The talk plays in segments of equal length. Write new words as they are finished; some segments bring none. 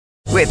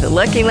With the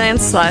Lucky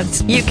Land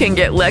Slots, you can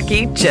get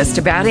lucky just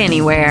about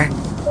anywhere.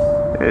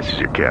 This is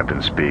your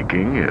captain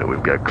speaking.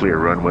 We've got clear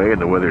runway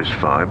and the weather's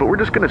fine, but we're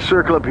just going to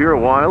circle up here a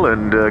while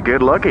and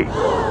get lucky.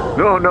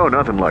 No,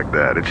 nothing like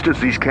that. It's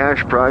just these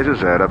cash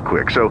prizes add up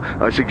quick. So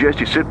I suggest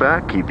you sit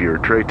back, keep your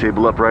tray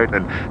table upright,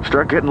 and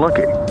start getting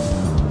lucky.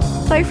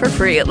 Play for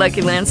free at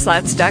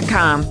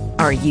LuckyLandSlots.com.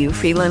 Are you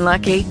feeling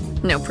lucky?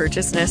 No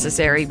purchase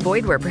necessary.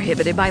 Void where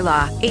prohibited by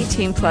law.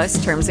 18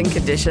 plus terms and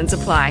conditions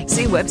apply.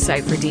 See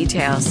website for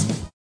details.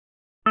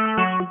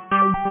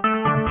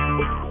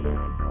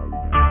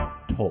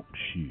 Talk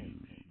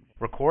shoes.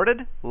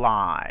 Recorded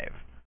live.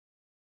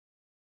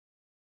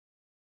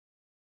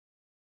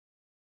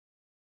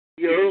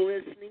 You're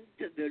listening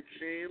to the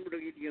Jam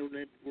Radio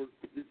Network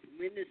with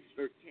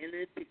Minister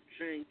Kenneth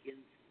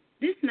Jenkins.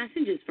 This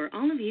message is for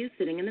all of you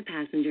sitting in the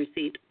passenger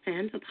seat.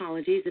 And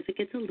apologies if it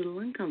gets a little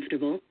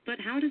uncomfortable, but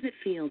how does it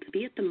feel to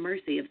be at the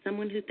mercy of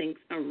someone who thinks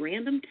a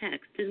random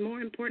text is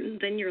more important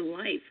than your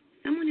life?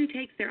 Someone who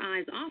takes their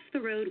eyes off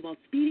the road while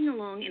speeding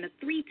along in a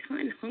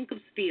 3-ton hunk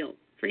of steel.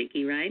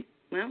 Freaky, right?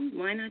 Well,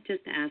 why not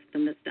just ask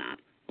them to stop?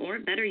 Or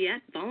better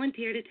yet,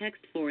 volunteer to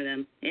text for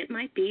them. It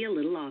might be a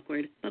little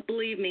awkward, but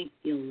believe me,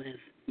 you'll live.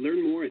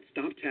 Learn more at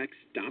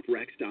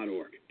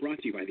StopTextStopWrecks.org. Brought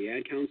to you by the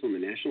Ad Council and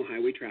the National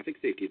Highway Traffic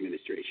Safety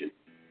Administration.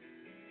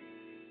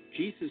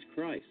 Jesus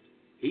Christ.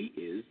 He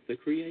is the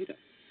Creator.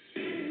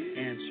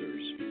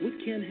 Answers with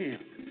Ken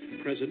Ham,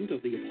 president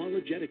of the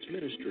Apologetics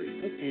Ministry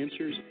of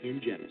Answers in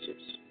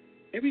Genesis.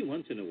 Every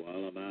once in a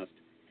while I'm asked,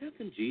 how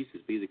can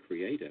Jesus be the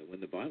Creator when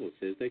the Bible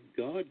says that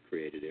God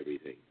created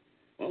everything?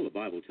 Well, the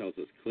Bible tells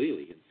us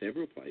clearly in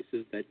several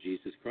places that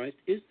Jesus Christ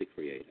is the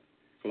Creator.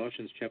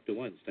 Colossians chapter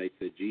 1 states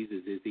that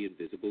Jesus is the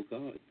invisible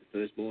God, the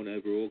firstborn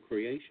over all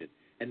creation,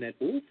 and that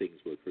all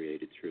things were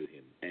created through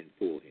him and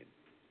for him.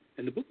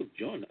 And the book of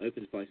John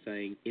opens by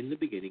saying, in the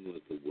beginning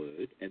was the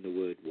Word, and the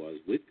Word was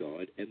with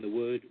God, and the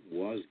Word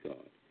was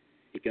God.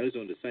 It goes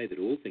on to say that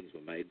all things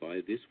were made by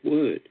this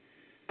Word.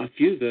 A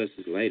few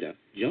verses later,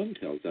 John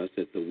tells us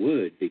that the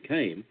Word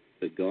became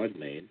the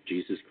God-man,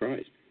 Jesus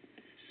Christ.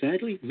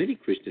 Sadly, many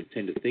Christians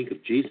tend to think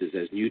of Jesus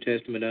as New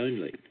Testament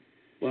only.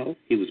 Well,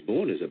 he was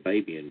born as a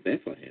baby in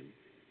Bethlehem,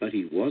 but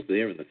he was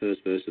there in the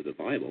first verse of the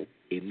Bible,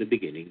 in the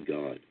beginning,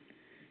 God.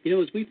 You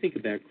know, as we think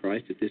about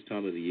Christ at this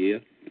time of the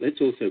year, let's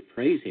also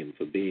praise him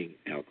for being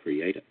our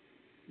Creator.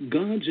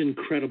 God's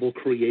incredible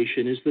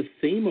creation is the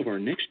theme of our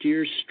next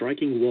year's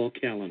Striking Wall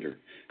calendar.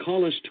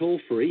 Call us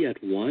toll-free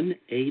at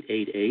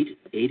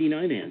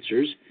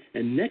 1-888-89-ANSWERS,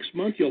 and next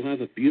month you'll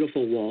have a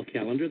beautiful wall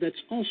calendar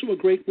that's also a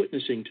great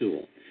witnessing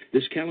tool.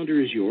 This calendar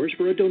is yours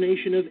for a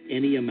donation of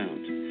any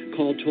amount.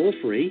 Call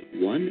toll-free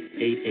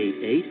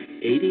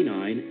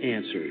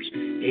 1-888-89-ANSWERS,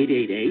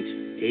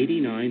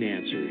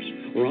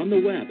 888-89-ANSWERS, or on the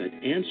web at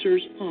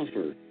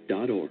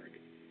answersoffer.org.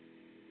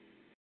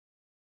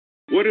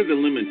 What are the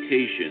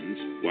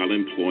limitations while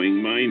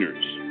employing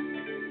minors?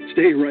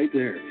 Stay right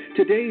there.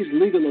 Today's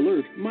legal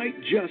alert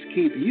might just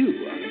keep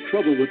you out of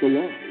trouble with the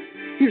law.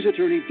 Here's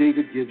attorney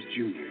David Gibbs,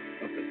 Jr.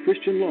 of the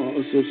Christian Law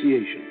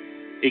Association.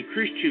 A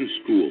Christian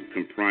school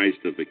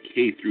comprised of a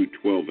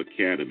K-12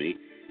 academy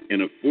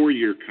and a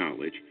 4-year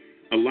college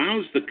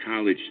allows the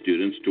college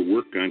students to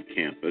work on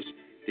campus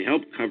to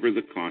help cover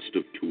the cost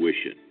of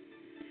tuition.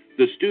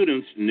 The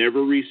students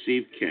never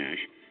receive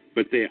cash,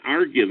 but they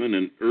are given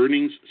an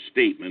earnings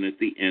statement at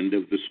the end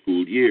of the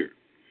school year.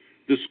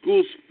 The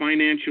school's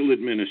financial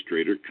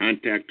administrator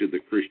contacted the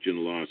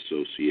Christian Law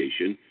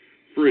Association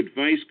for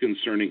advice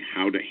concerning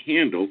how to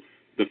handle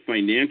the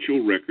financial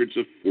records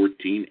of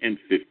 14 and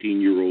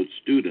 15-year-old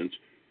students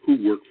who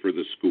work for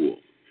the school.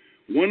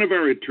 One of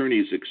our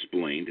attorneys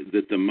explained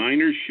that the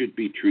minors should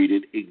be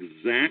treated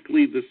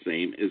exactly the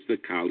same as the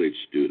college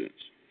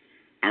students.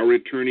 Our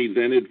attorney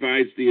then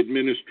advised the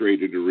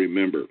administrator to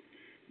remember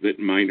that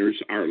minors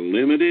are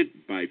limited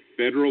by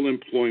federal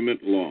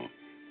employment law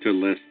to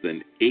less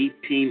than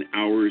 18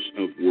 hours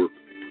of work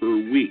per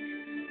week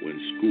when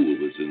school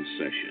is in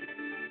session.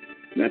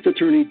 That's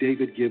attorney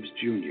David Gibbs,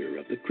 Jr.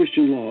 of the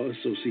Christian Law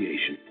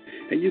Association.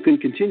 And you can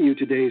continue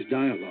today's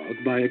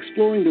dialogue by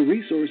exploring the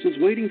resources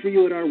waiting for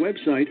you at our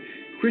website,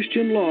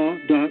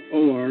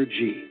 christianlaw.org.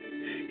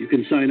 You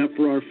can sign up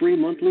for our free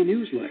monthly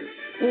newsletter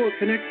or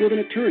connect with an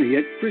attorney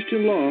at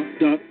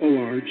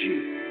christianlaw.org.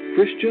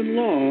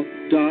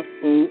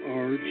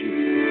 christianlaw.org.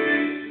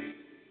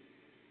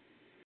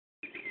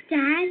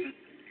 Dad,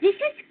 this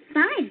is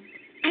fun.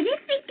 I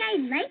didn't think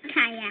I'd like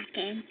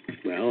kayaking.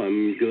 Well,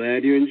 I'm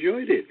glad you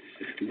enjoyed it.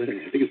 But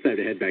I think it's time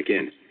to head back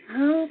in.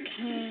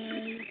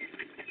 Okay.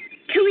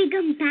 Can we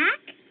go back?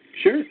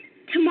 Sure.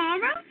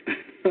 Tomorrow?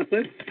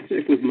 Let's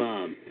stick with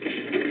Mom.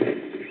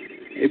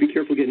 Hey, be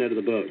careful getting out of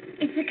the boat.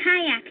 It's a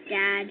kayak,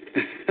 Dad.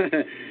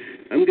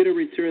 I'm going to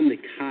return the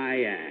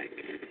kayak.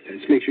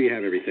 Just make sure you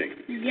have everything.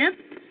 Yep.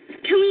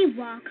 Can we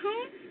walk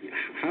home?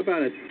 How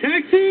about a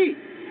taxi?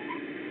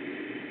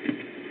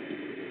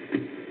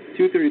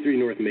 233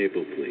 North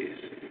Maple, please.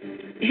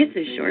 It's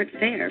a short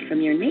fare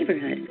from your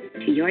neighborhood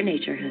to your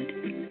naturehood.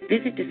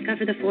 Visit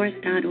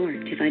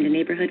discovertheforest.org to find a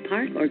neighborhood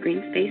park or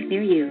green space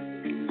near you.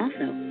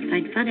 Also,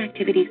 find fun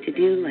activities to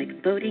do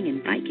like boating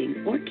and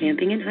biking or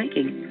camping and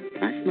hiking,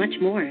 plus much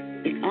more.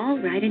 It's all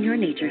right in your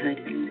neighborhood.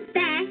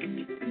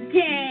 Best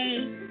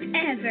day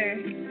ever.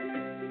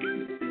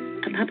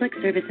 A public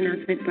service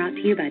announcement brought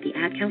to you by the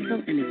Ad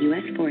Council and the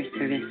U.S. Forest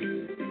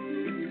Service.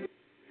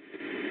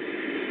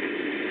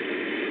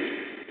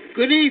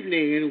 Good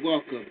evening and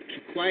welcome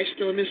to Christ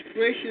on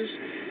Inspirations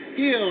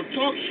here on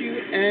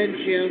TalkShoe and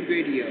Jam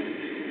Radio.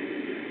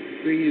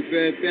 Bringing you the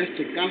very best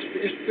of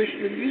gospel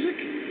inspirational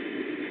music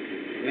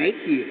right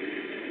here.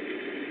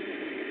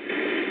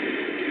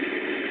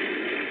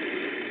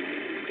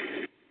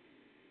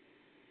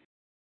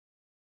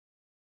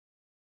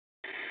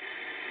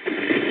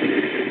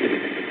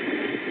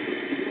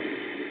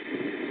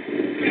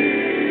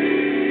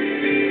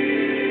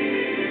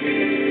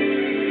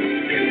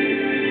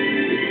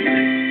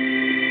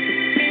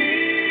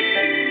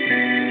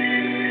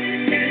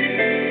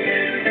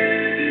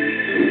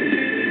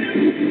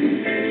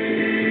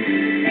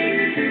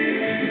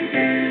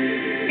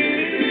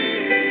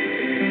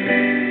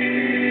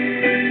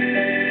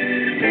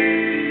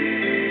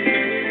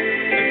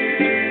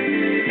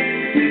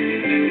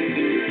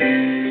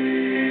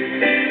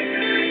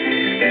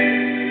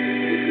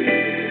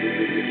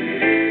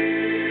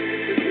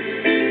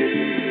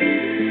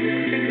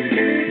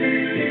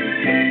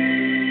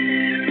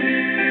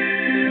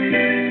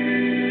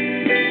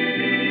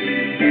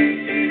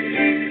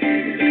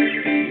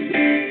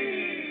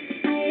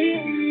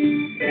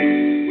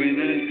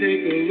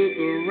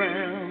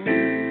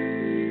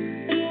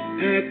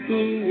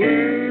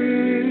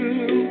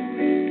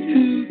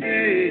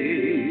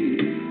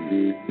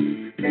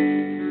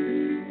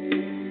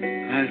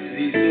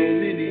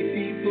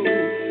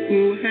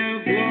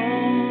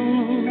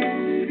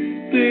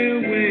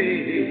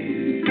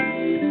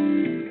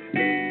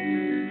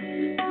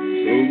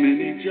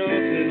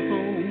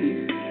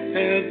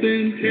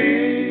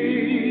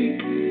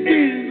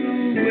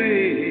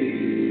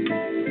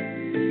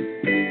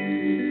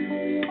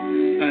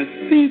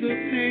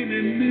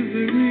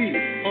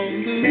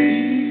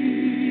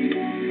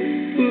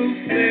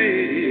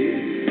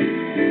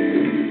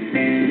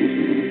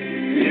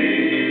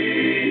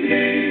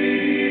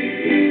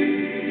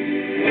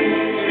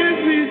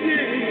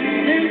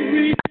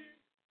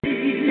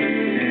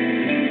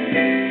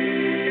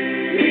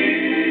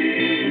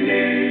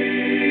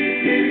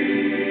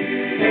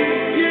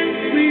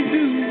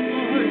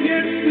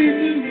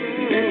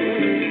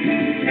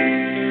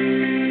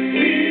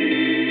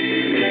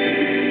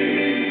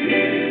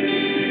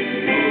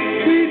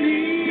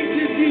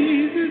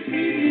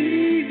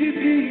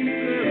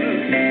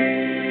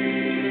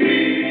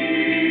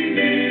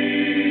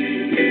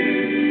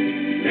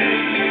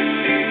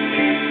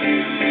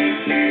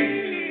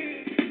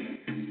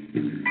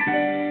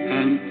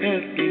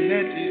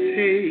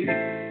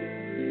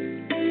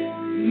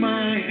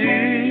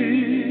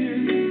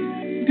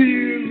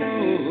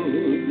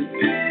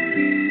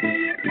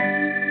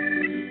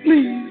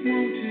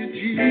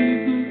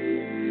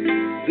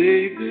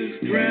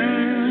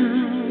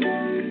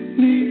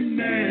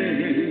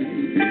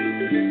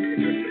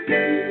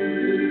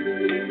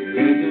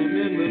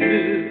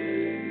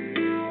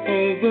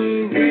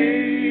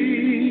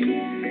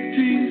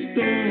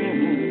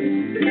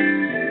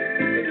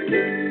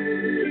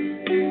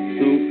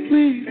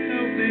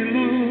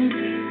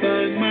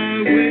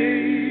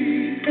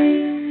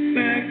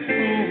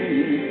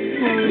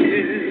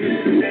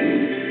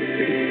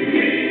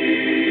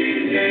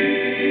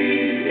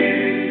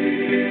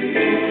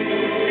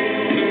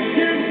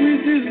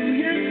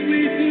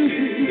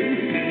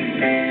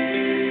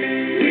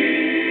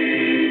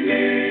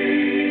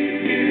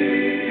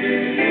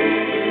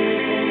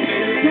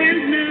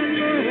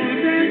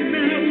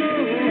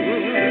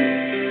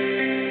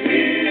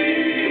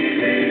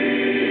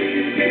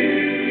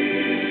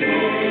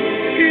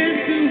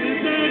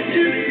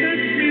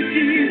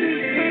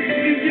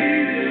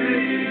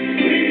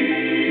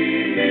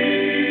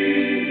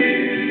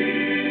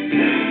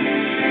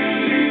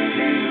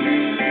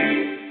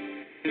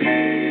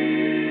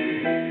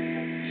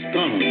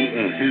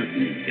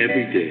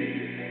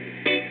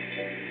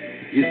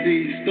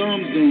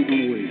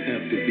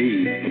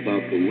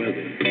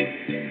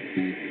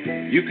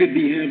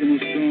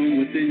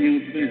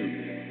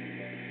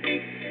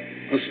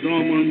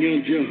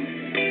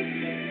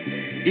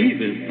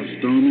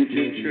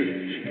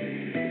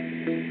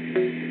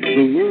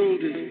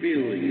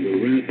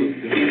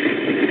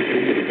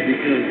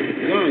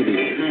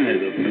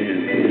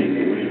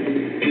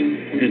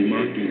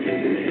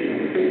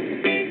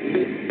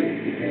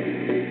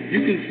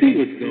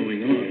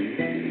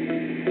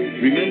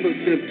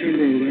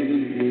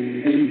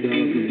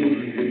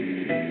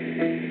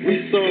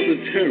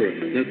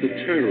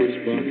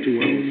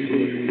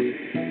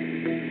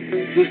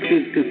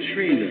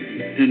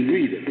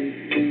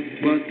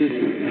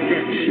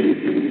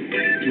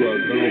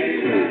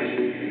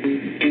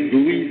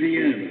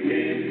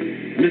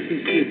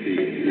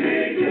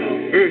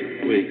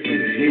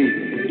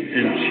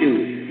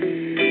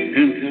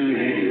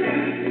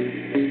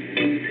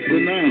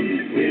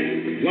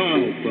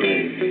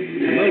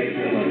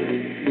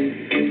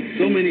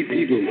 many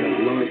people have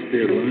lost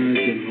their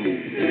lives and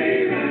homes,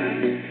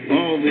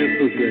 all their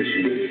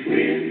possessions,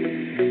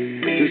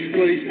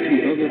 displaced to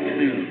other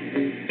towns,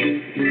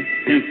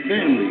 and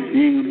families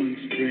being among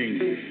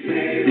strangers,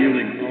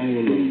 feeling all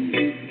alone.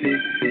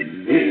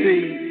 You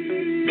see,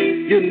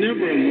 you're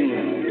never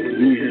alone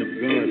when you have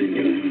God in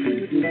your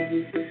heart.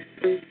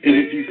 And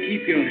if you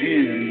keep your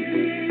hand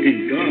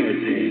in God's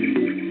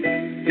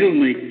hand, He'll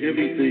make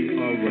everything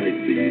all right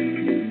for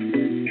you.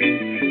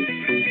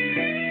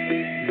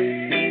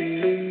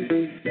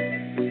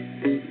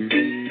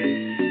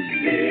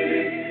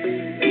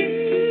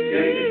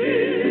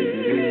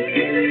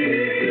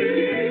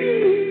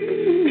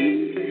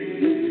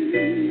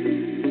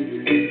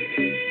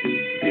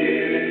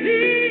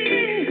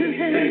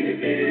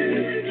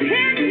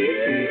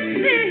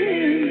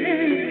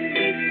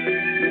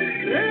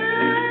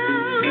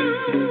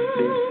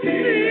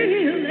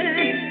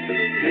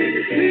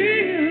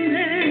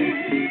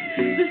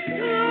 The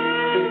storm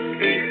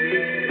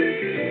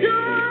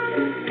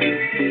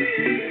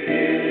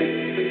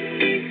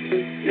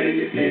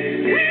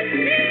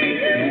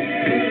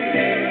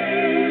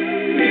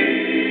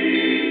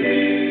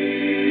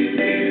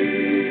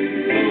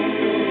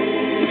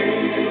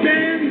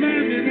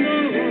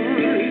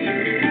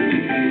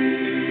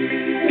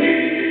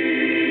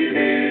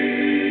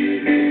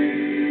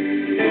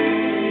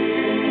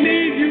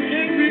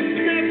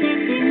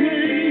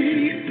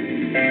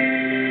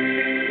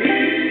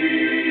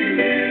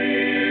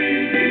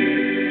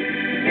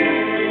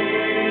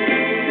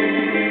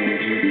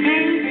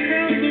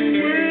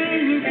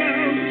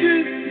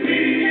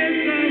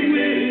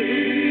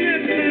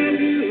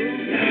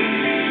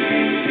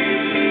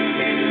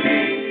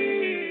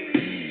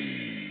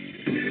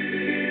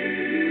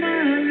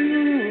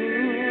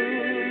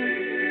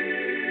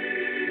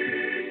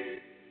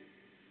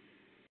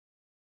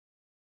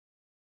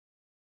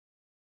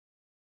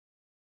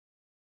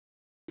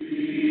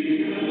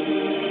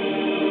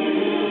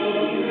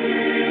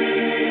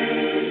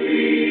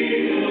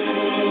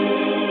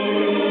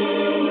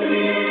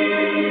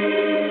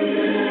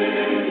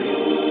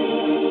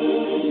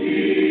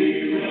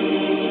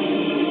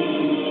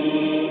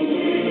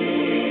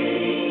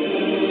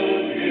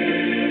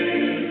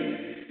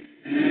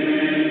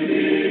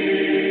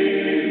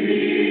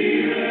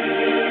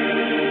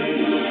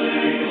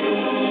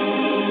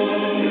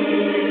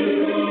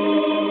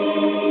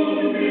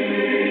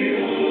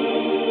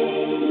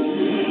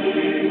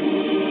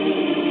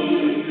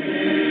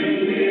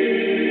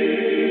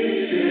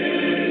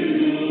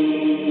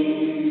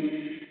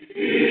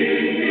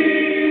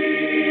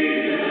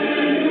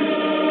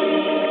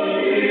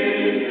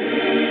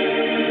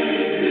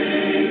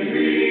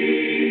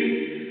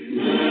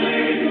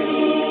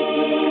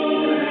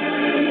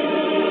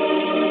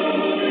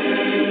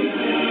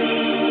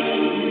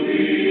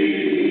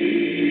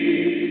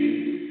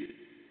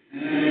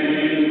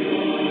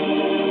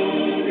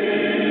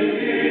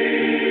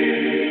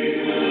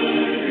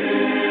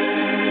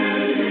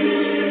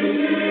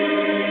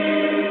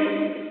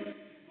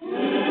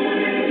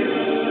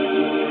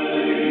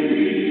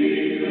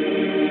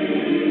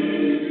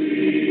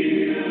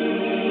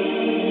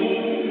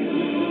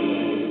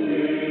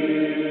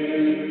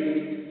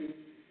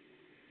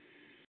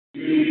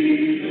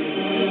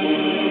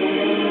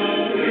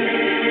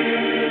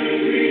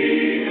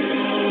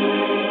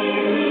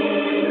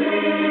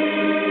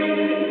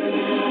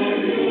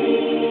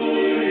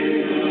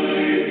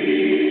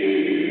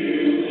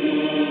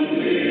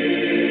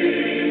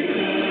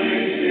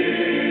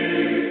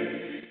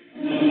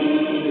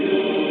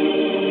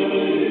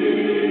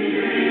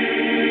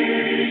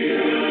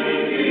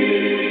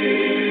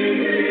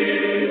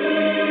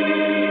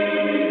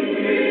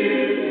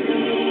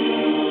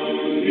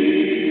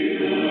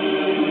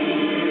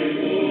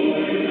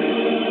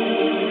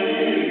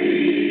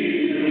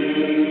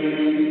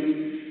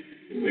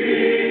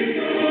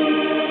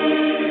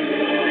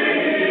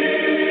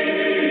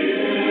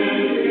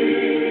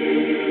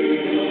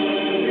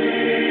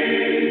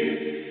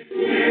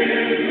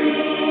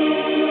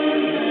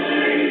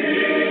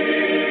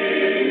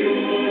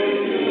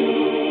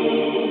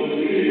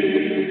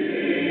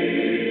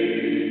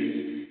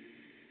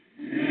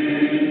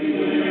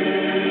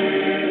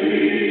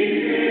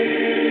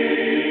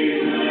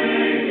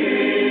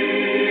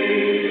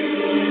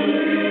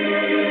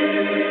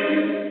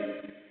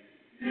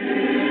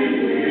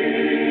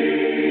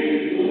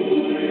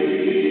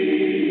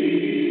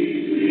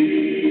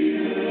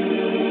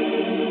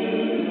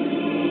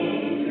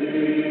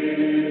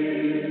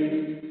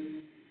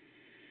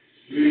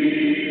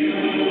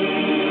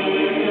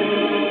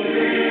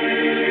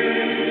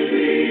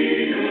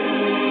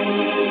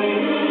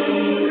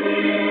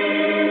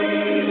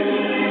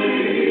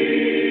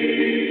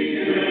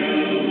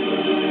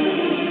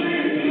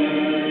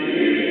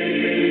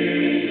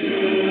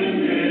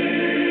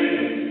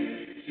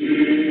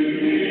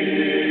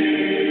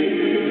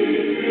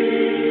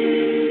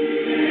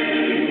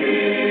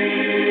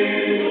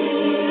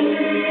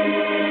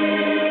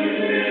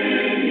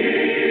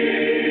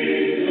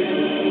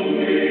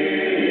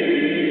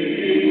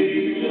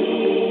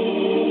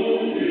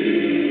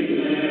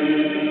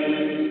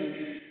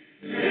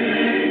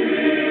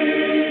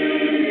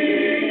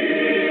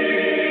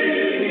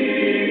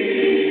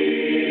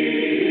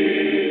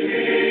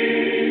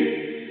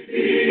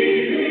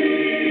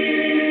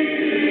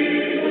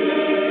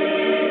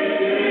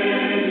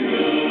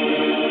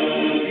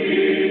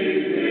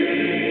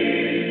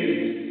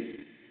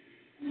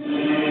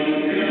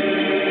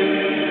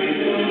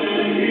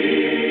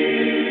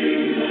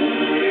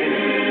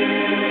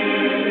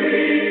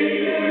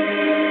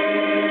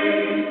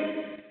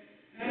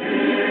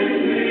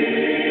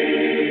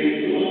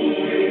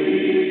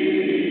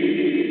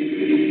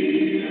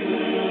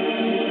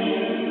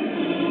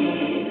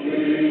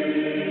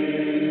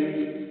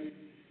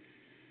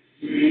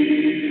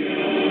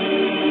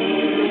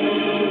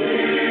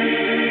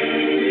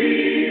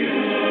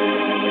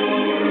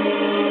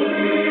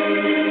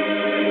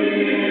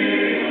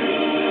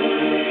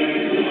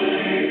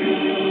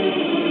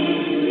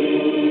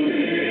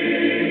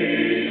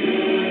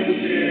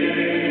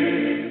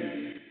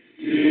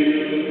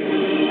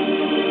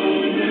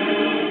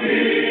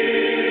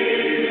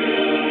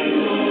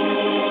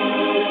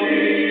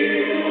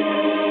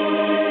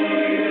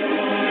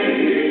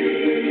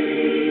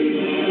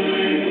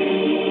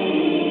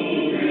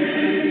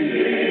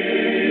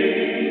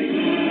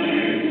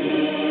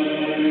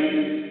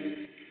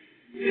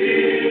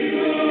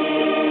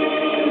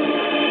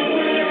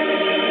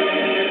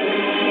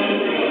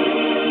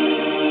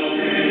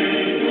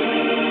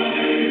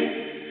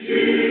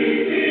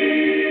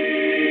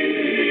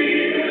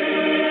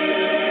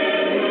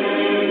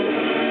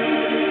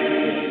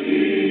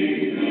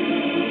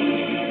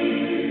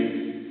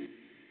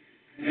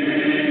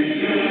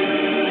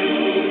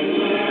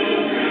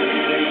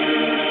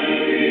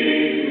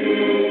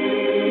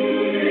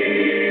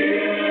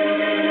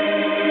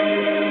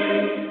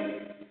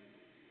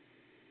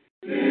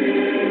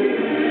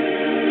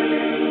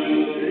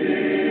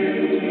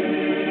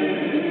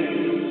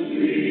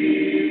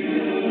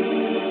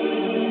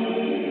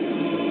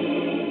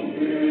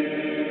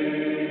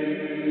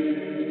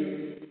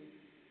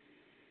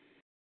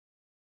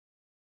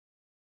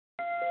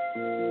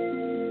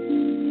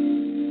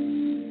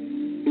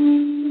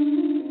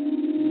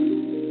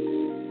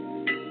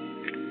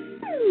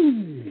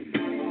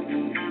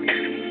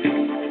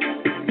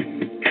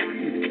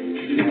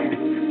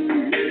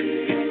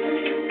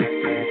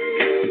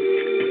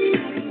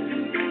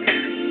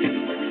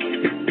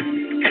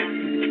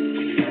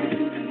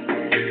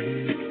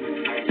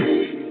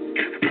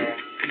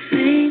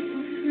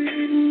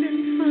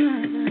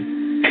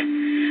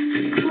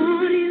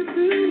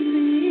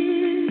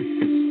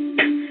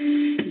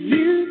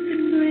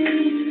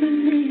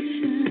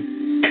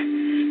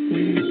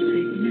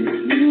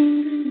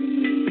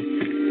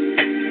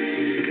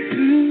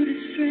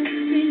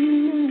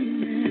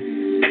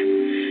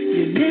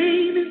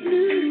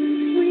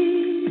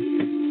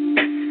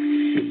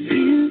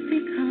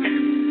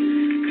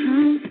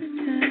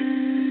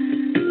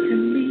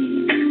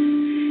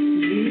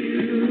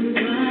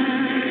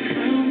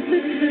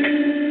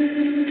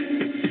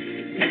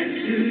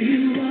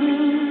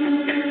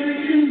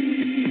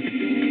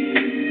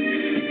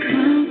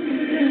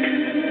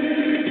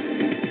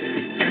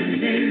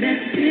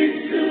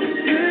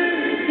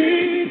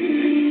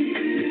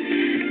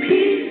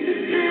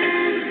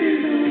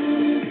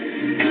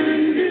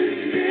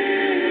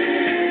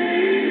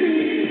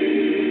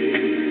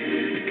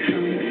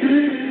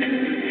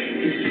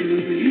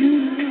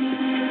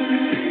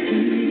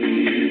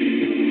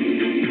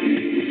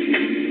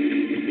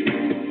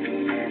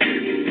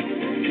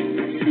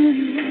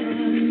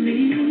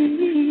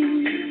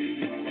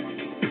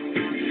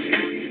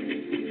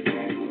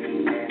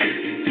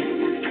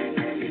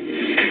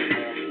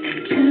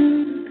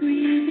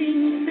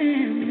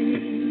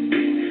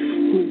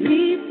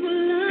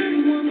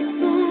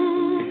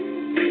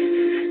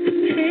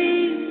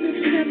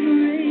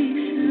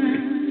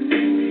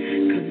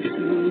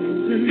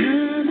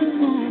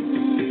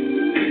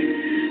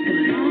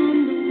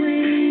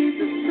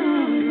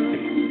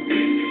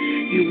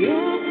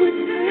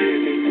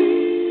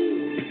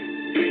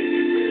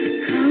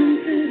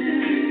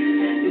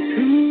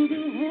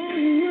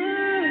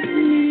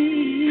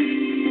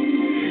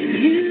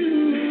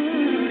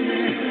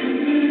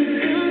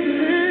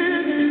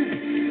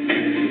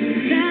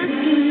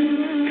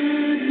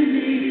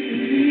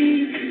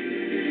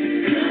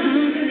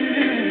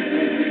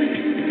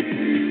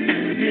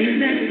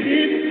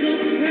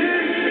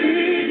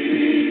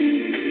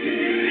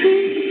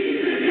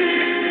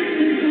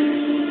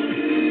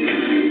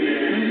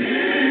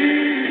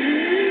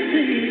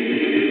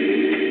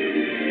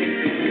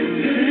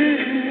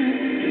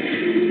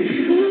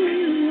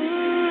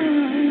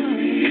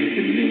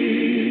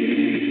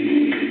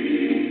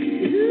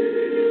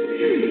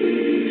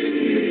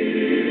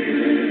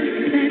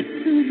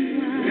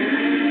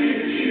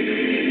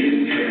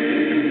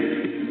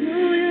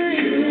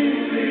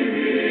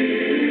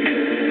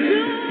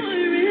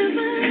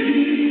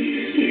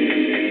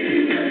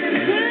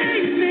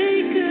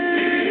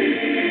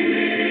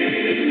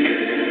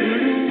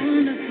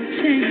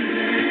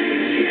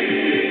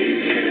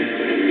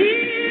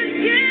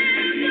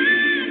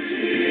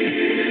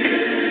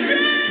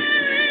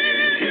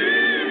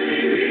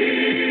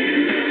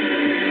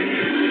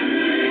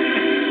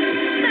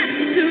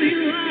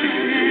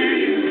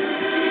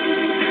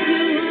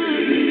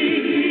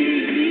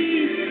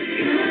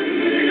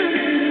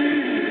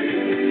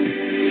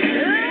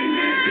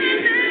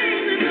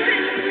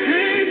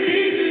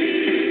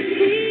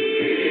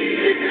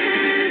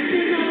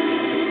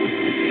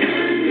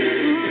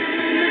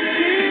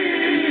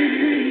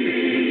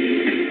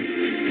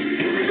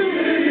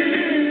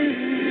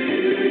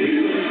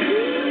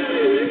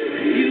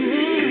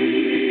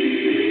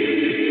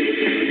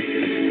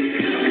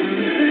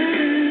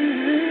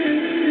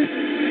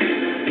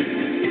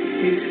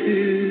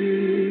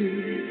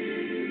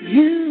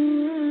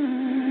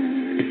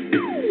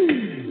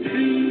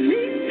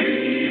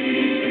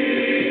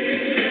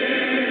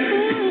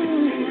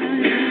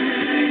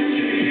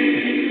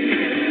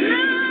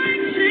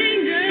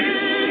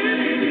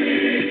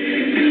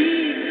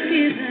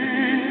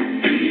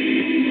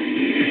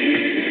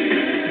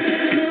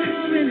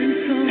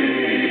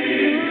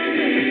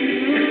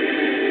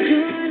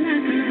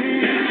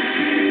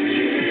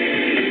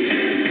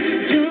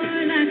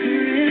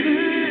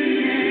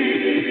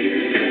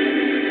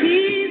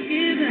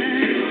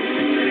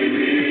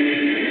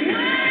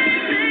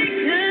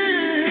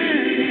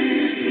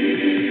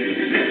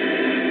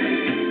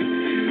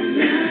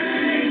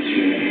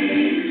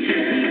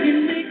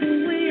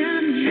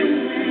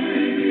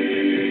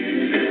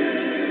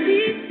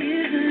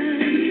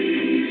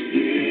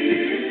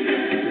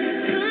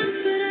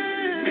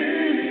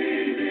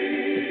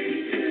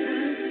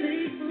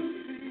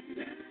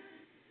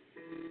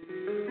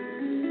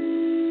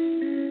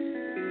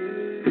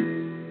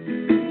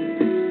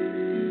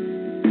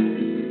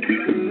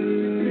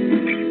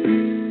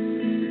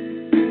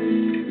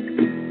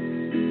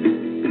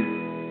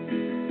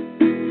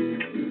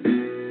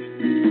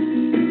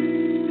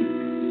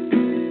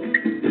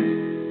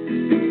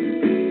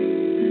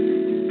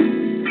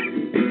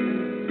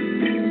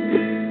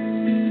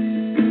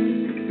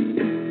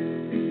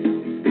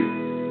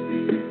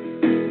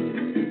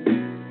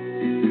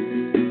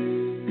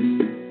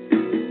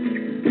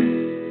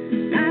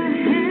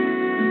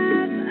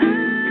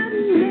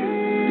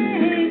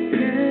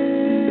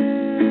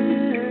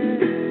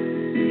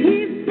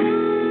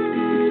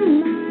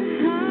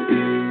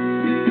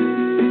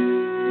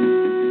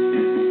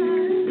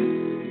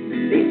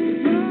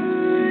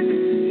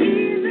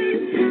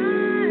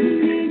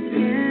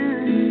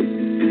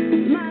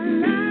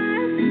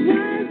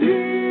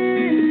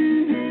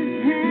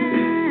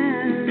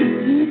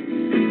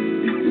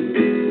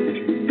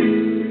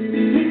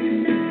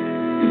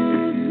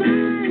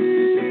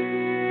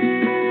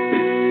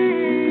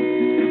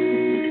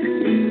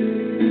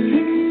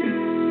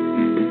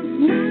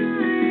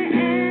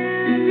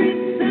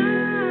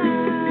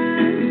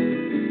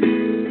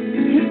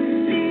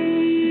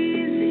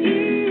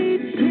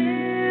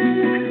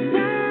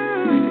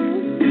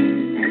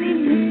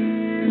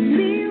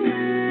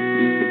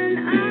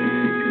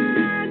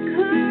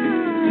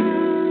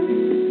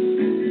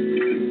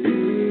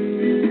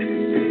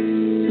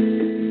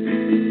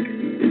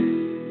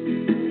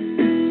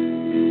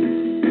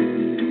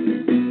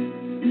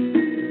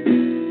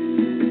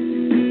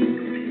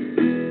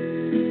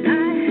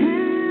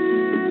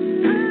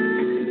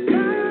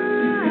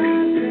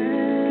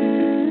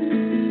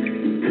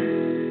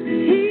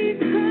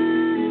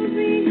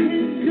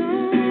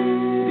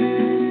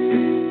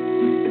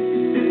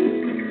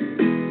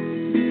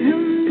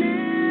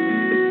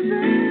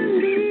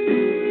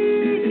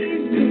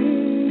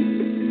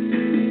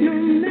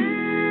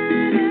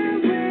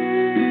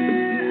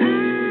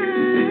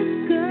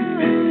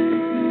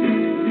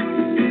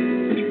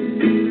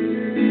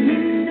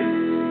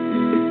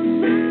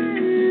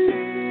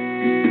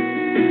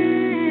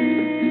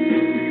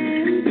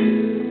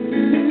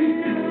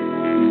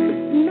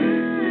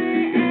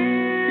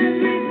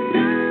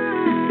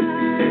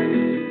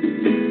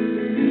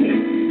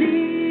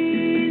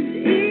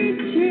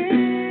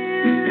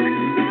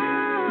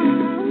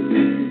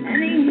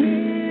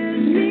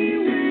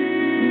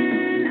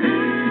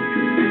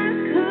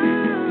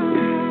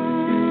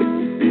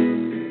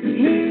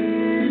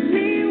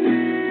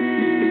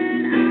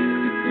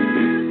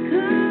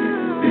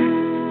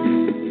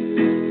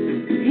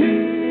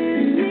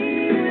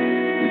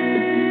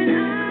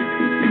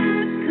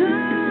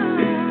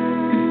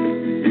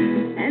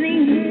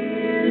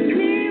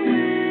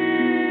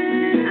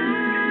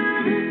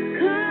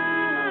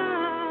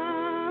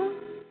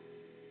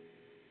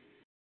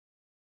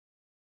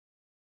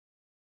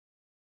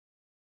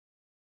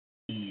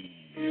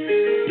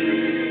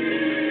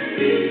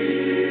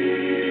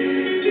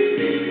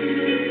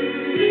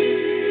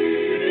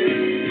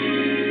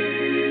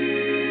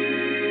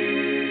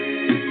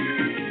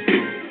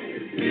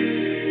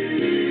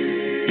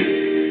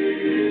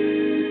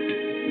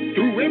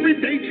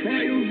everyday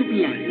trials of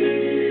life,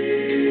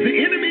 the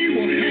enemy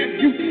will have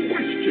you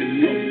question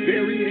your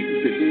very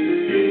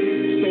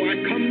existence. So I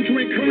come to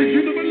encourage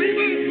you, the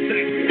believer,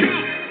 that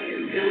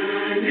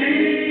God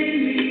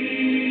made me.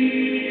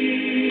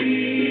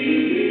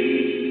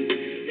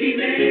 He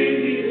made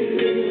me who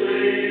I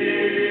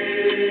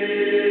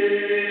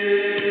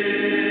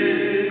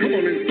am. Come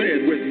on and say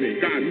it with me.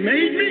 God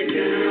made me.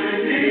 God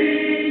made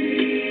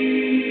me.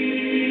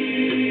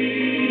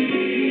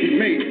 He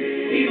made me.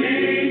 He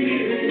made me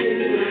who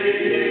I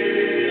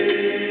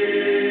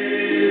am.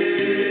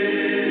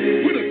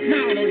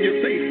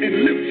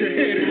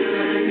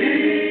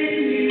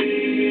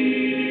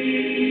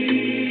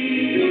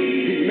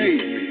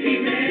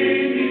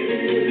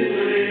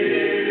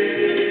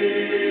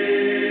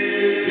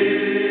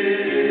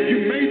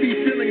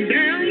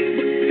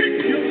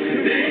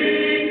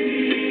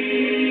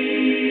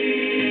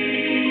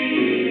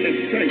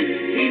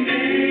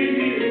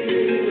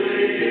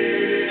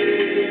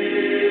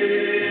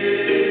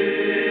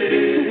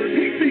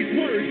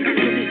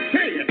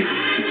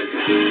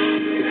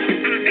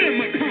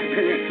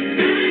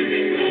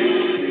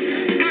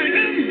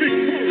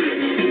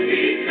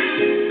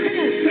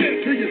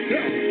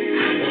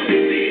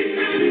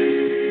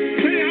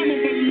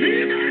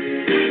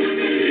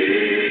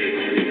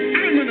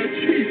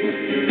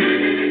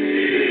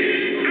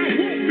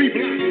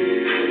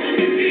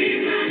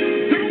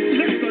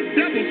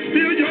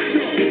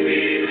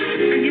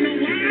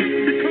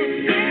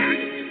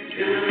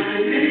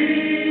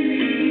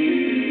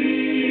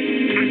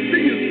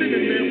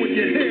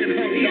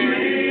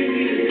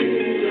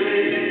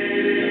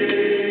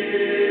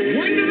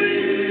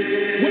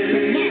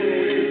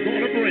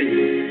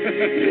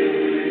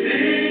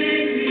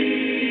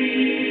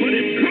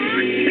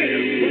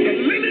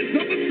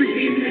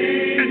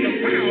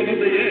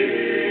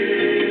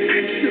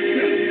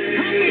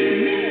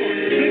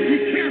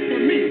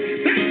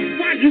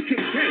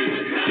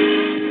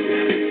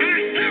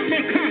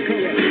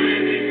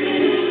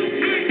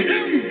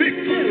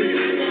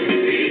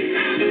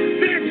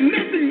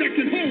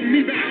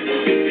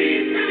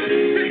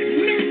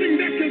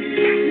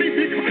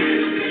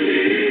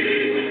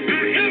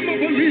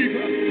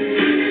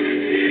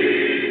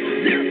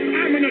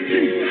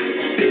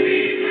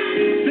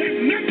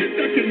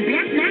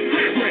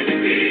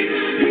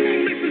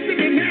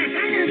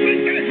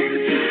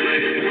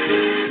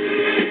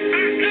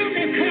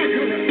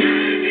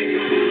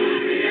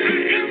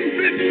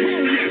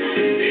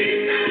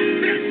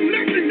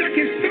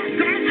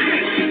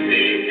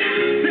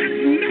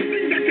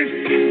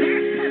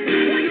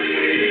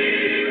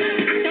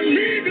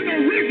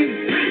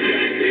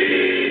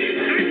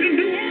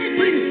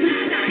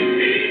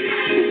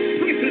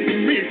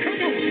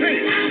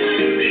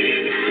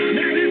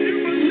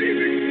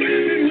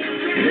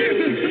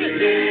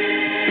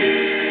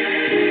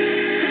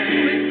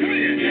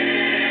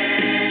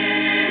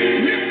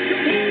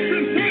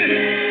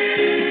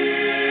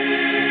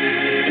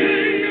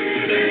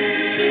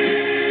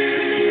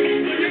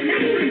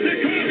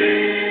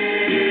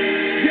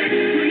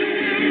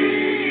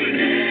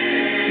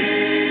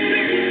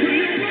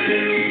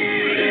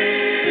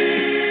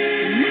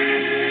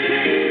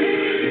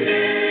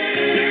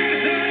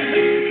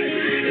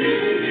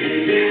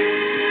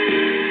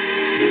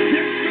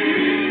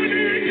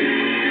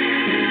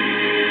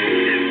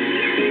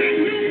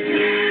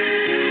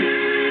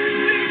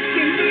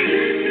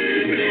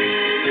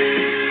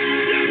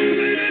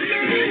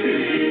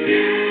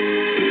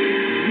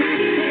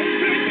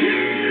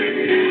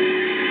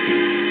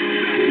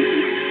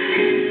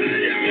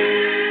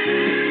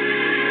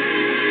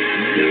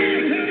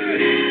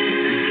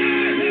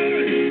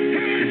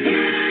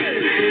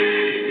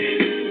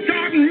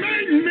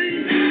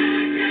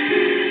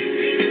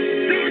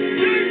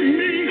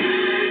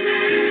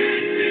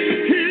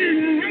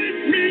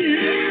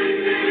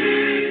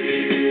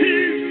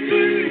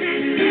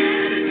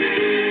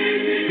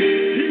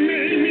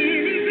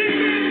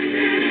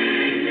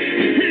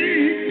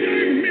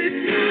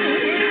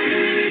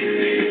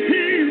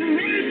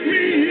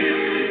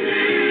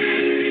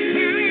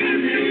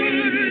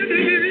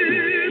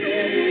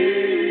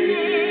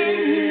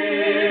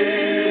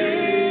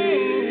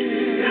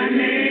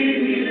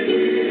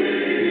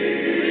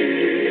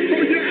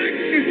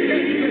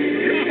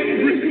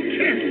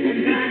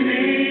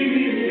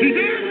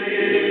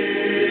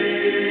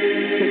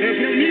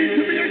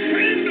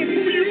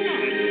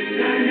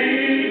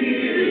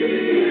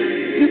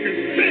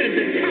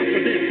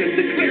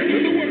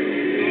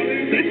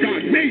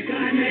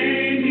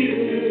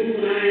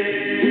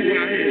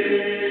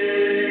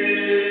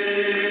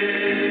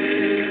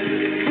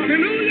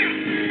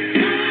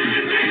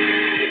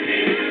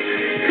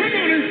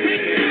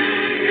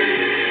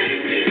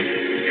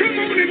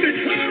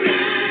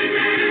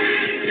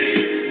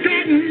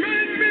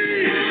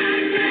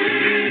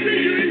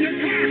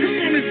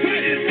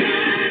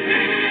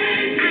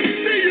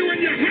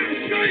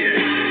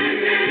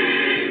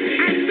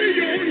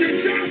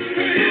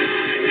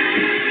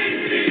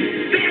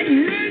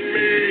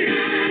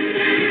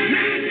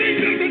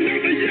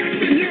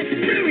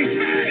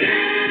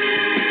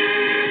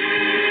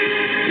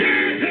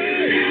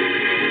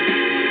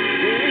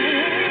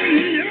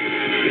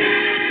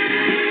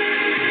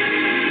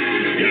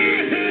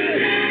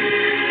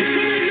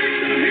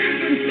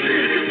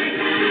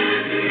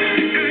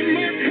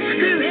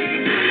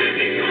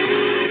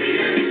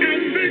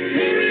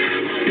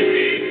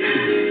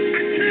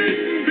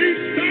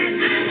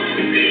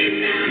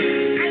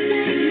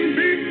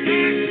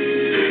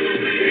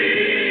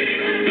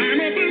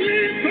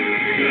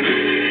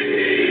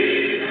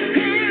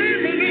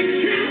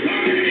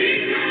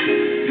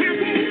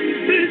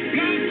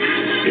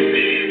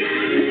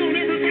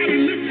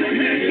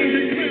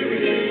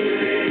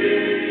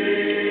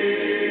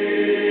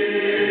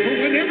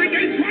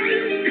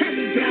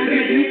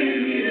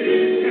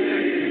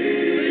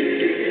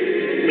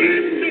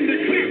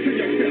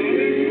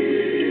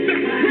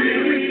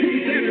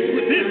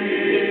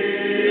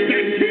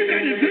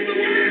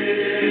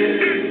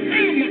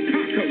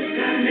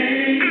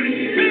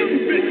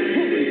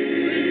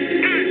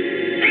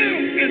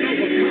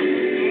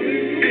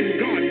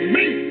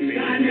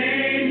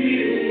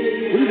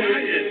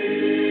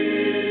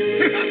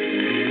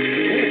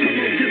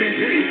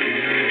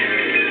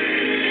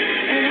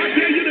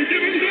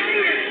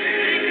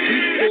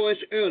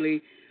 voice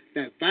early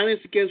that violence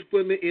against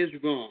women is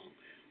wrong.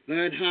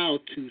 Learn how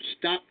to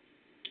start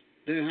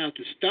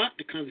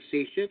the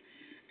conversation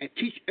at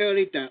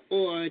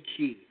teachearly.org.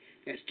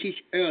 That's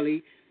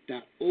teachearly.org.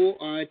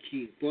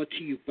 Brought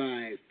to you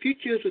by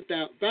Futures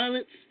Without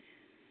Violence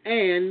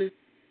and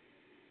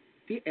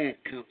the Ad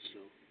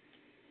Council.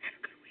 Have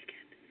a good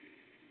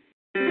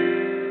weekend.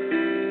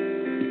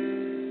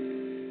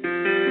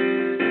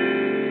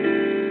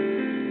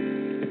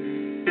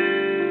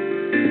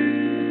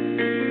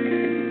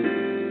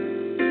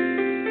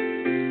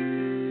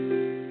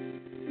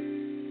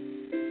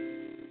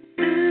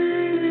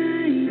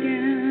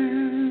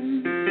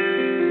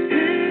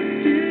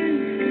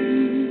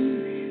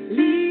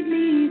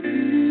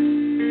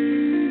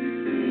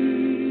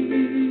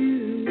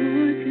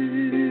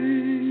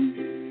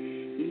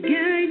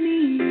 Guide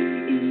me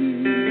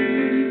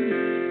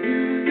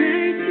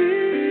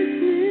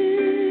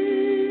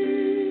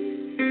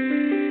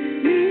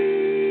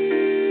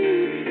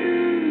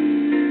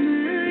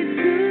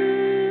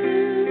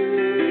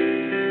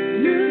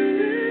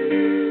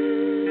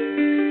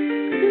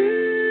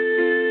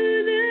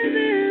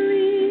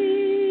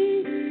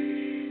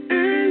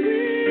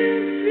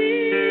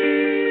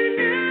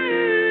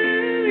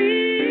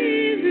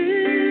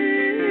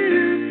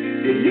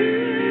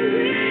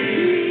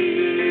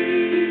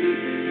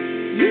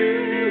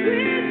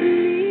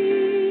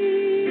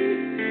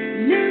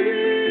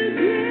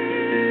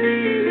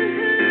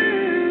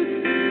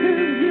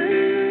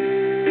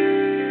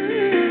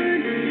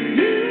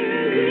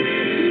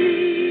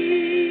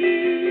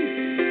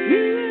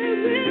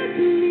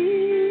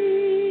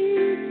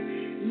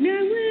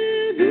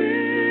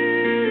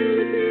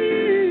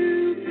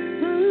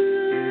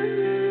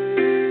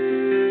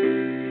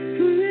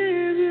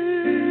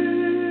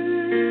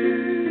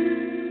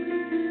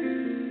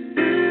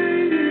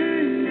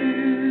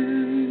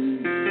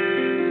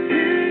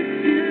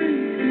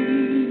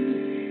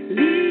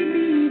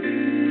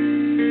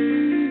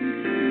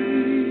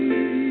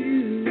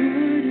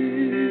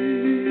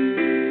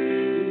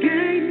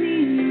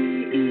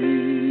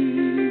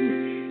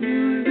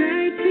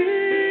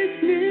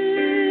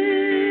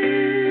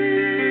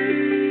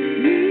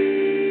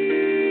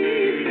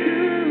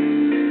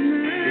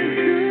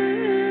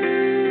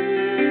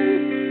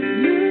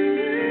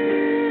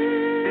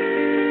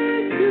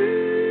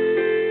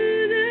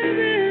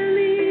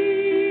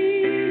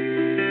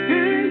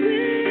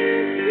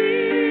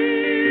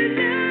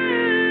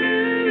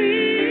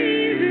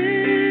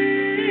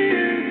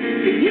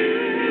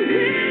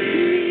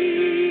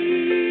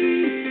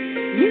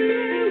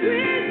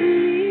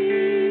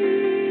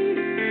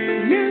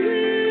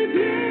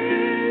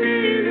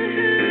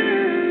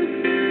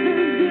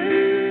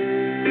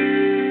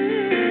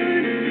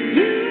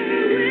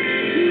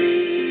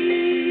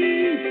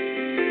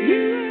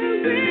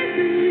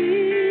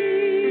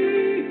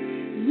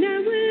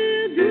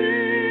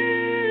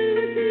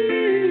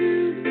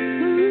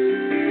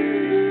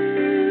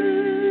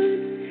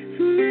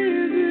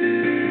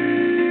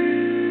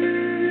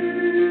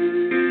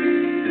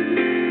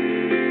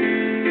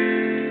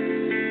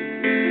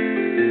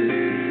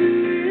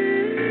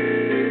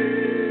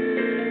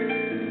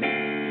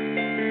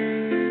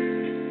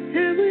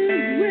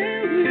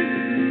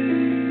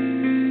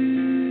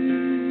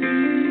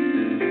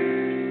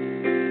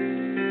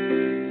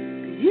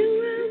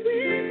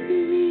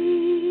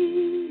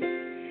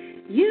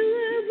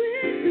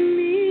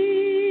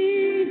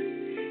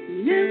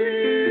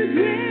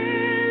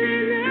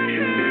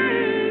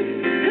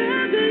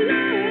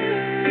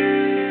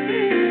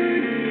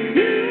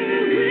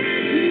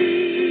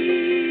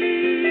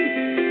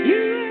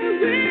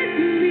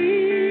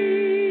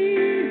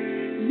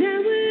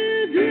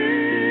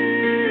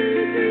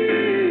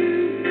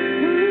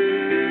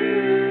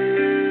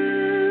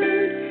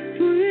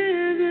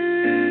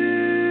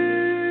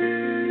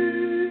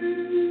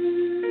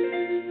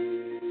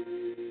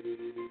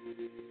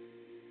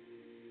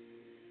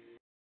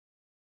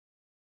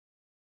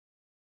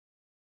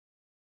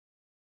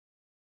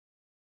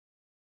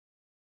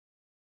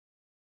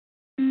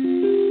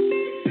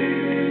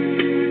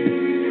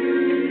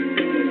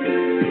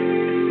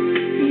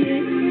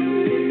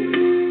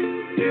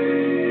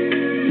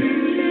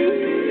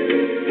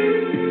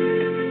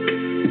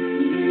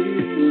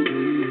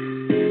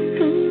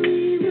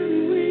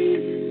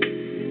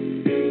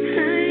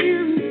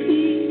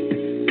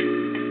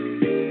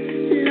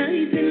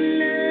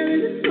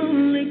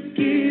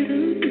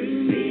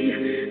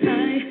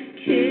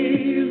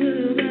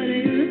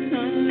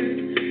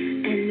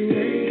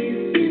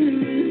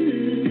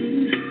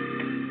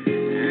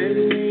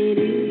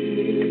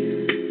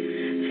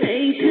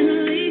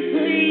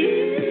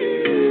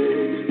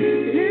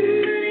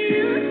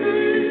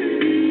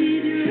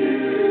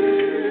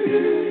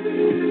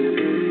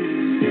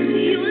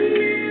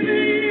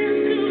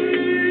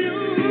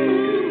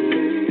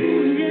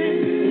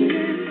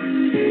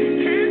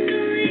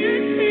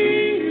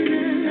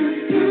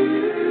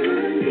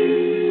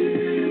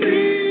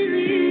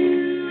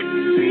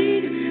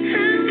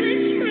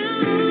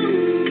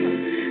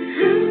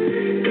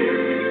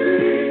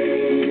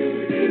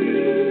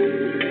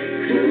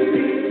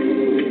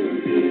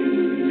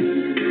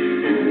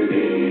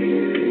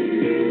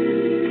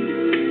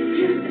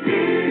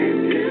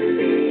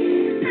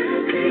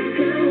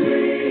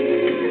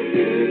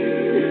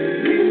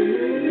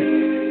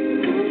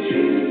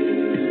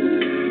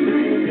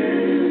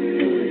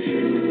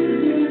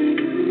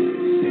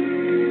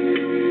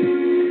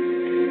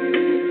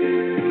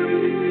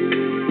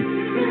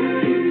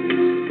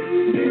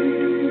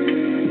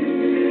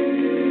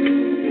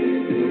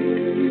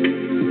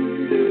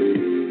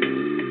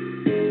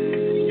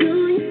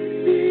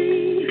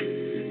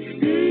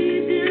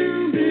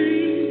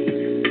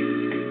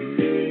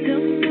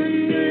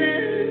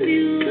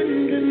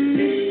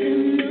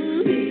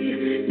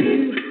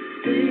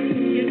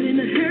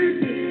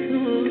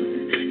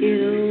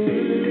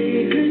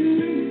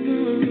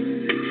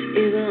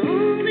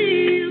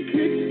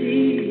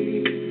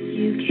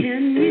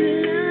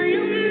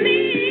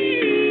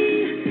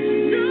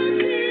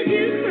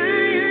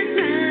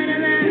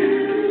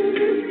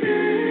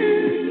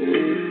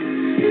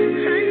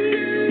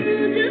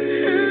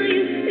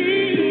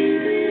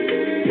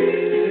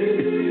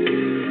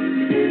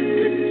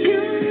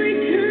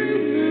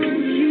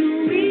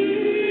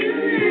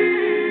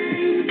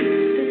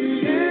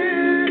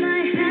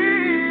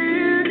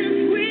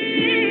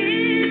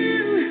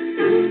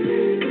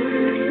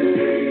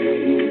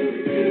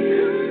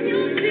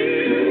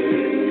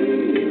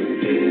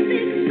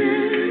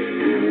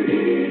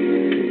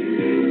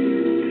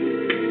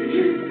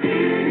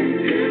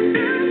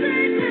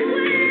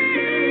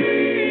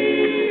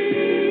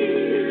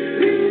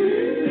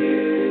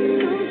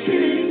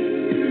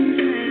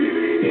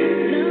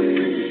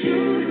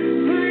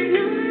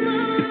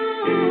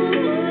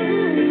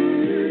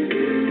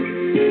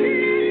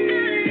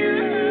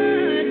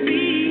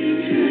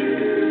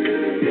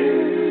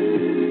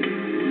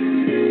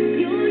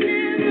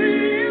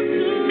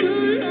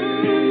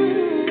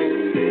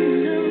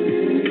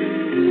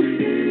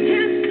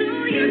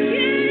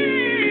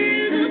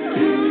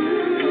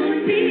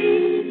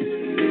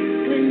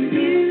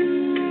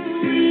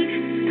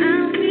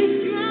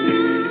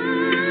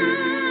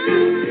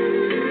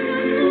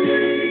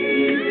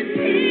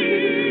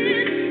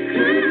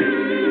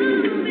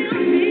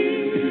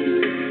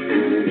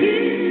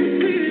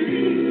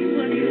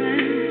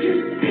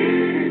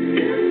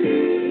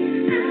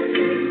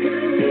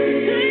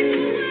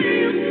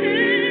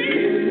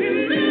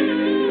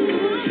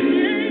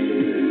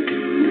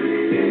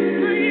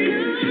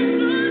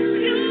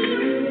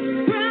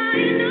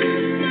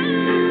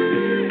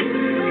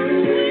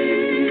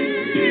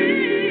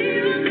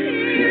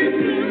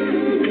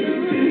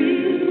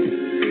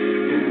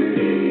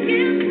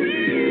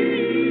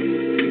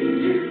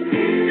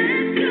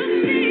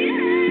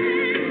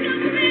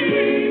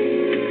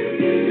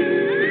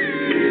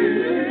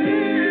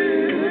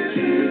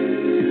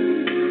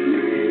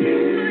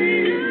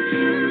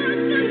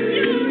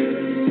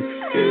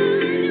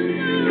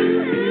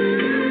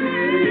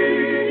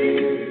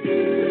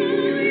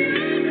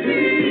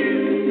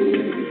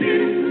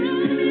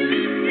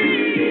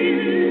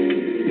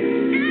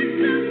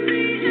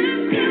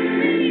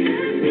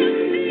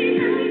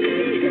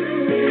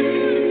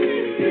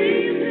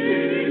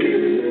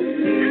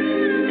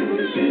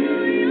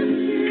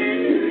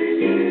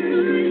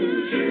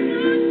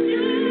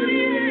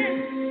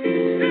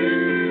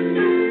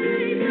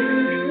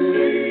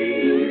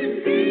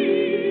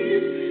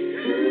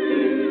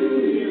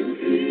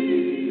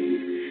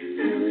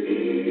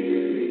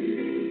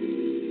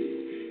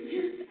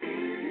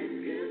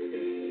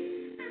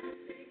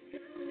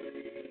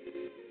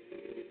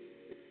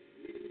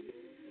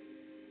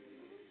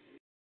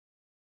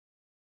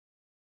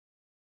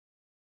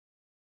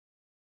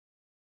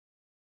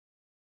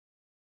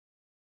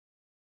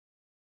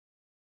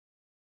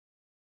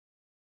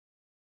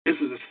This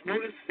is the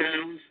smoothest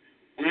sounds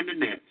on the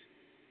net.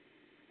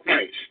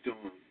 Quiet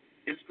Storm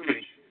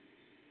Inspiration.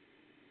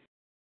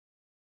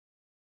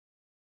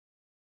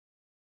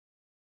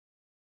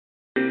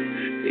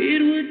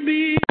 It would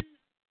be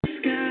a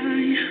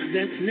sky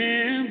that's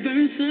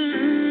never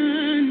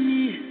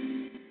sunny.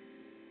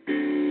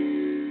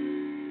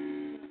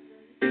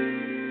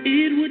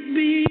 It would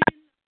be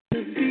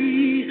a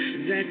bee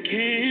that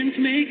can't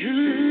make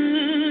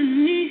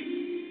honey.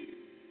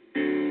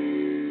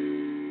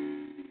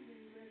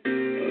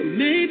 Or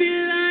maybe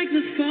like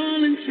the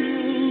falling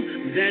snow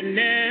that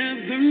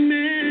never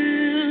melts.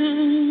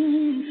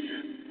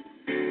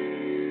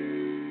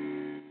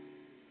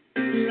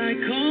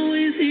 Like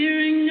always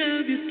hearing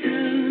of your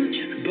touch,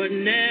 but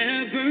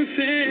never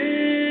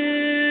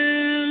fails.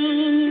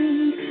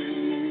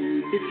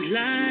 It's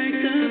like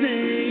the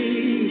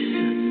bass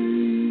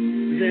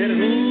that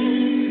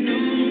holds no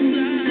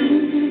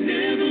doubt.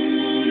 Never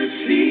wanna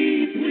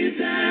sleep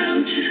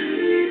without you.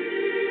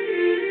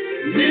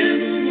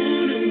 Never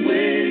wanna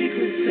wake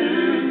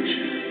without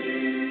you.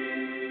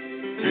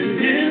 I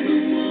never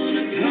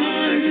wanna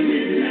part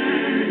with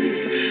life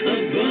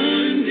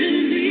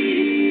abundantly.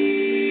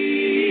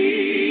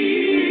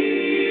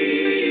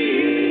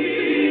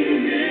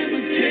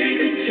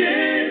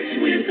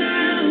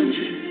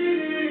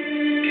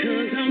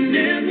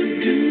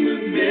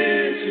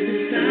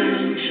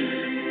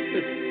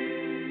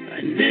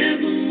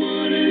 Never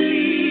wanna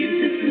leave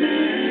this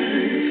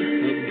life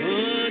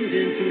abundantly.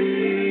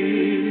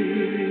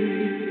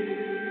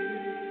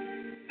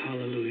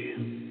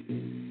 Hallelujah.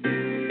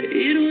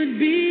 It would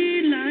be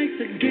like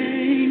the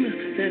game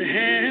that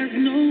has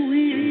no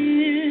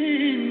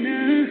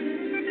winner.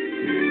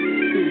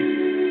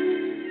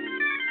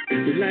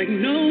 Like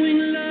knowing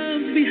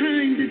love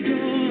behind the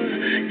door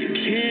you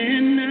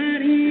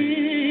cannot enter.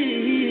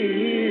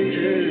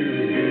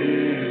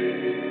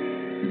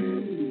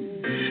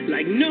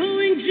 Like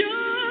knowing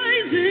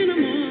joys in the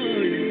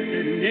morning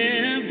that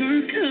never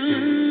come.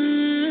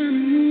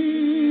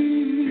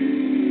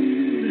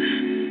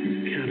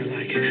 Kinda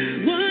like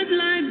what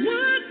life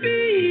would be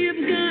if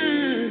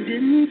God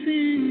didn't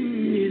send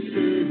His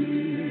Son.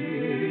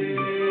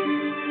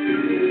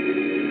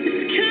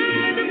 It's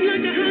kind of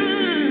like a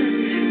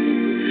heart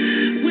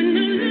when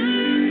the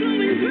love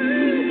flowing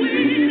through. When I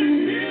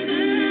never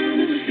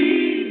wanna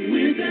sleep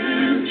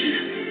without you.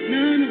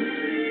 No, no,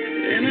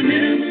 and I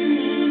never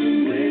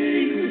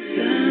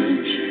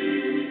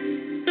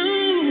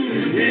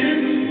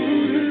never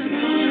wanna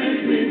part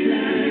with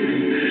life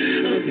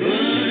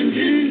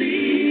abundantly.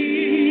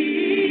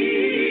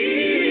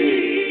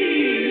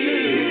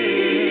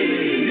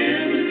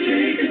 Never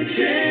take a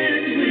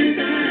chance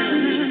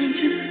without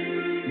you.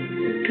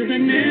 'Cause I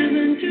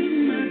never do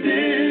my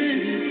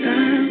best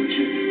without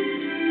you.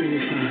 Oh,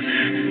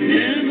 Father,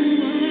 never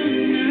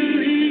wanna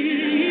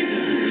leave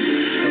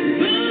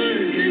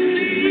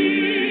abundantly.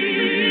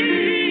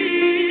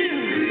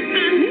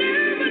 I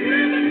never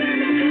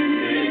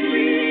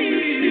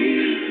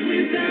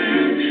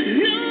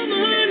no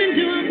morning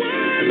do I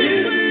want to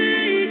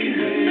wake.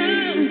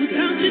 Oh,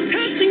 without you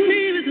touching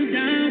me with the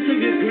doubts of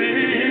your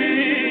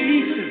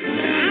grace.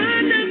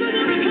 I never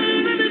want to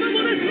part, I never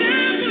want to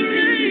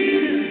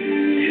separate.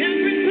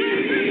 Every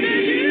person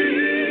that you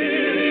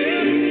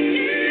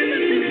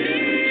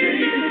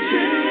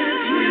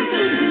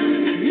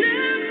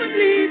never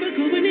leave or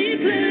go any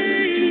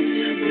place.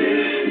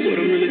 What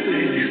I'm really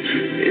saying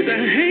is I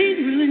hate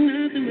really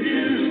nothing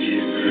without you.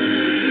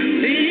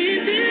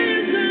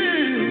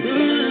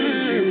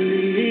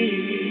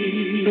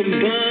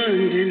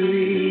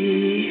 Abundantly,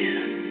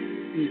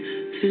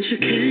 since you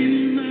came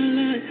in my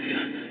life,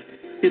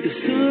 you're the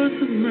source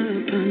of my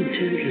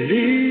abundant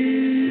living.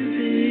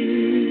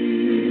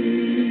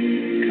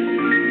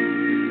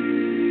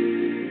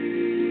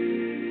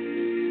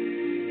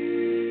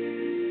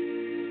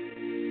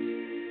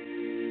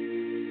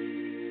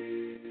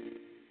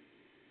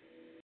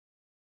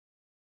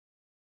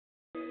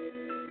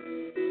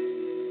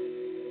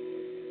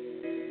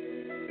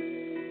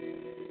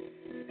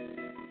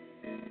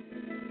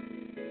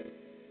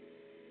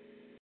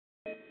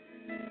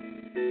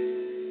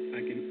 I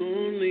can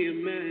only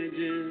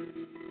imagine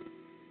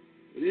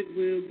what it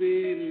will be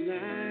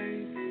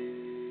like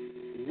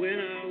when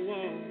I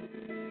walk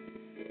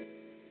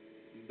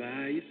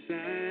by your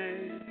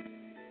side.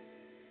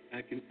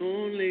 I can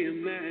only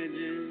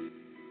imagine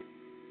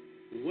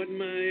what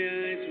my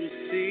eyes will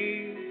see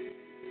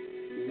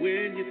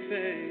when your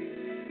face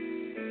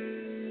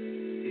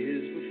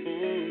is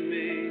before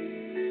me.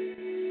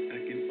 I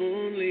can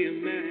only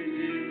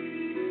imagine.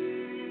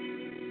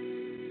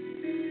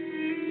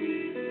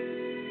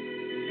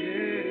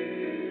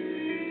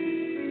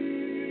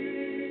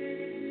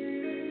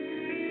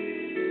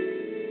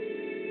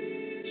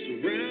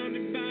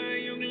 Surrounded by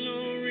your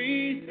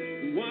glory,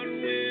 what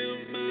will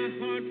my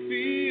heart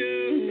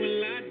feel? Will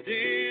I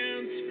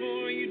dance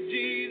for you,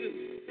 Jesus?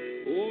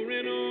 Or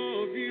in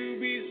awe of you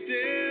be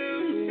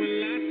still?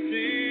 Will I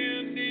stand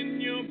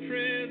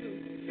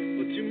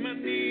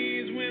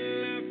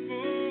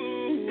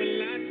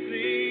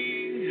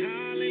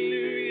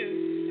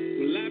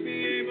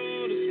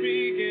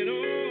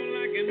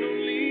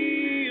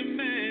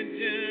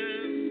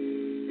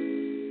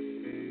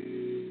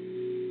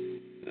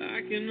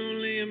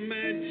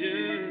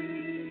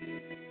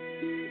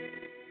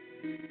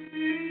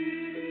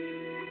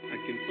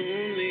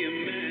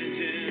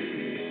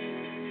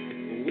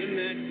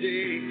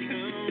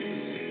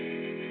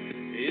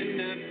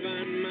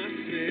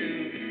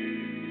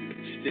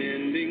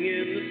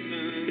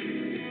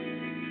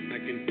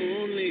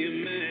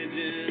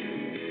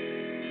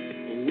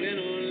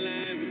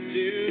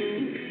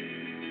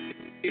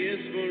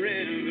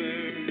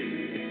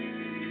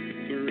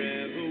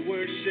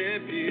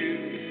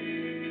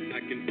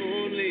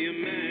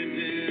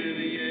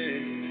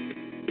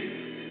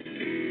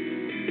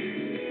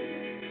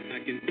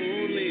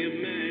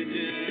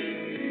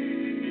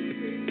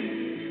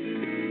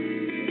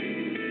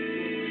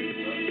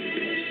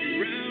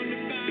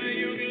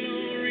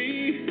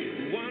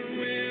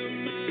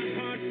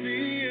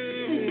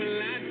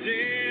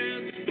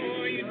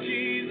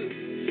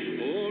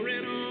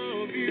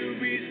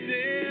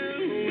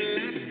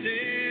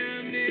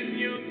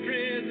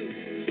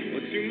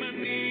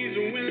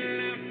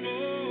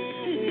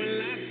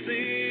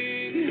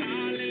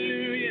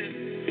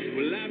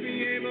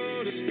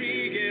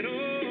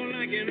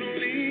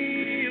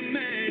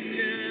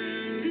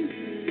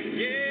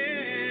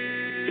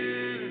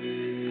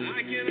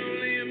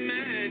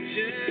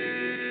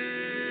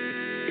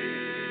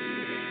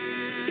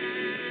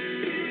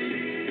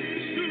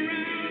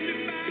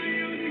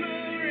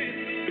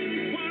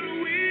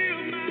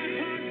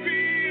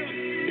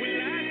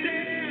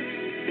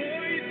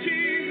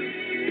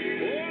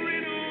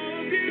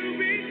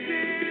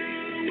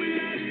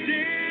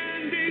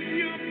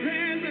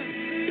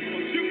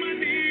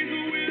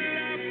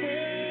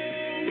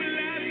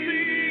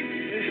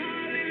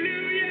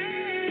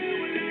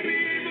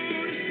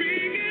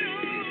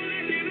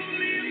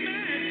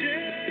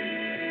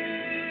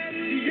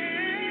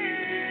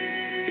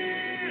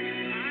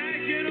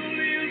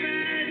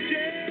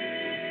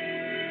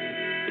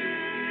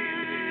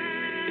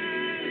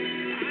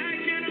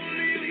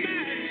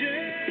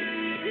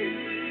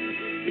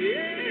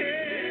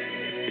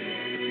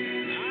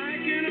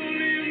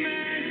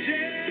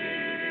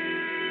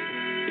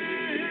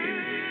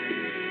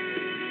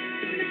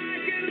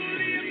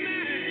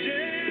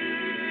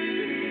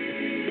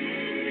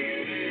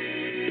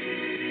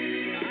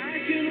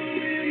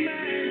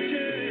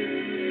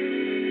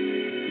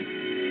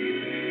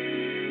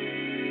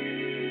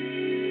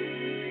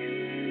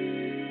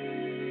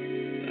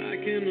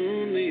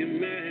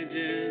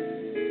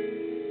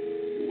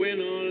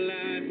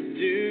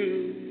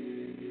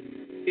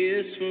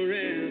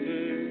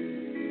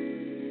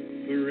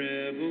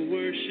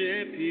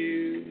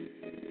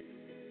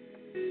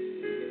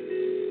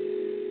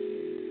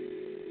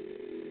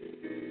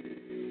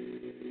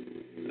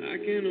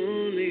can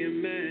only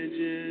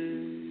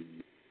imagine.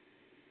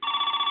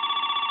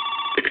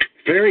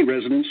 Ferry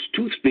residence,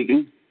 Tooth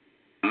speaking.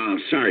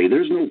 Sorry,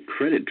 there's no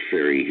credit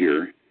fairy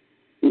here.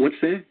 What's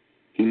that?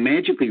 He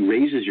magically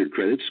raises your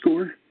credit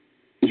score?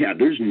 Yeah,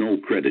 there's no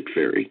credit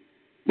fairy.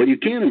 But you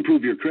can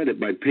improve your credit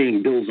by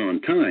paying bills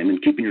on time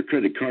and keeping your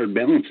credit card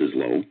balances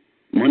low.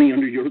 Money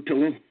under your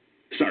pillow?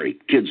 Sorry,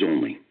 kids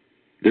only.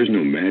 There's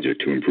no magic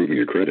to improving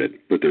your credit,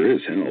 but there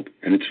is help,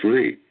 and it's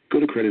free. Go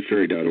to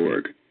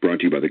creditfairy.org. Brought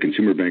to you by the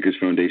Consumer Bankers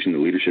Foundation, the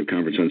Leadership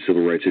Conference on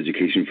Civil Rights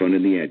Education Fund,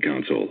 and the Ad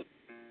Council.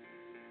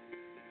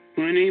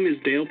 My name is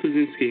Dale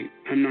Pazinski.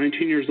 I'm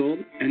 19 years old,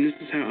 and this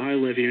is how I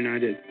live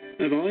united.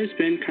 I've always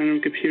been kind of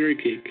a computer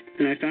geek,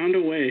 and I found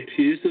a way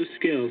to use those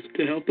skills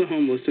to help the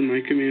homeless in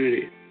my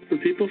community. For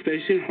people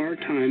facing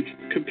hard times,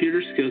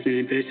 computer skills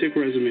and a basic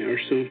resume are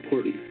so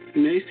important. It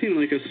may seem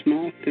like a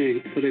small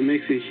thing, but it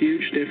makes a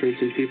huge difference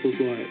in people's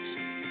lives.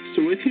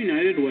 So with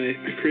United Way,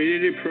 I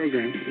created a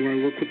program where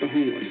I work with the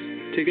homeless.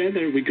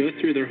 Together, we go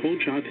through their whole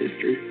job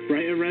history,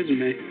 write a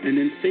resume, and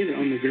then save it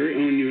on their very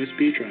own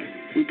USB drive.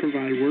 We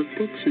provide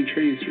workbooks and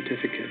training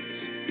certificates.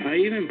 I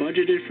even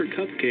budgeted for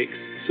cupcakes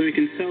so we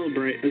can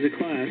celebrate as a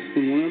class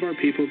when one of our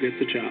people gets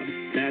a job.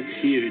 That's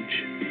huge.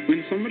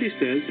 When somebody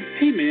says,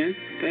 "Hey man,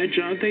 that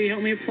job that you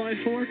helped me apply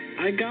for,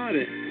 I got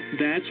it."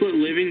 That's what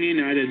living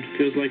united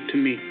feels like to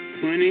me.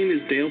 My name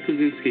is Dale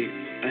Pazinski.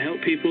 I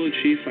help people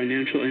achieve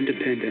financial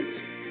independence.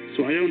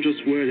 So I don't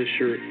just wear the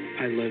shirt,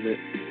 I live it.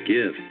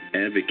 Give,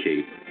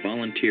 advocate,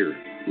 volunteer,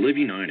 live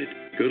united.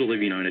 Go to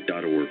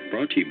liveunited.org.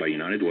 Brought to you by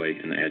United Way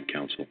and the Ad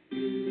Council.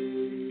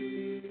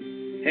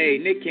 Hey,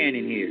 Nick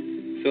Cannon here.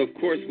 So of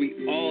course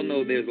we all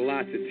know there's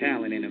lots of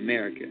talent in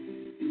America.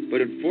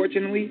 But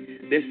unfortunately,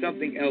 there's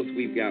something else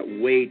we've got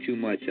way too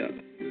much of.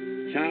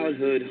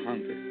 Childhood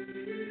hunger.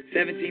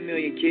 17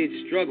 million kids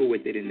struggle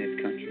with it in this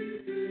country.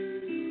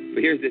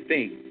 But here's the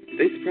thing.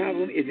 This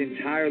problem is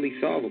entirely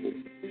solvable.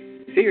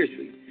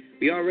 Seriously,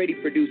 we already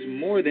produce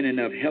more than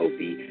enough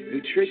healthy,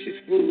 nutritious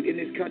food in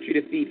this country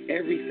to feed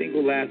every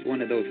single last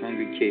one of those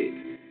hungry kids.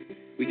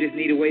 We just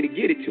need a way to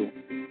get it to them.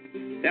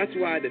 That's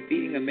why the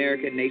Feeding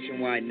America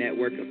nationwide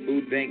network of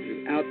food banks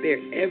is out there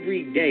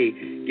every day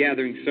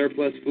gathering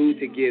surplus food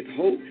to give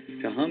hope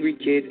to hungry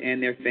kids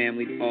and their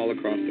families all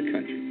across the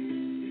country.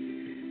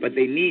 But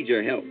they need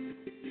your help.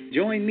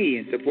 Join me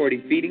in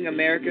supporting Feeding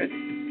America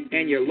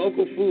and your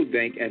local food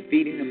bank at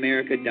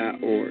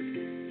feedingamerica.org.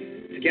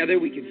 Together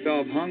we can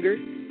solve hunger.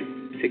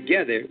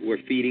 Together we're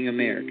Feeding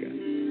America.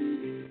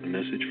 A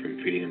message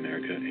from Feeding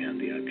America and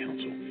the Ad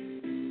Council.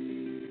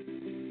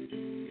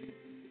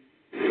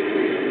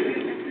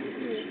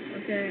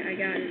 Okay, I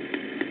got it.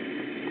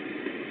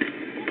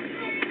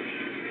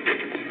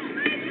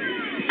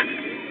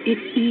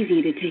 It's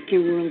easy to take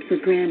your world for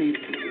granted.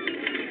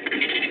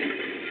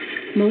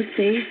 Most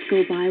days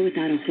go by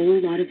without a whole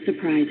lot of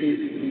surprises.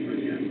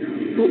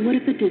 But what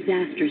if a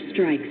disaster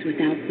strikes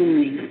without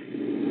warning?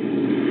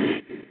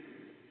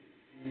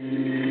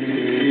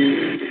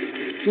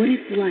 What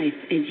if life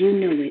as you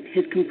know it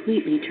has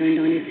completely turned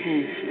on its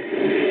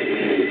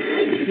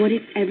head? What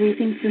if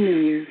everything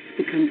familiar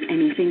becomes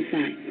anything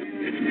but?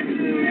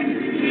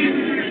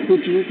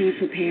 Would you be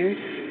prepared?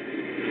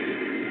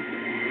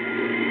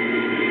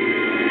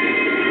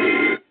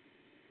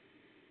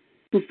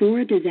 Before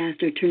a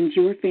disaster turns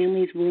your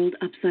family's world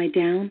upside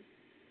down,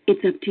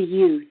 it's up to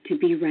you to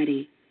be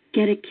ready.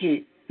 Get a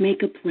kit,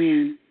 make a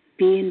plan,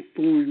 be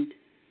informed.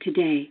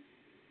 Today,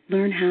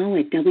 learn how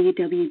at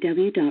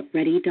www.ready.gov.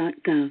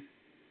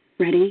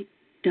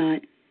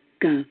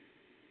 Ready.gov.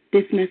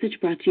 This message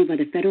brought to you by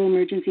the Federal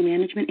Emergency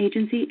Management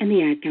Agency and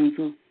the Ad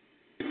Council.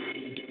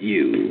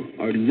 You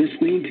are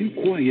listening to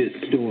Quiet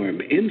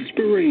Storm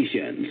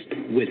Inspirations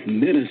with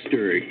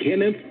Minister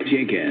Kenneth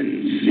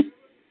Jenkins.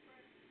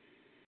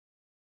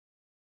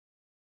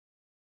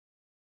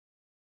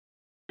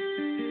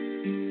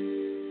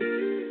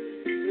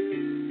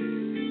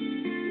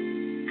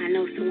 I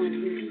know someone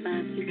whose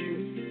love you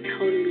can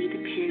totally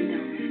depend on.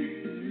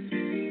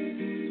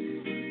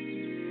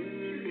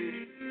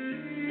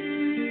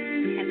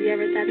 Have you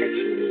ever thought that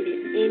you needed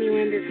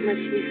anyone this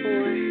much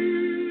before?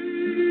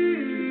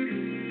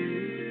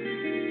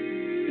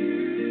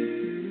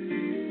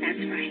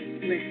 That's right,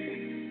 listen.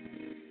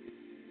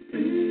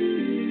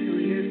 So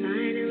you're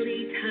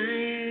finally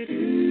tired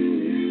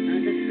of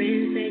the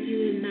friends that you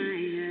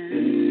admire,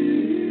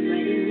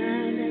 spreading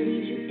love that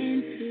leaves you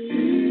empty,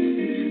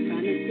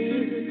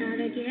 promises without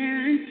a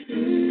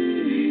guarantee.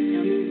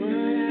 Tell me, what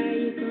are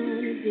you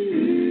gonna do?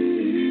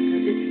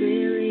 'Cause it's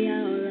really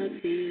all up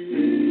to you.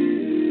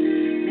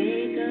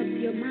 Make up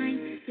your mind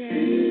today.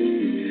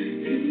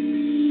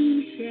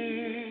 Please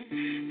share.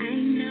 I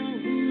know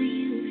who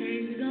you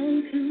can go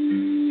to.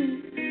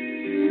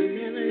 He'll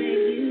never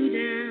let you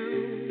down.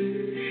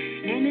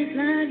 And it's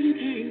love you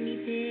can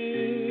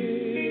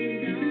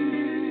depend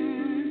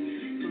on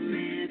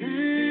forever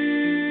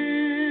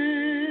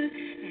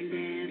and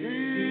ever.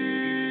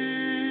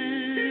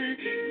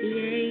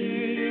 Yeah.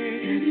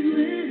 Have you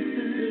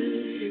ever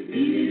needed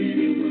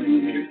anyone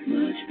this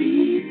much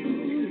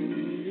before?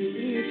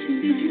 Yes, you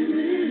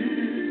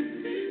ever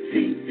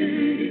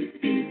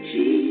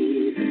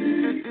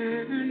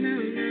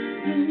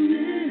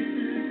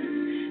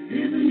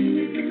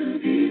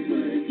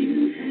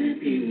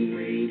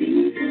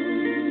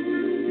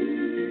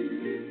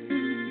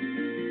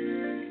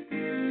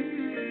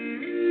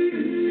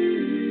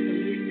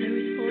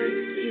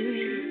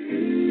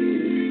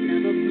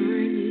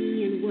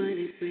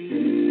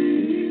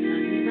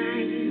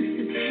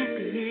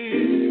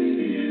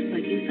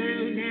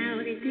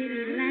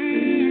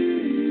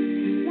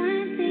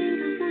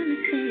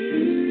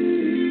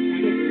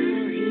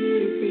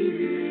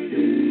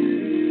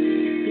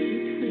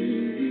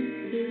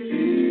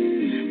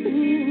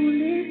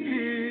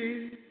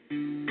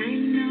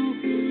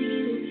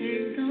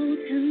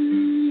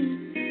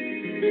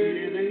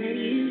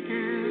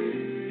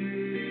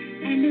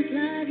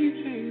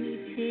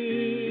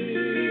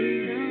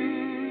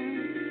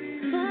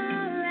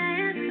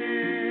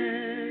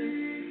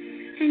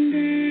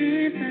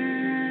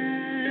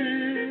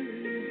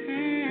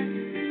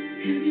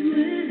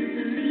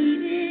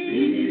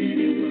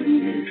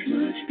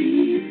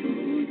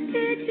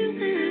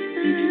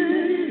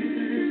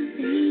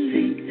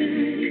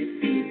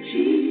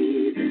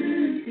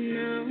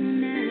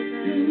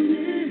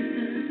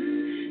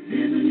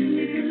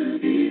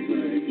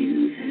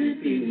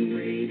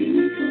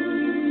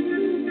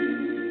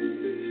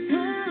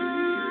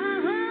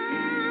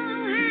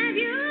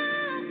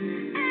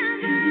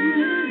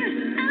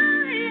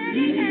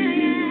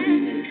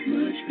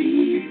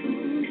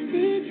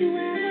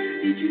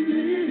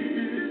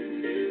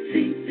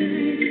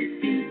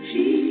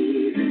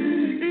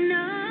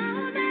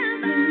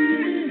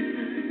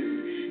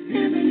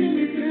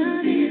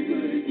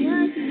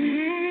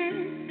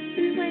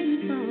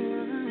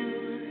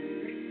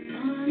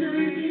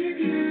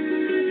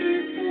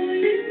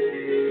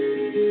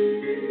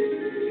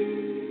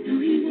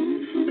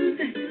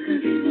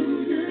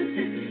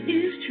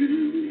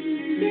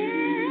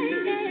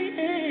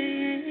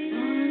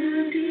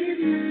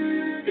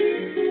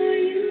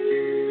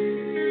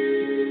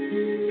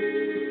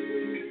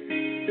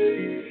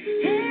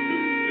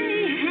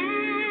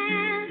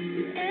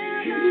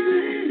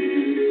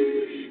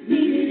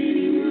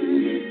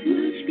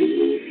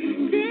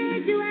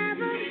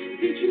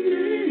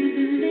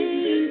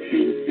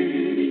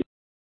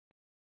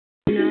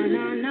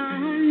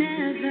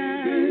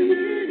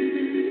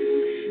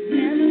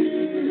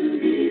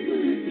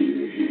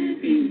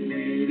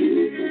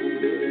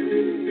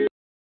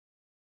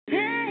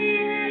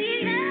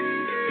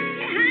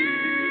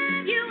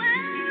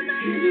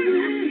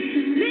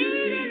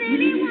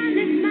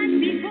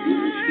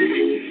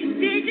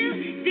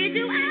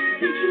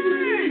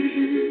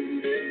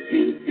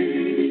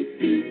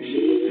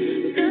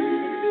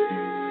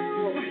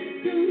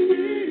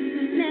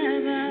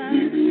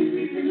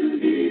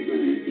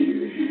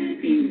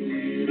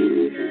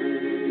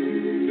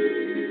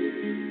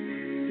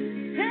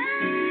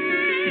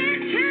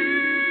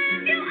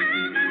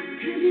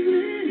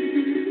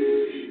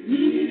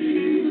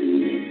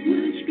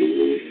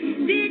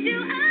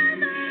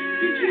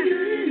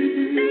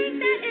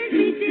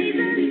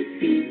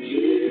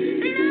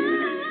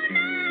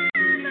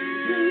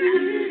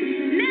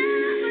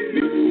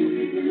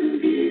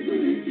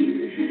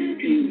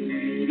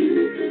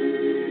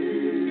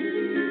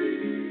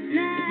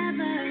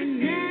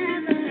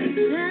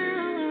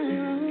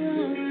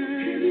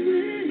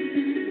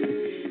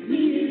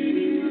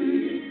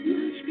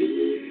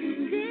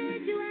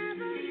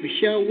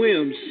Michelle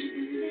Williams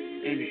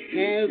and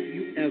Have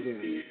You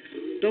Ever.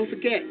 Don't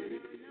forget,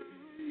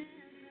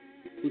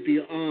 we'll be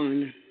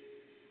on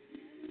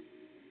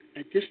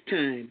at this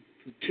time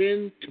from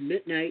 10 to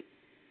midnight,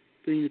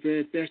 bringing the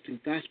very best in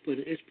gospel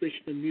and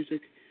inspirational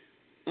music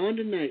on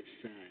the night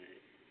side,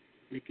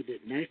 making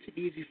it nice and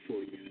easy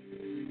for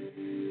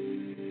you.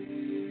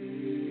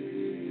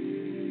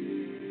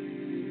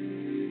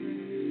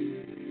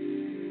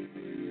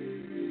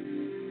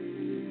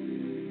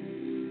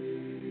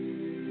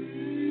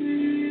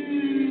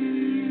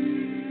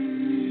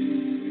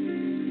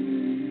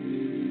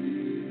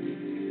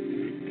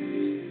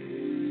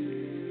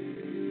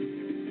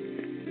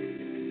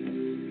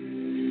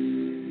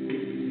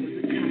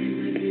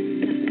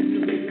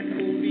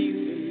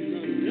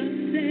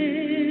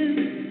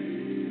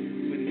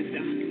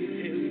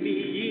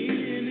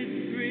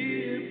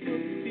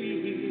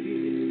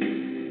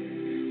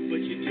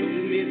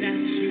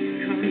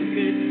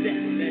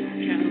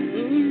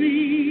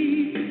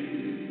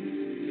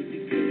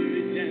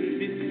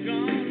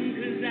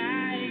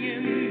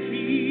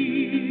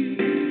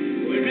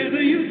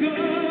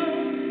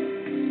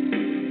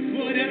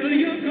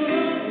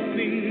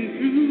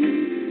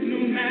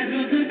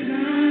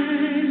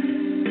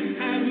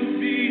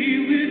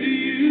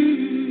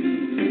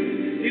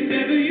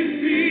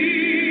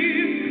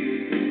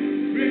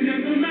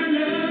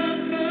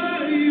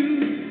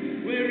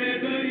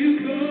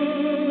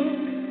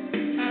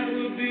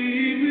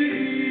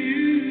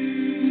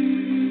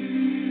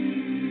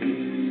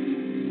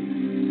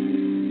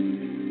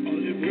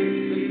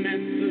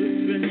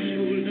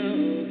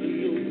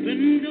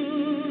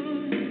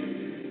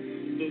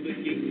 Though the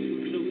gates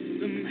were closed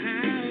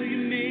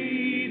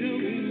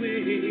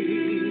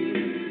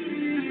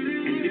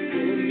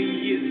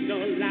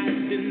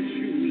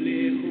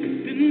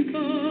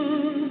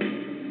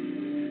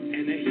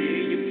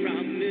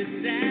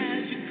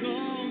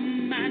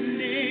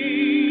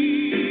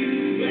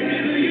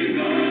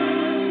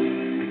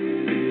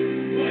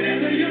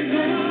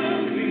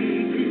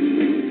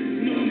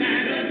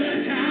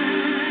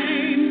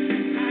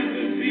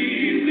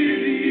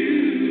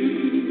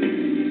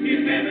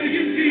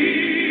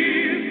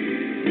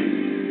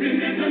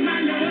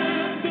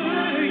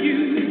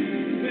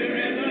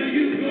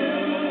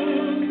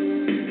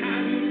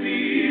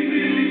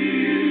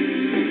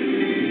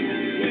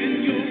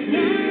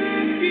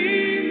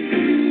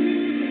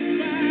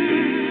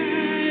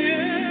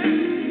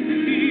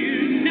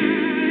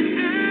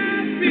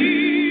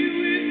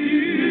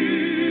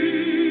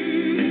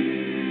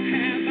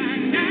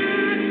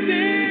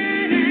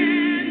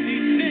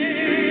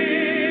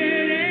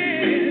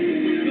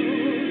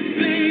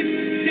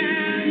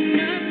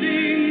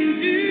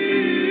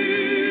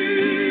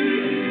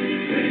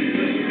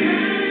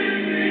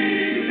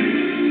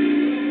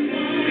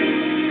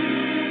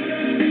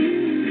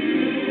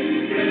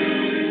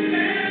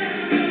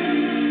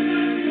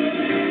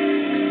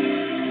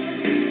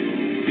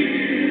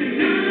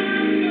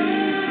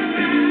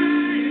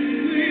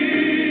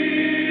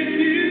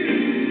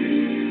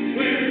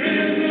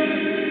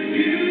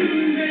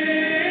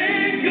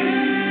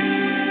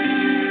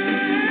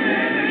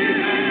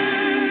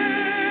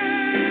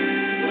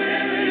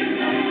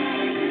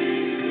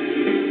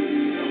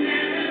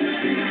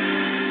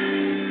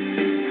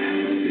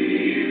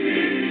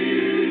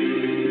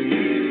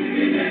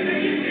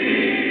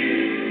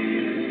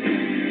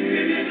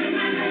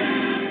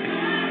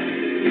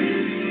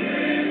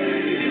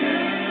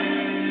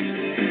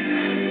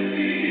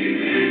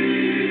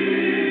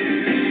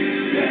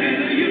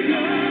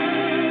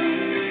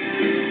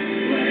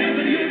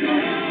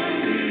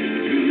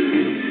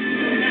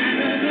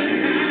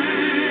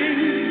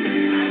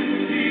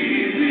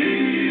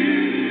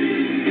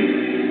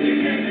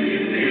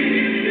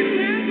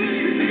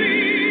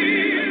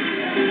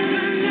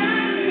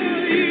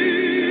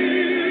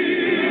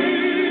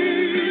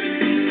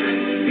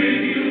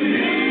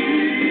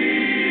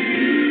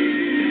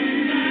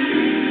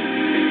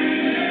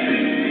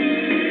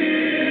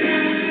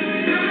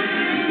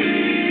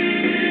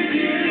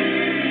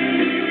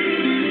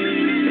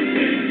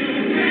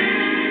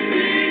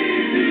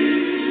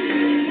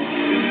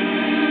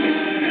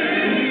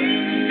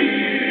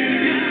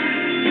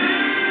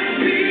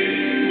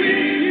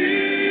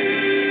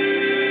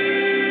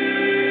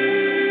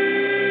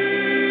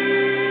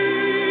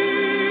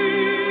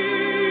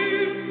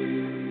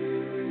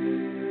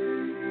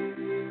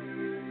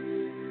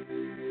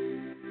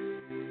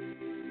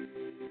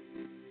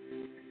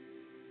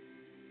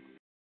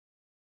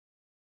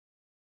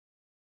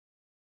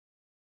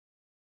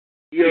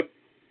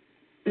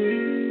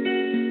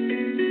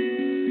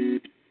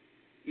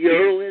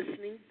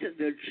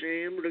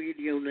Jam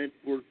Radio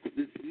Network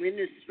with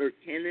Minister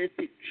Kenneth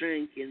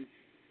Jenkins.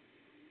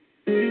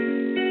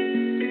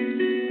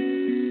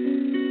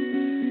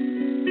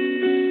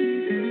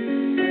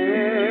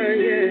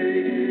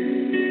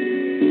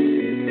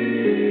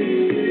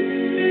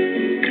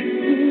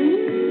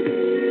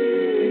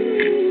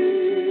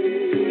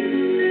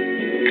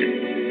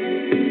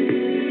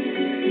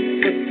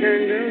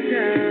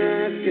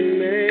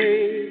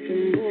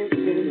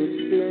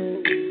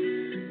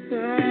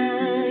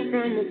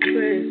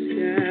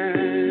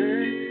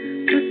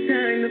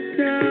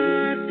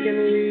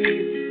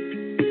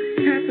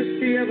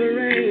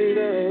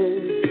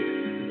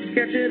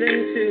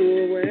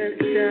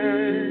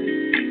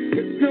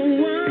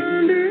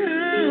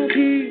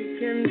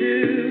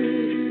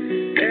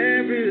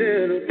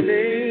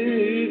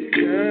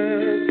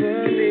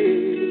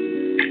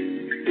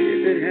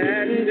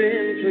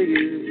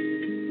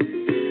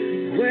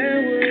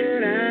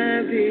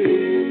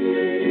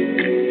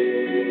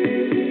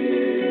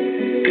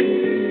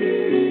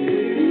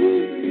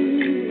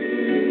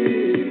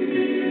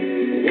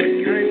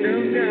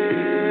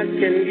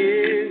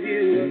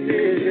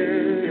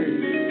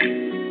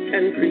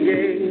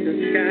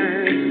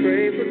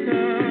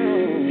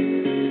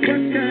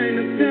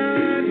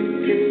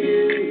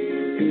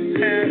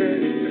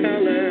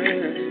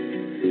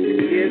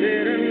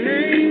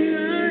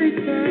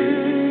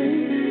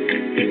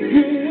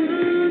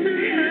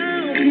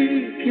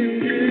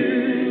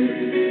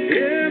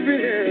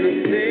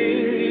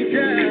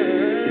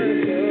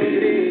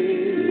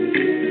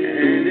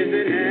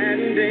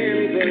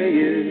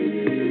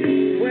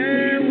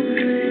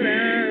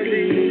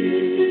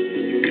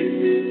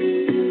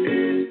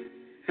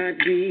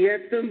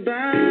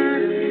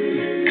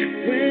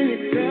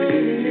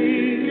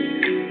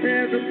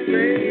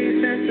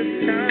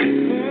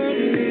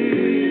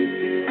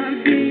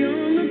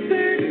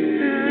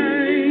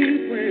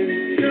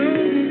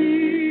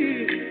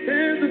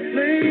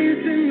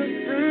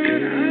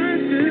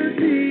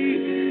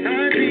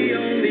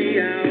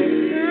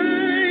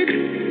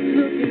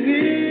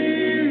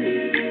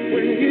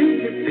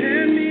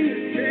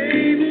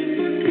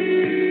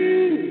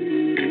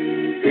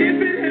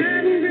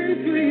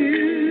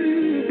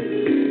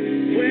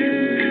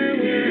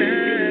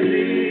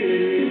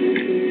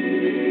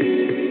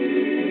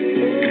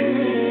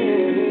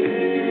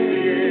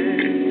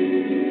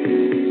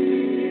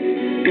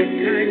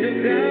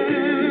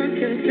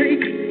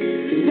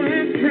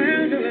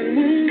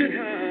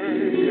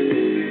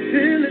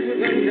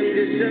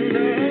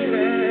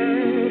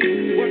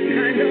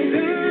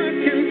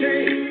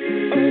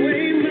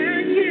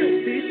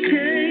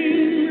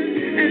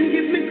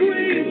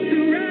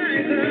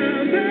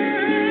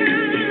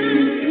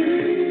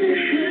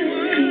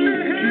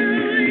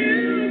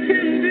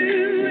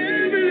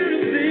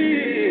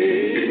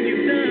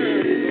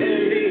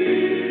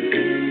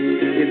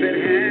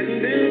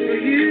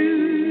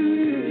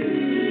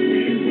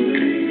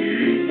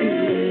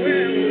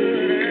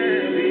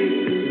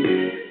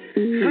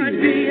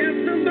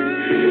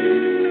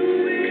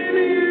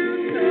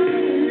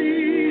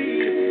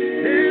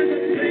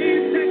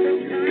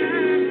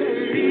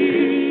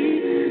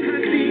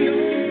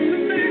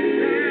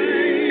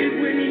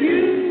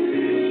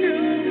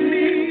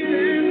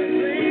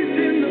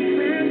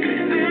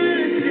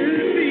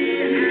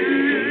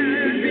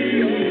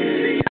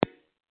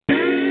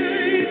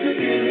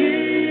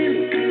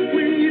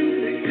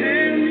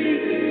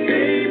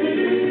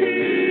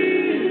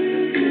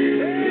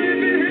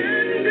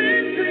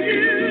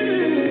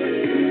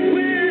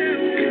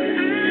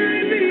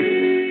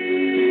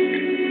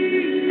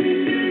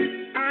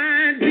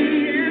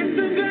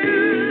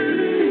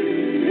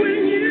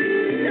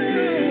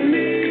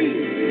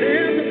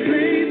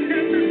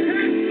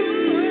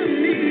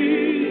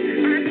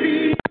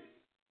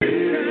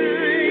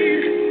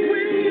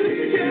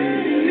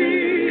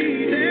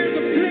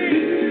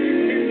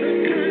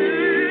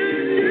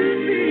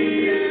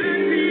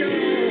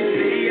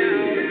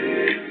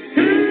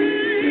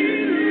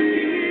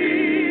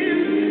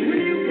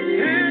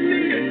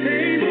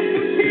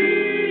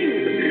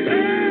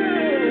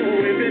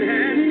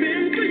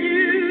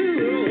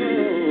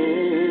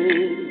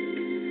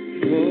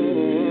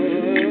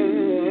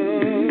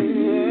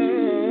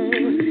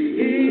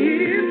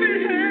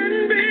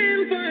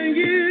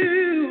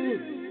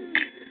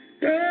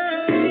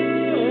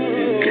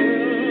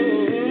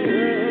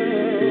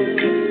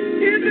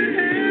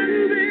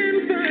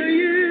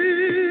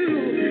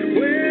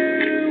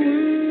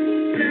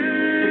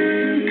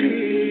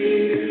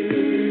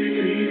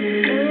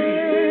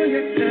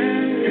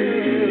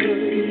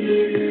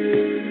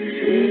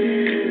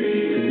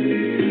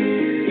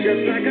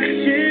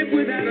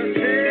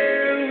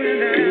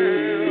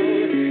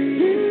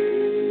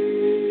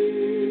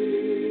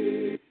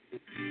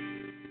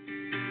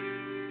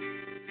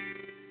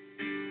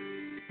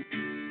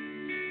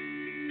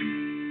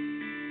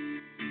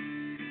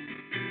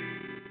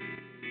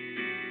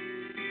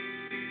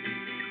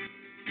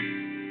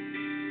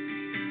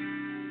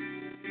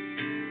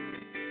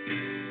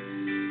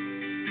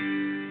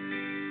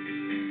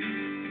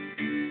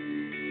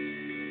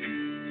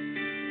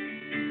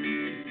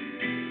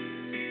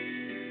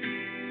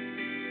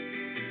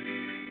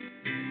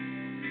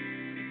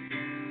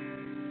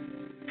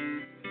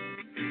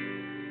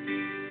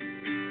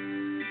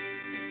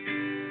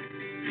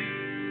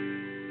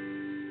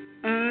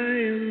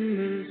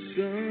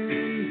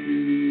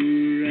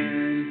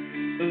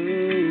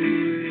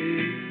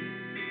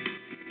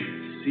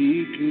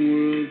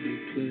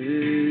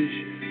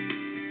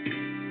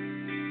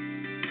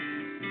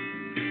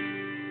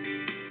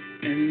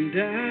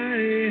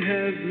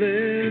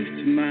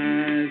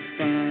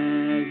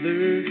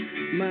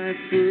 my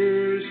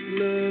first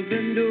love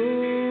and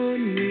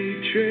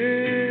only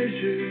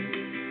treasure.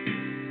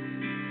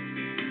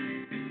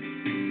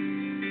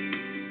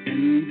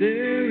 And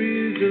there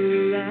is a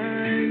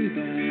line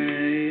by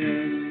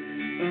us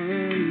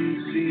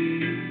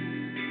unseen,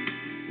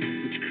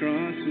 which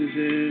crosses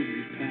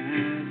every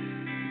path.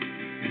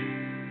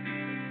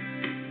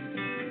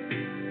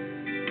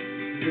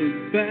 The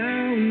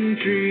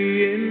boundary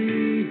in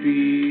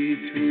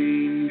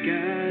between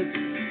God's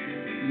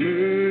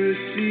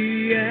mercy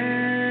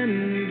and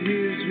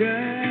His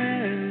wrath.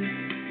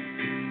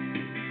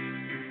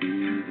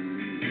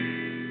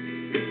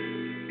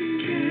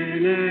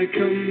 Can I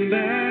come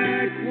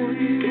back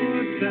one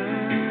more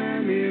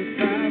time if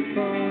I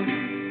fall?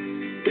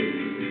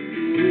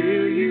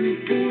 Will you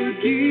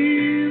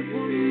forgive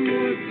one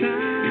more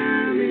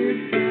time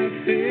if I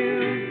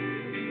fail?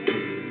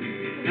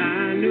 I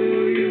know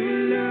your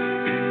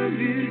love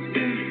is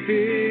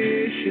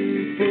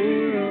sufficient for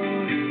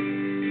all.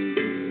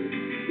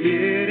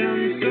 Yet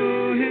I'm so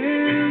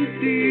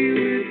empty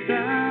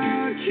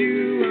without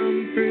you, I'm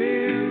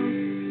frail.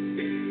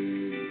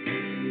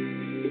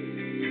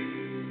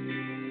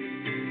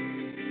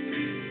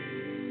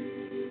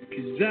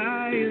 'Cause I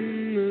am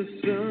the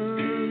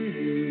son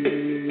who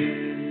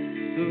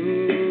went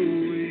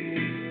away,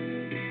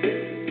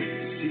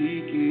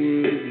 seeking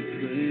worldly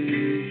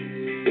pleasure.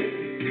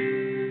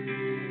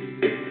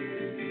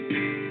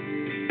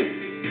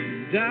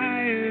 And I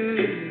have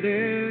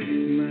left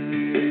my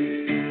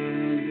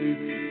father,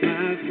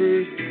 my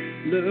first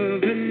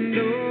love and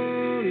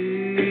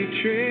only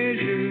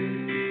treasure.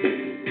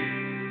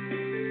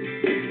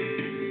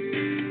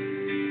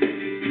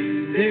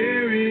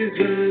 There is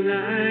a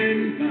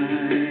line by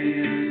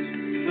us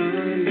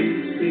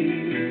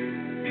unseen,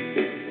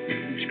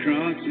 which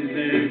crosses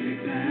every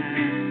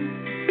path.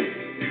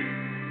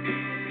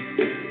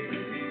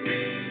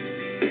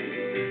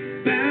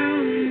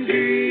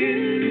 Boundary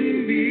in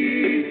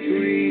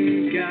between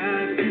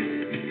God's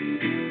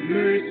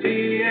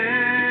mercy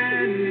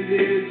and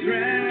His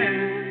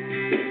wrath.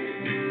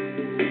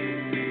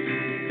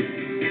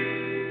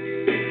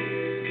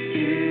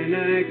 Can I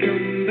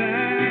come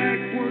back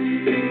one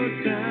more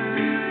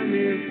time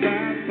if I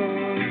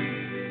fall?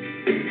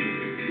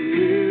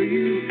 Will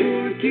you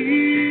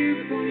forgive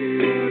one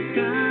more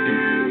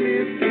time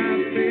if I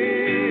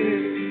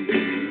fail?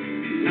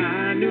 I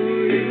know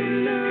your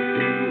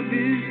love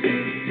is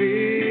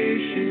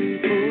sufficient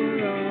for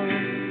all.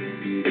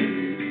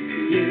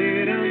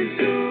 Yet I'm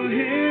so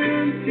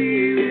empty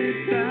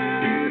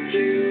without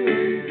you,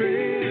 I'm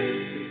frail.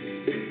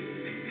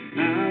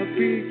 I'll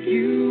pick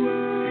you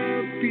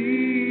up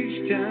each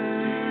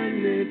time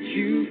that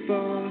you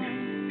fall.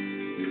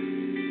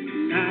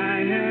 I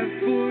have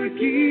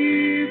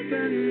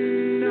forgiven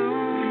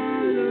all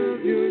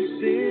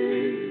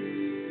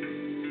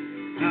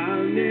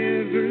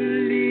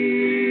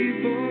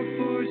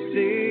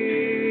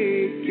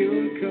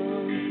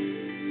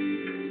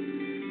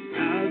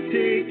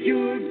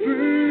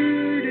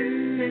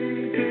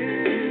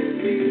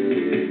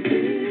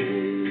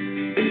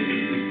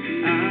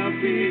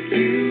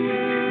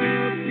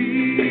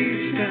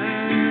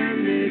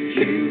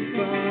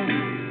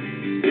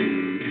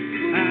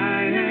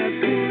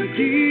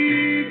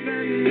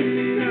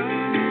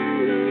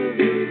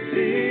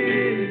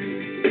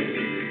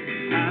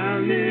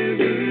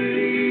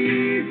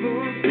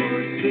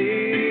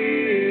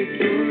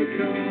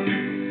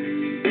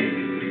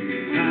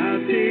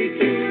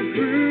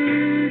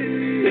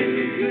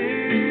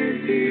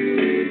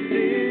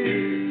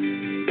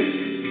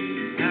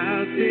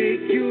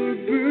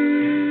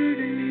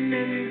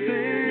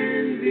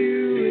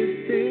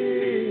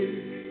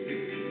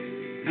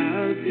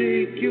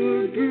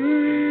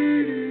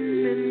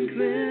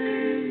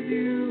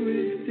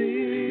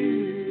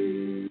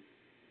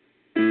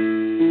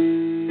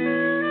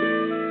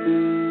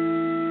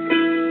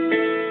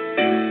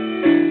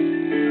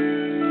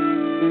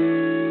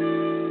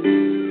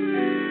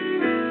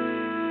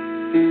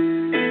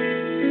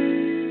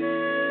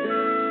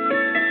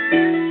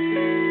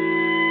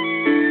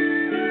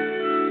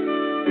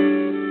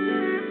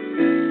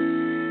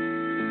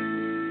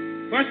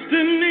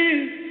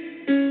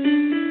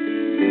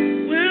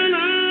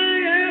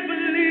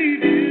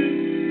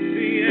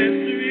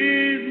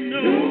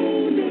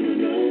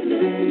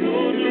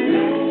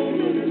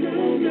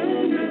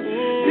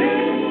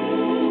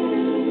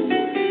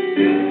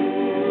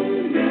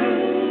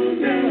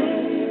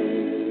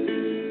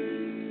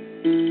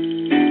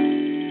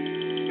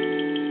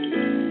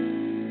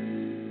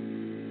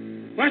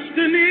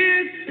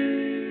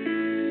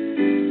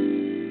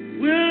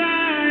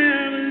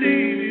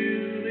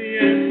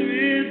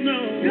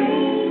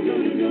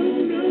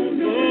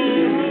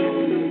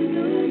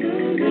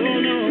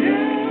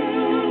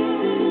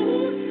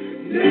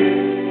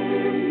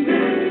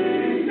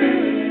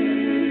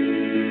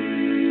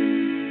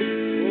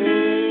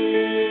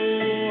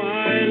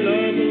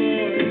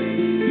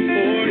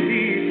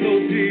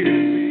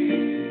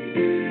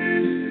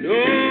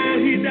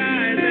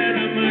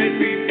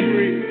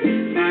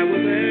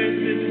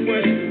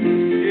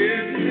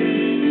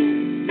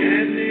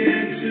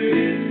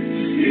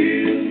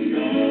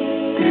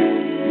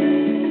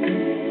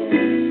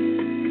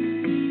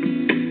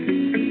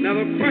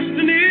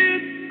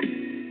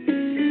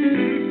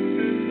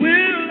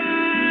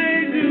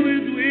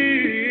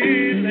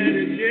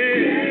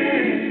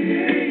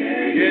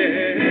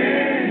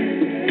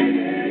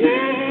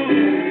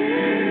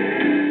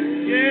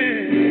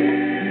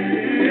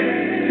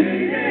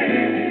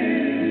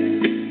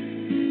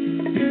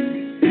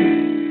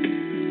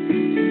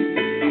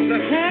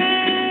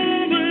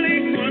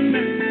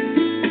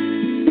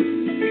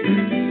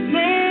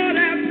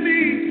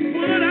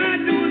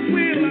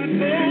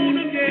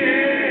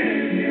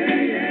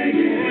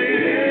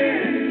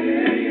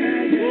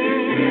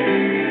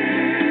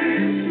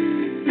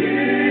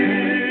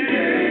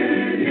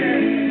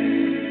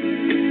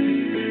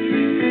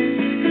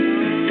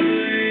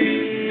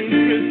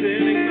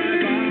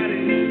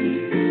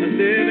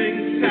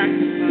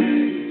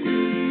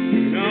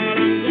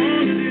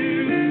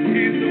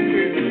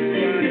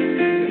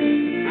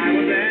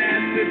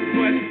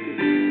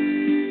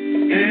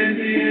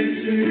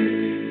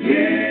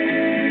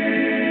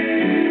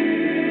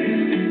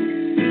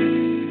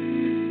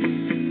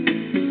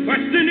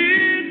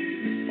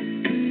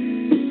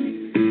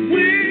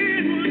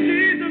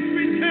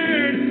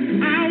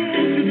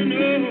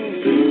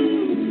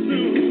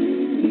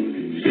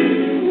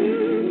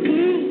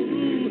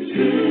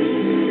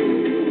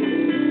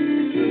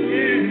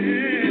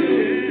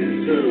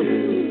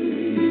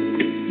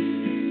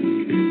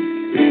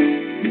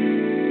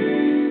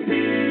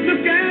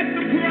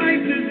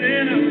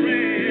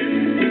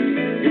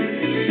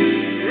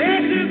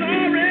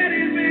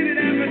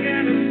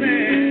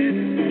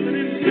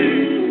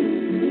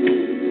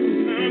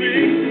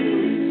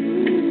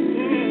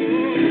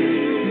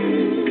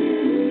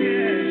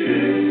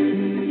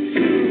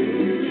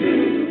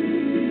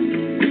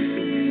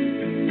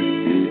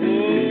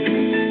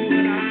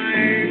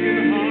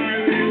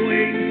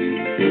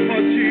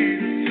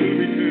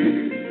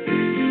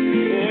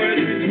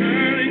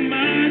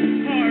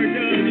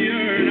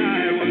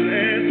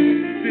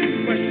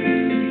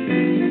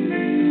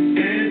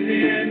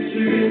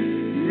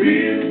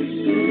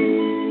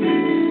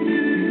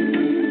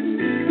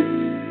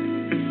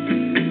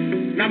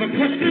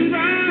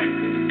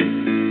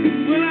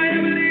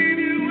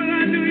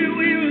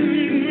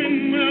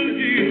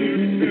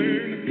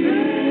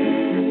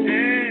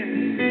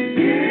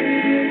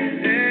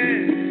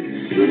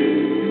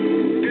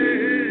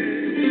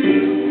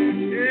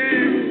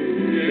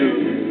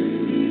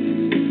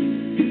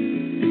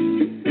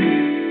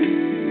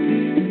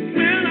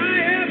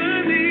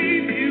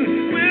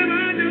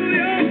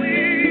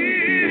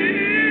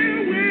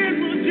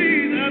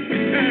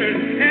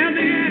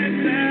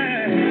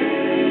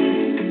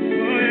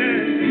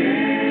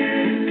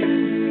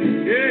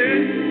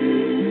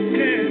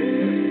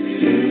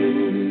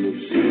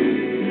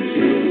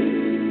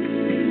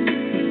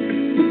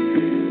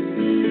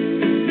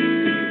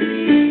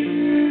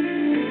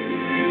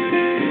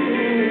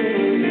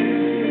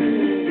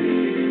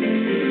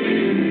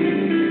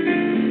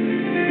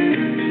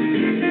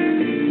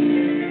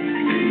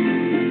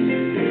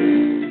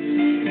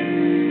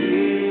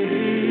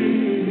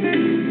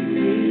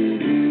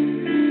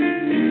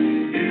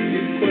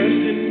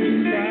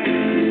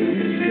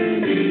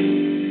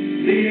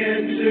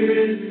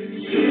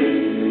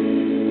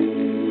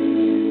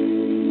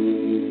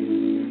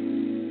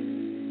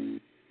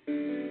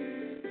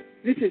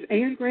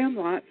Graham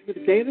Lotz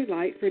with Daily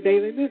Light for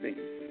Daily Living.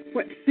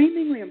 What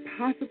seemingly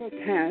impossible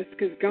task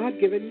has God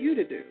given you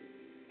to do?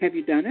 Have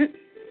you done it,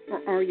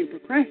 or are you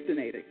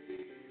procrastinating?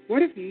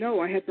 What if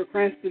Noah had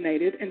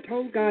procrastinated and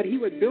told God he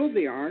would build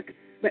the ark,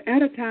 but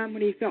at a time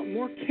when he felt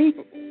more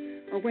capable,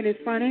 or when his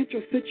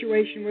financial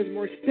situation was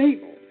more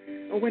stable,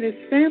 or when his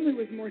family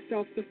was more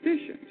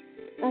self-sufficient,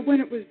 or when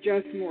it was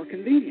just more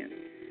convenient?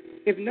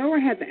 If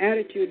Noah had the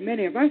attitude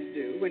many of us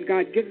do when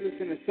God gives us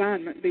an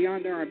assignment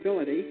beyond our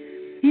ability,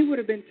 he would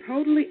have been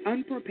totally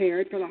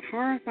unprepared for the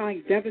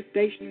horrifying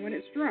devastation when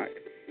it struck,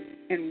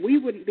 and we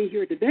wouldn't be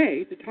here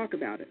today to talk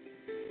about it.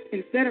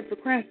 Instead of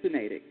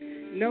procrastinating,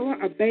 Noah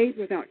obeyed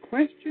without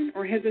question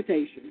or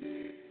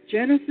hesitation.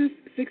 Genesis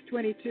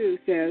 6:22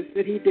 says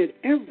that he did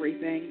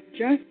everything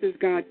just as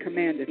God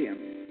commanded him.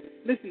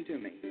 Listen to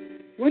me.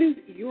 What is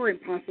your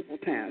impossible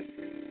task?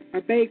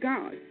 Obey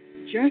God,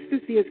 just as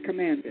he has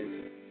commanded.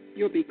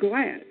 You'll be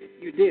glad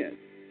you did.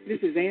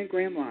 This is Ann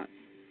Graham Lotz.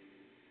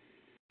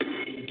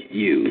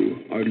 You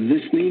are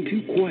listening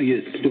to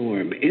Quiet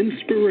Storm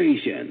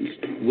Inspirations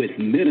with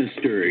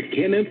Minister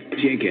Kenneth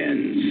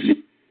Jenkins.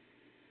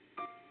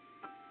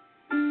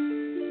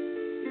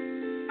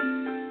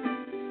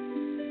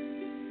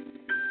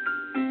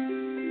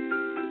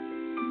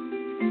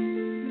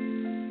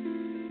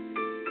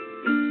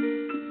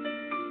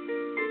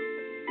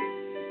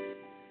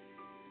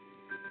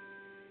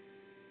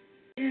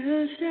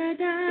 El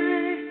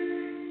Shaddai,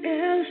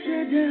 El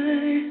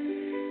Shaddai,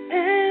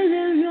 El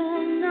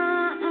Elyon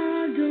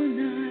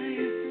Adonai.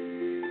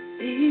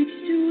 Age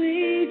to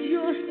age,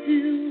 you're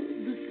still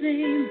the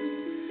same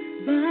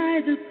by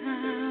the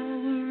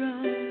power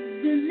of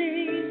the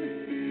name.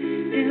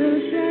 El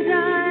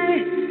Shaddai,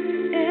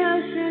 El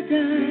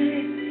Shaddai,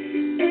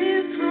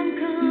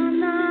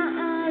 Elkamkana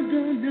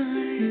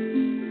Adonai.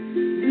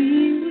 We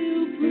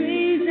will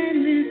praise and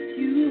lift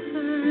you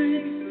high,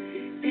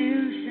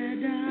 El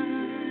Shaddai.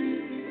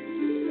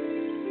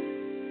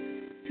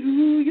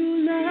 Through your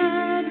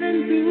love and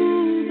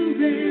through the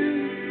ram,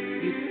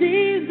 you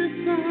saved the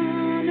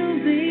son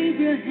of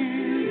Abraham.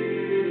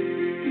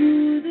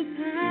 Through the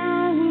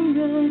power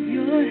of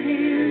your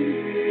hand,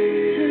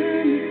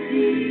 turn the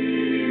sea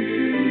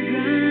into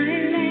dry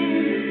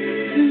land.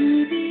 To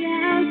the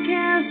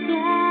outcast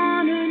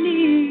on her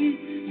knees,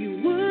 you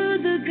were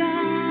the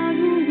God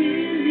who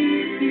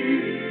really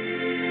did.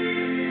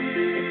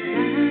 And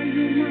by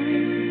your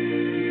might,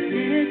 you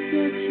set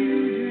your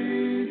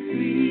children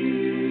free.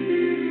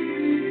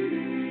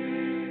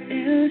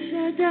 El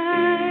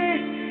Shaddai,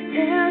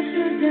 El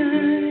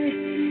Shaddai,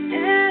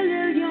 El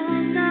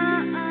Elyon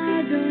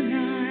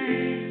Adonai.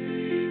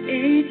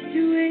 Age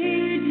to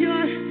age,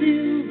 you're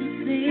still the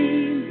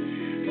same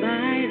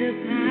by the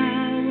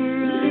power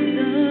of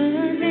the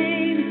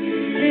name.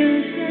 El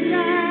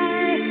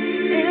Shaddai,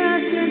 El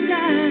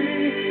Shaddai,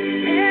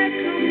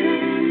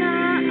 Elkamkana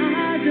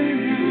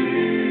Adonai.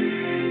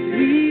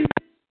 We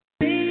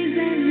praise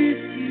and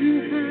lift you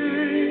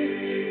high,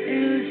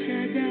 El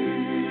Shaddai.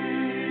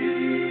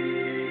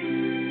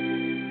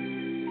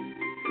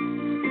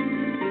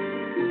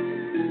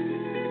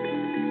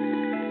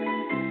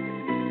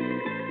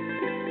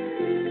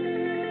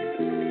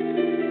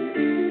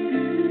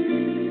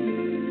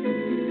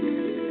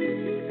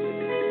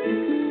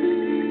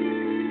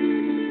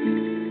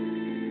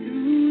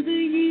 Through the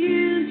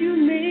years you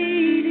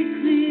made it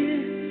clear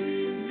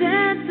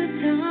that the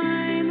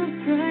time of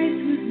Christ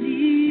was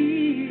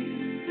near.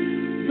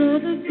 Though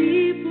the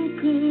people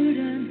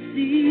couldn't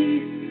see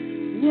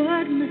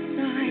what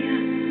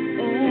Messiah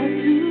ought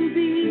to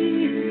be,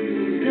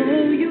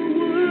 though your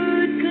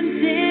word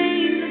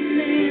contained the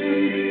plan,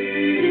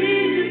 they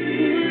just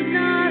could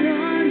not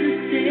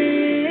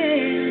understand.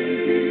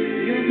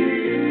 Your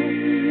most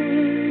awesome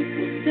work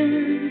was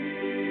done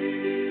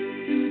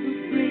through the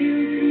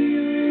frailty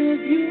of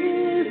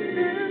your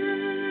Son.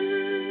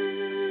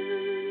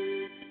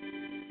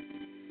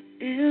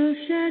 El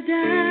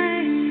Shaddai,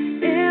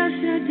 El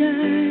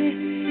Shaddai,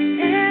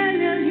 El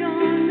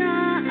Elyon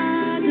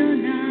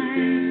Adonai.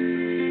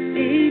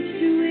 Age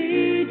to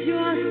age,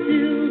 you're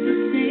still the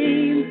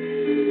same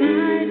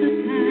by the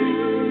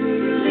power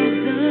of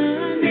the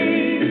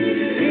name.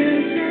 El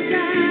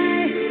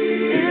Shaddai,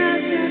 El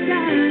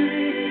Shaddai,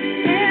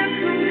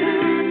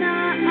 Elkamkana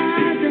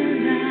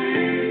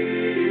Adonai.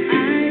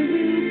 I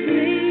will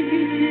praise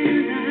you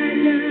till I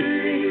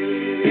die.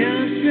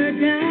 El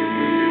Shaddai,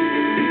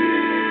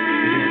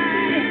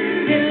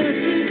 El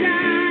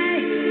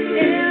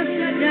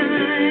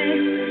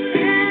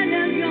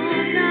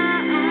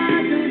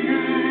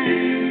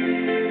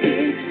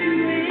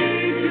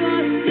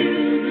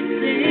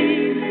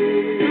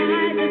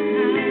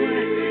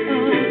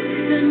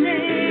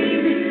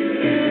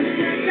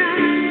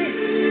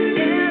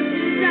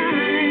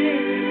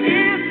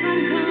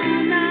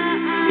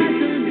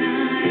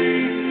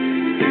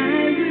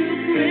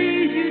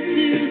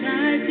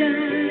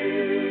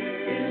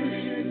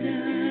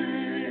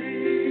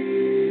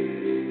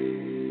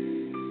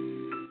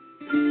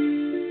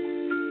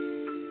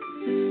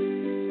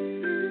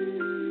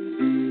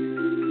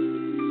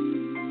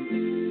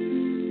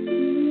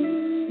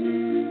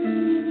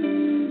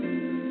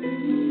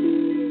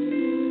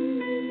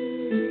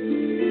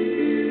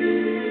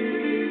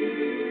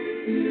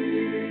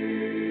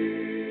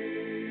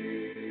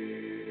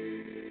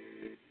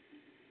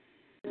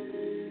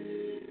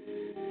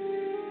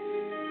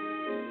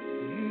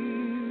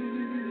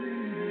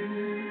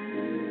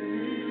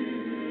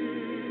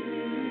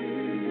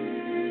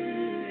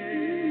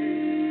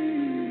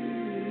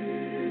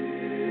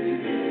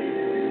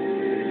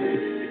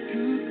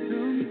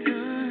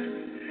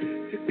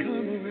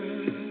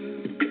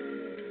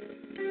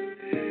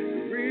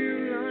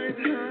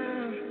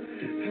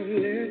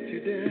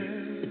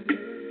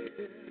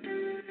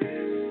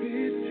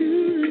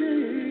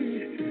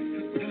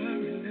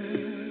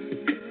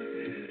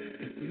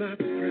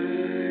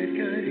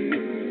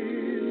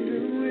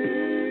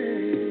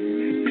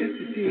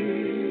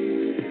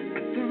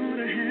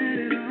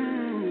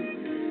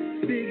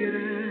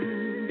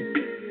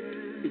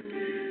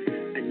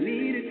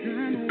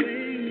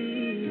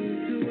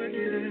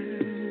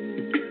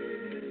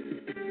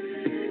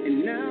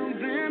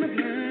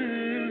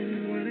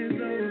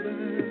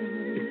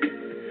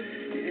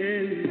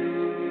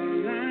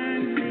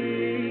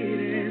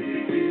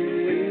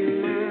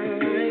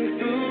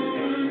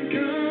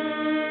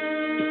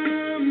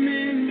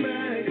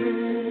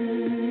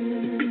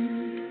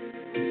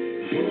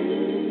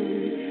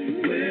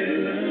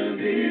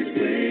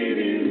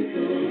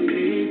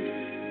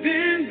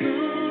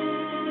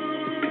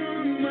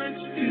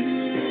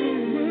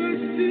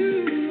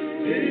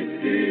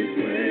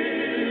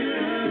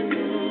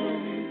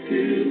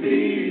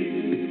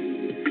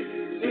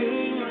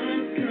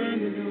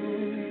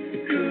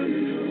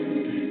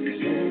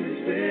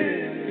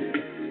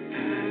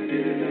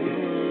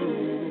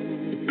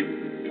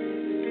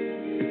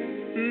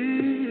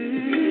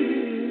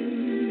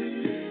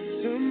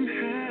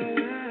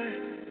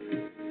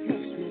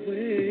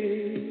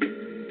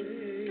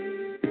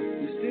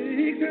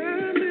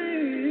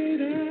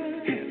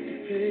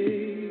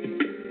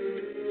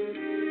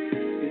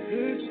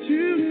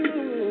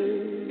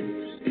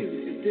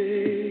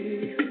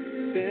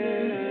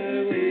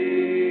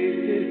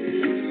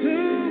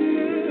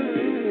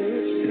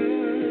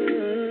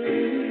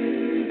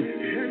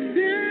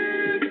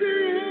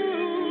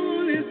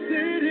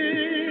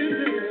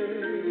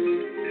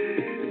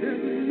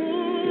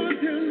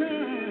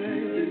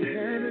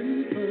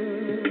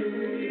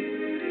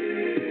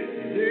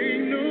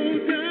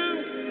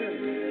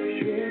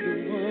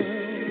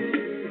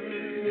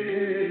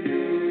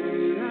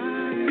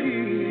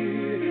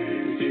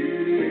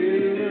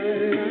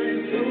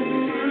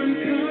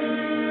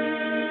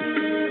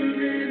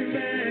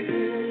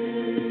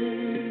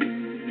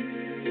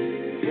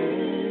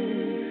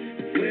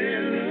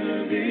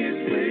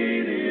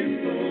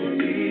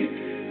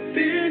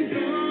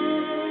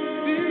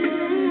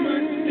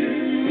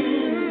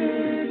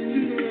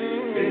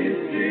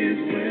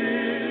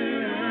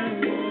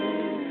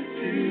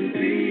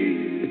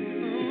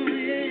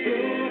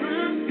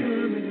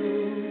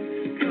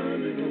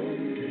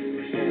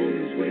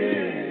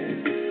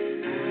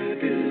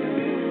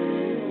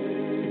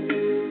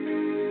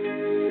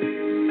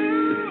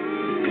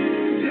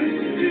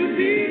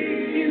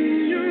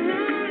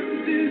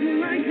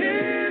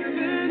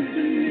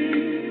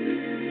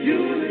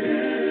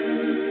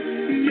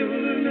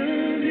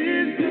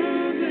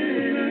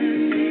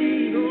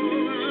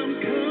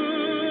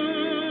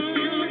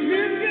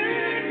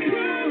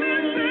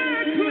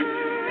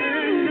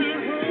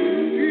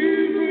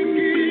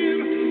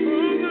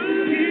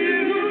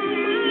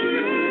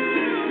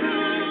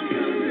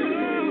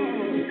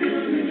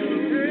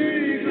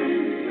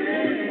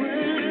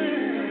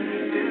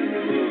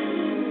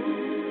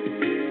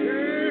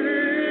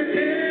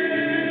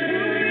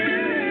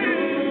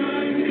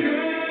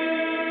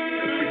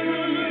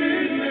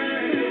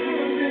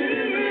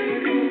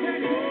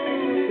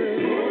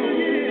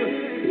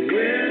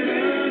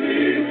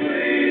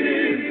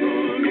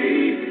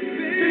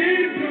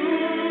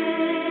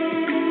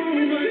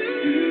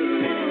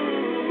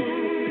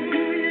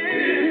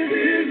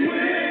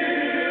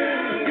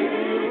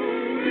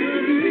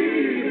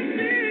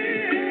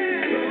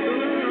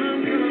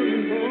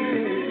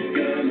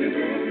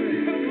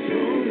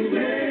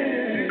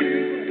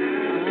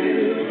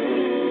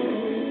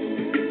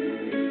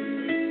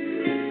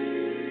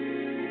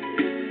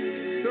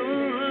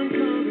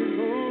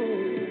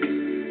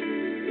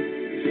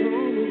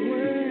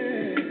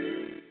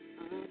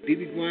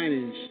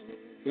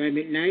Brian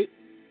McKnight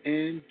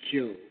and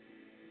Joe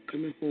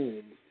coming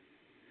home.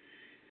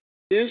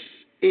 This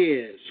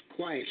is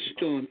Quiet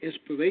Storm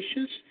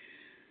Inspirations.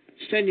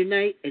 Sunday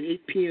night at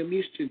 8 p.m.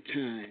 Eastern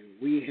Time.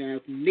 We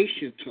have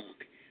Nation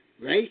Talk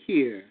right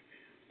here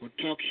on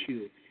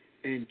TalkShoe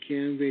and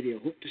Jam Radio.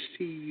 Hope to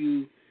see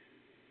you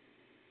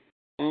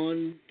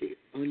on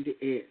the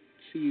air.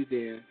 See you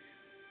there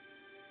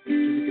so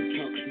we can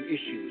talk some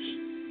issues.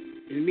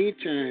 In the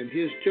meantime,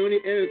 here's Joni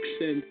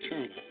Eareckson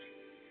Tada,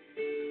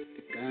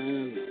 The God I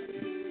Love.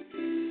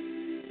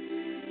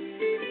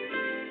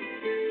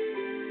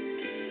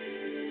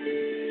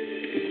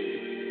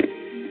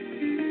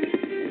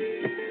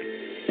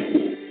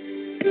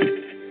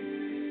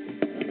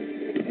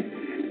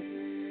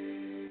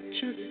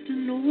 Just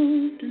an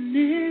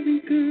ordinary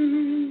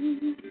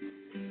girl.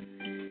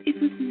 It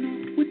was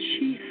not what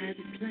she had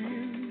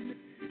planned.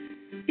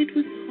 It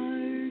was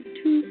hard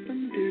to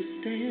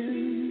understand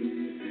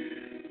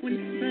when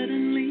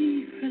suddenly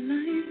her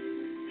life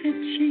had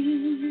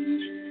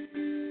changed.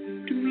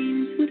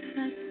 Dreams would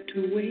have to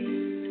wait,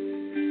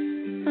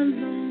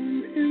 alone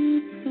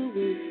and so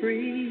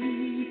afraid.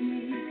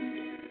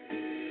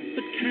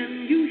 But can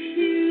you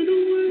hear the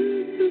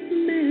words of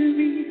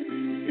Mary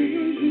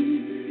saying,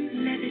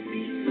 let it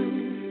be so.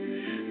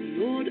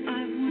 Lord, I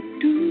would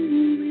do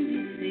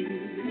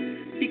anything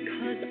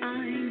because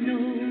I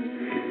know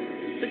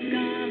the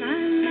God I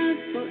love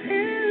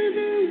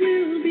forever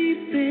will be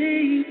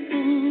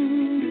faithful.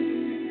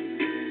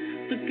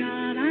 The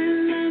God I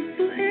love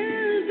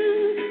forever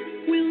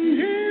will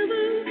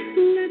never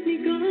let me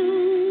go.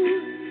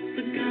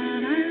 The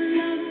God I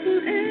love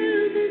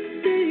forever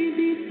stay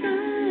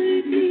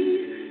beside me,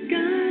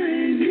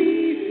 guide me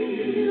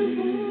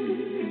home.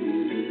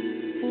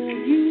 For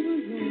you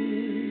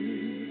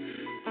alone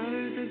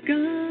are the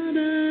God I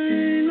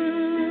love.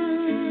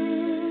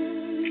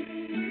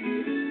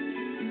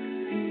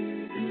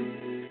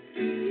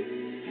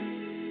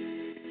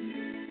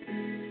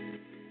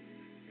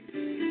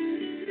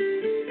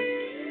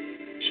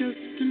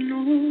 Just an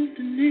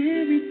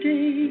ordinary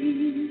day.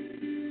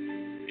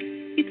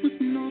 It was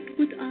not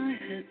what I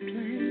had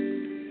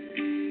planned.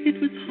 It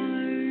was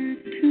hard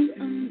to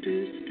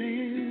understand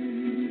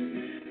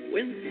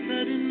when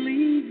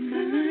suddenly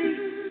my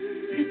life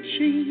had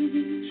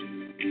changed.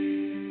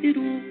 It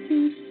all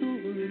seemed so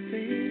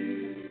unfair,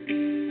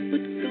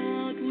 but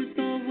God was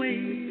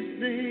always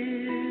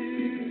there.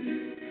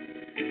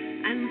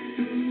 And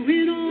through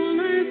it all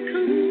I've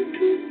come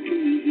to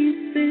see He's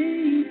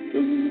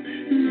faithful.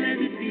 Let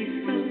it be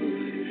so.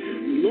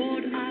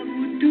 Lord, I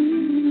would do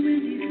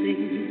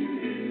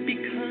anything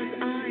because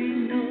I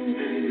know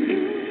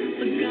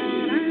the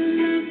God I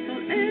love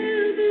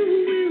forever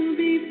will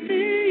be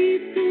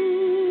faithful.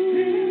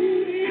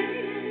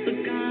 The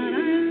God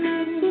I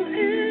love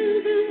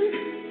forever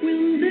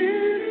will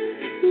never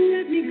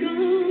let me go.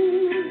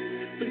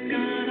 The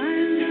God I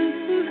love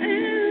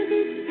forever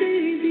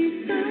stay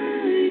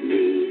beside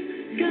me,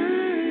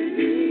 guide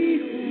me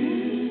home.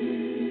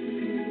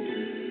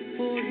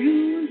 For you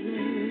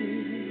alone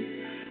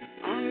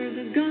are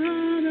the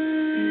God I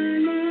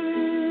love.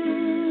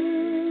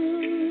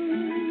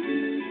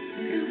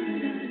 God I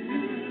love.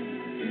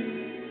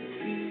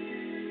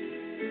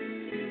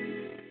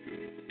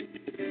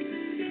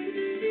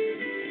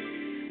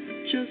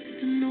 Just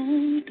an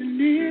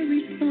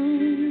ordinary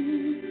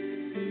song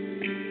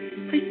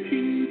I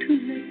sing to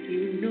let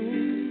you know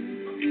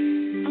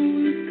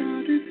our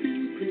God is in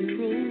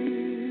control.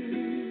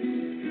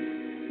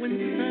 When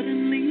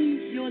suddenly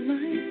your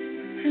life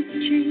has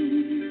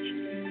changed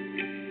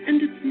and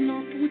it's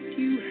not what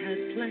you had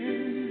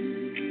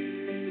planned,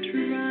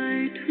 try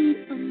to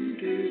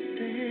understand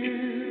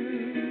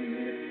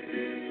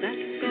that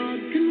God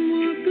can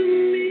work a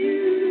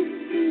miracle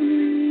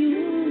in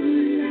your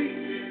life.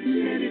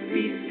 Let it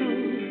be so.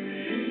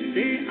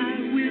 Say, I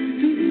will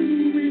do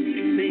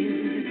anything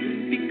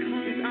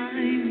because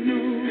I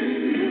know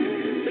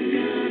the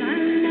God I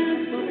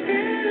love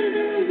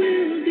forever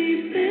will be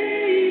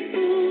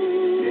faithful.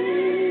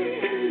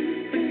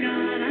 The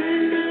God I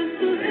love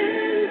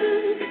forever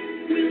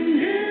will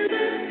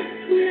never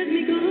let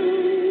me go.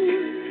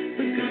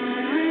 The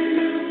God I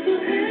love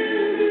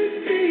forever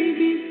stay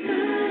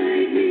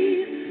beside me,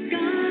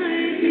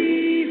 guide me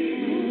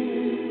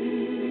home.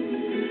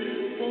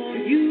 For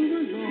you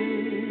alone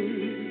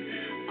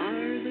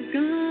are the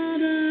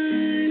God I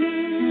love.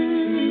 God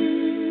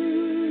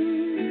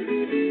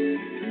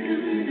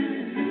I love.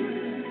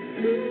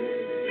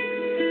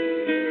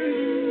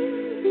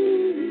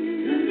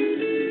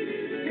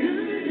 God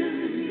I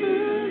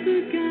love. The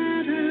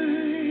God I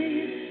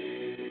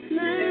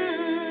love.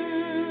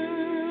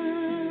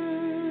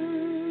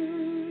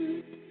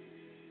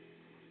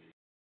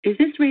 Is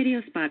this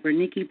radio spot where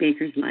Nikki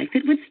Baker's life?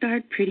 It would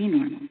start pretty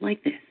normal,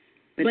 like this.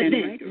 But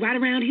then right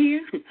around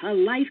here, her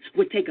life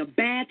would take a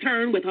bad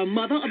turn with her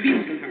mother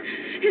abusing her.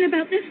 And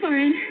about this far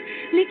in,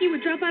 Nikki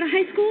would drop out of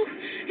high school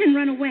and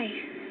run away.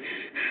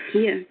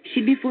 Here,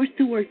 she'd be forced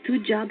to work 2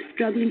 jobs,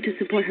 struggling to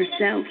support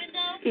herself.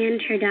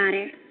 And her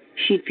daughter.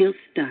 She'd feel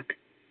stuck,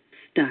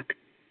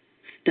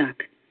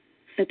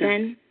 But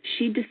then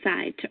she'd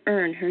decide to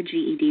earn her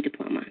GED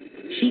diploma.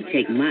 She'd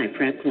take my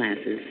prep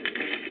classes,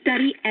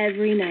 Study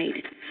every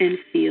night. and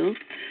feel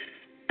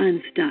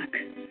unstuck.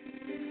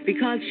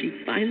 Because she'd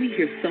finally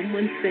hear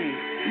someone say,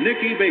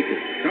 Nikki Baker,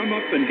 come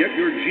up and get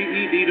your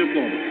GED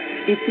diploma.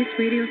 if this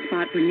radio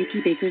spot were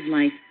Nikki Baker's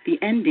life, the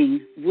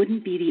ending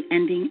wouldn't be the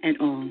ending at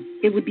all.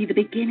 It would be the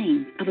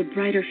beginning of a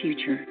brighter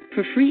future.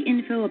 For free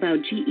info about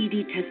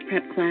GED test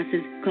prep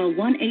classes, call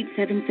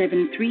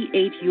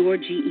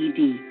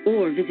 1-877-38-YOUR-GED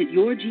or visit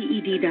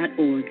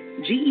yourged.org.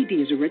 GED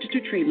is a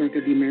registered trademark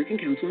of the American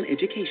Council on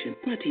Education.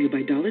 Brought to you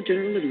by Dollar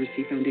General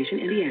Literacy Foundation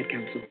and the Ad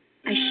Council.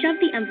 I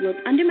shoved the envelope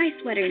under my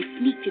sweater and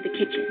sneaked to the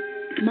kitchen.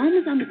 Mom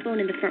was on the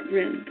phone in the front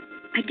room.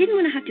 I didn't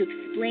want to have to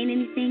explain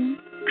anything.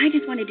 I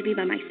just wanted to be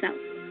by myself.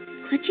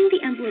 Clutching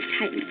the envelope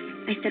tightly,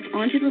 I stepped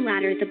onto the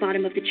ladder at the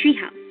bottom of the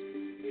treehouse.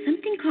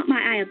 Something caught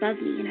my eye above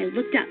me, and I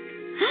looked up.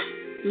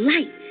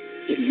 Light!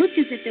 It looked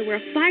as if there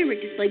were a firework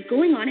display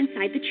going on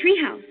inside the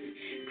treehouse.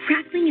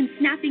 Crackling and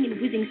snapping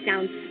and whizzing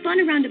sounds spun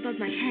around above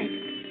my head.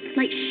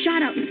 Light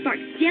shot out and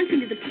sparks danced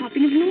into the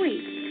popping of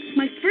noise.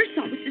 My first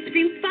thought was to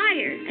scream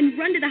fire and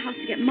run to the house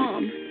to get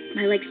Mom.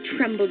 My legs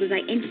trembled as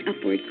I inched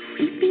upward,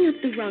 creeping up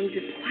the rungs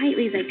as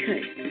quietly as I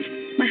could.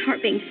 My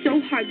heart banged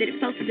so hard that it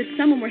felt as if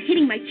someone were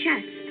hitting my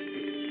chest.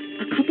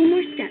 A couple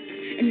more steps,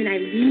 and then I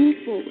leaned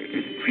forward,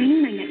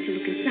 craning my neck to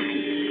look inside.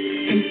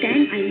 And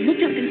then I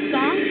looked up and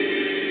saw...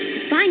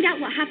 To find out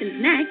what happens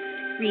next,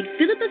 read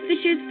Philippa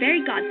Fisher's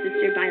Fairy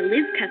Godsister by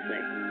Liz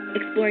Kessler.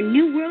 Explore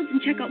new worlds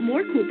and check out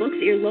more cool books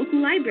at your local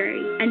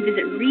library, and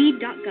visit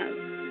read.gov.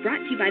 Brought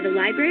to you by the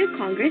Library of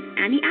Congress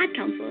and the Ad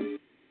Council.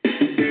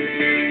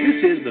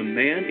 This is The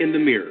Man in the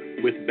Mirror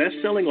with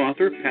best-selling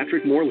author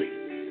Patrick Morley.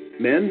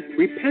 Men,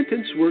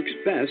 repentance works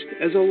best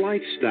as a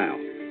lifestyle.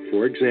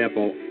 For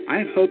example,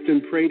 I've hoped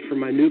and prayed for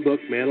my new book,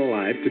 Man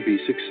Alive, to be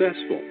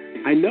successful.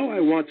 I know I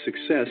want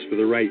success for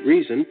the right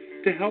reason,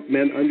 to help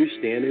men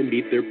understand and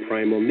meet their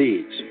primal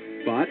needs.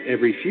 But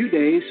every few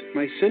days,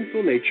 my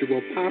sinful nature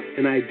will pop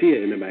an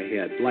idea into my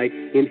head, like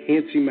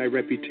enhancing my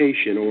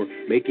reputation or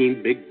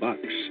making big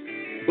bucks.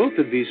 Both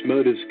of these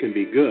motives can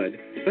be good,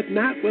 but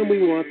not when we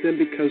want them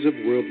because of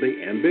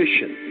worldly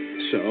ambition.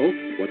 So,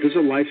 what does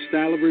a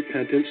lifestyle of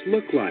repentance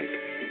look like?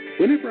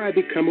 Whenever I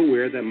become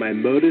aware that my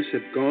motives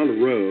have gone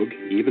rogue,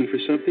 even for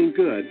something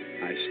good,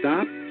 I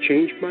stop,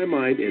 change my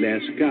mind, and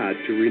ask God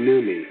to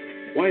renew me.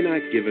 Why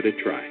not give it a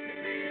try?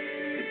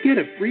 Get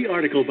a free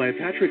article by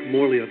Patrick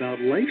Morley about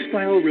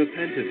lifestyle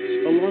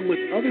repentance, along with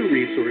other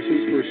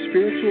resources for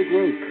spiritual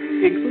growth,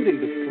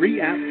 including the free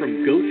app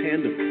from Go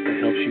Tandem that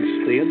helps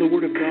you stay in the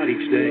Word of God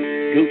each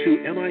day. Go to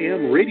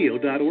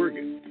mimradio.org.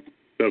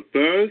 The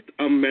First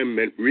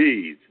Amendment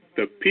reads,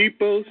 "The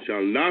people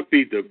shall not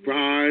be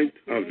deprived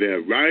of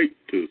their right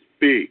to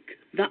speak."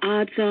 The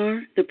odds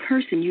are the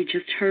person you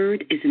just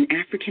heard is an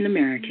African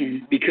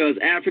American. Because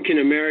African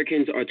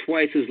Americans are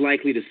twice as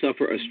likely to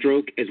suffer a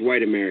stroke as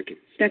white Americans.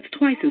 That's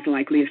twice as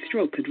likely a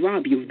stroke could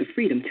rob you of the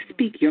freedom to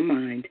speak your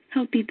mind.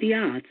 Help beat the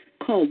odds.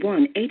 Call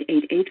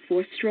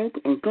 1-888-4STROKE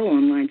or go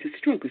online to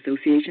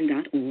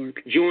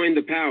strokeassociation.org. Join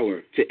the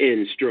power to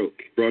end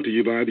stroke. Brought to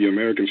you by the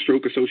American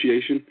Stroke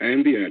Association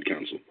and the Ad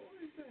Council.